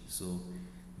valuation. So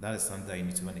that is something that you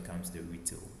need to when it comes to the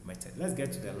retail method. Let's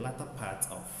get to the latter part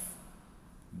of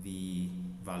the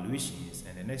valuations,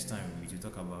 and the next time we will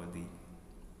talk about the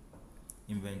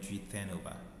inventory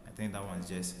turnover. I think that one's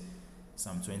just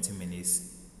some 20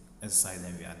 minutes exercise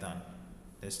and we are done.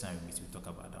 Next time we will talk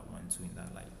about that one too in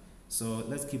that light. So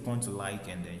let's keep on to like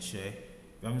and then share.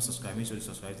 If you haven't subscribed, make sure you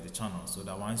subscribe to the channel so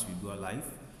that once we go live,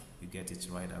 you get it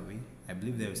right away. I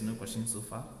believe there is no question so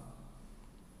far.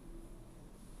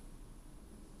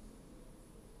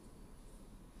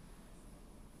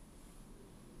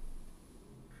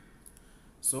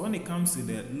 So when it comes to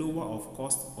the lower of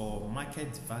cost or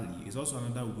market value, is also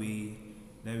another way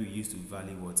that we use to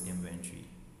value what inventory.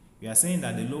 We are saying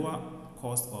that the lower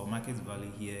cost or market value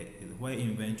here is where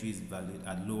inventory is valued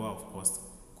at lower of cost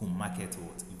could market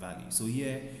what value. So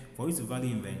here, for you to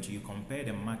value inventory, you compare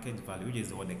the market value, which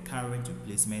is what the current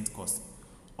replacement cost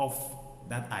of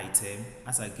that item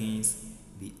as against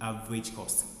the average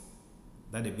cost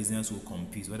that the business will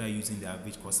compute, whether using the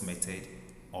average cost method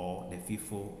or the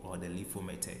FIFO or the LIFO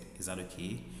method. Is that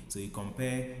okay? So you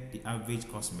compare the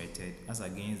average cost method as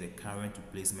against the current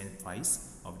replacement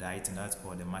price of the item, that's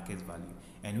called the market value.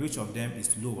 And which of them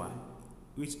is lower,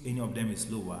 which any of them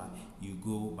is lower, you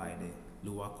go by the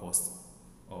lower cost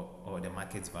or the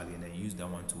market value, and then use that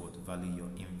one to value your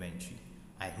inventory.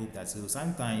 I hope that. So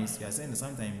sometimes we are saying that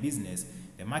sometimes in business,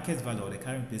 the market value or the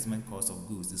current placement cost of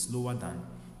goods is lower than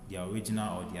the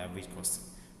original or the average cost.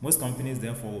 Most companies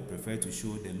therefore will prefer to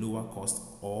show the lower cost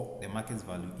or the market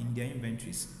value in their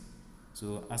inventories.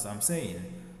 So as I'm saying,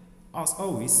 as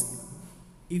always,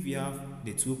 if you have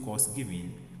the two costs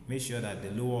given, make sure that the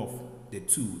lower of the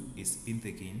two is being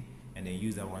taken, and then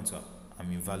use that one to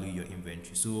value your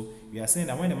inventory. So we are saying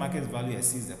that when the market value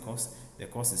exceeds the cost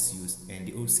is used, and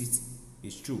the opposite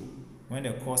is true. When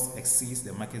the cost exceeds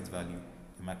the market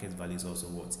value is also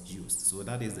what used. So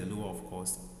that is the lower of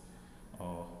cost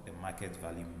or the market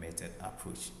value method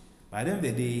approach. By the end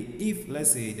of the day, if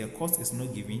let's say the cost is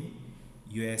not given,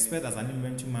 you expect as an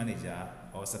inventory manager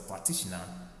or as a practitioner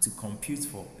to compute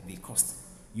for the cost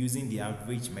using the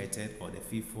average method or the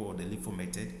FIFO or the LIFO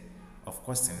method of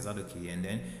costing. Is that okay? And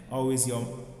then always your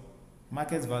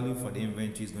market value for the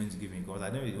inventory is going to give you, because I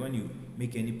know when you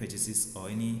make any purchases or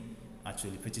any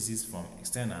actually purchases from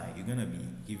external, you're going to be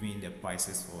giving the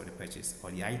prices for the purchase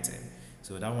or the item.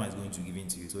 So that one is going to give in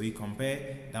to you. So you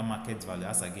compare that market value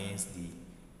as against the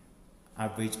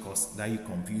average cost that you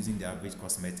compute using the average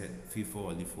cost method, FIFO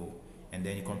or LIFO, and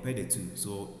then you compare the two.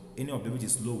 So any of them which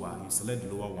is lower, you select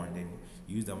the lower one, then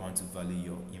you use that one to value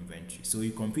your inventory. So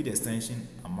you compute the extension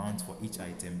amount for each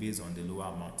item based on the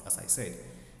lower amount, as I said,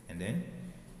 and then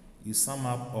you sum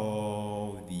up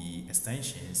all the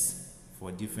extensions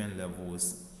for different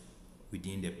levels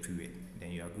within the period,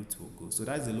 then you are good to go. So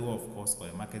that's the lower of cost or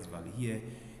the market value. Here,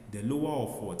 the lower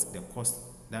of what the cost,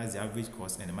 that's the average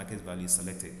cost, and the market value is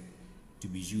selected to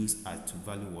be used as to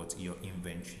value what your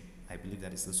inventory. I believe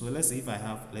that is so. So let's say if I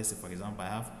have, let's say for example, I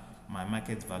have my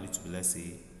market value to be, let's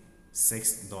say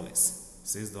 $6,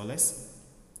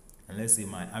 and let's say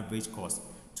my average cost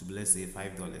to be, let's say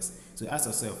 $5. So ask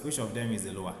yourself, which of them is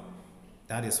the lower?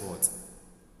 That is what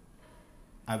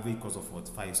average cost of what?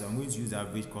 5. So I'm going to use the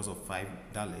average cost of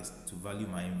 $5 to value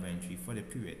my inventory for the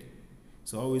period.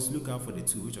 So always look out for the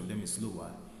two, which of them is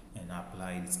lower, and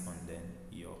apply it on then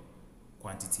your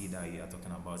quantity that you are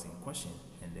talking about in question,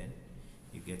 and then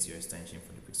you get your extension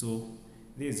for the period. So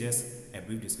this is just a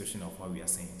brief description of what we are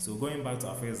saying. So going back to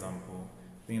our first example,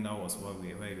 I think that was where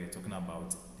we were talking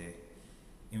about the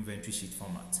inventory sheet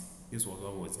format. This was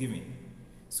what was given.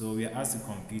 So we are asked to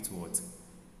compute what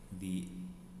the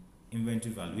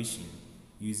inventory valuation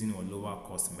using a lower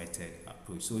cost method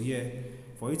approach. So here,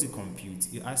 for you to compute,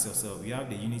 you ask yourself, you have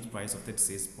the unit price of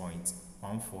 36.14,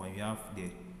 and you have the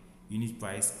unit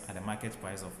price at the market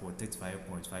price of what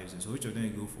 35.50. So which of them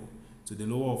you go for? So the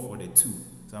lower for the two.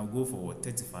 So I'll go for what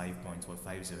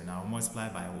 35.50. Now I'll multiply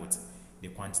by what the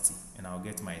quantity, and I'll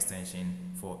get my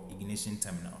extension for ignition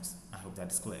terminals. I hope that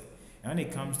is clear. And when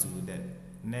it comes to the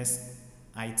next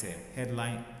item,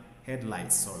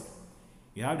 headlights, sorry,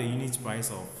 you have the unit price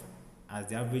of as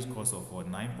the average cost of what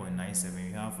 9.97.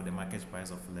 You have for the market price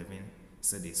of 11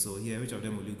 cedis. So here, which of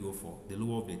them will you go for? The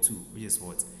lower of the two, which is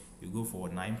what you go for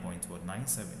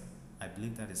 9.97. I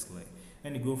believe that is clear.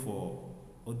 And you go for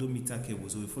odometer cable,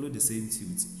 so we follow the same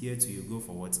suit. Here too, you go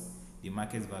for what the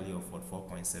market value of what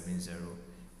 4.70,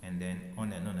 and then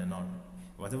on and on and on.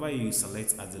 Whatever you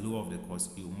select as the lower of the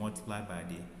cost, you multiply by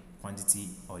the quantity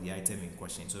or the item in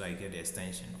question, so that you get the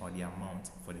extension or the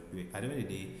amount for the period. At the end of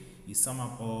the day, you sum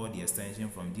up all the extension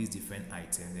from these different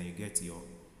items, then you get your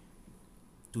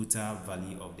total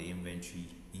value of the inventory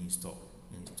in stock.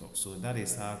 So that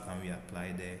is how can we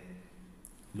apply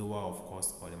the lower of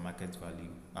cost or the market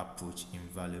value approach in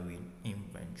valuing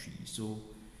inventory. So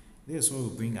this is what will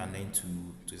bring an end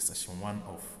to session 1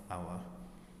 of our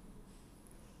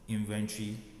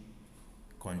inventory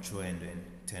control and then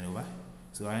turnover.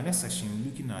 So our next section,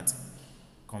 we're looking at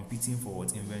competing for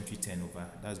what inventory turnover.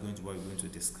 That's going to what we're going to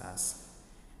discuss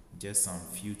just some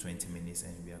few 20 minutes,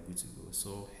 and we are good to go.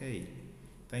 So hey,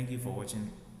 thank you for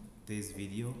watching this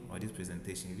video or this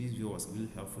presentation. If this video was really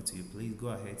helpful to you, please go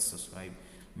ahead, subscribe,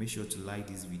 make sure to like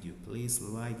this video. Please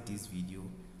like this video,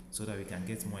 so that we can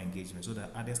get more engagement, so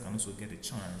that others can also get a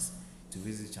chance to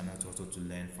visit the channel to also to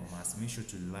learn from us. Make sure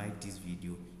to like this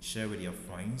video, share with your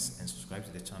friends, and subscribe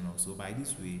to the channel. So by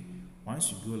this way,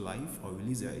 once you go live or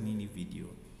release any new video,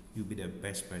 you'll be the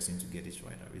best person to get it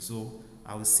right away. So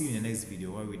I will see you in the next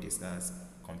video where we discuss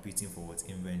competing for what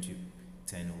inventory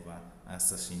turnover as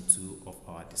session 2 of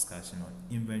our discussion on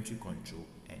inventory control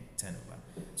and turnover.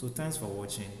 So thanks for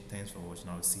watching.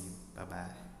 I'll see you. Bye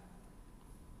bye.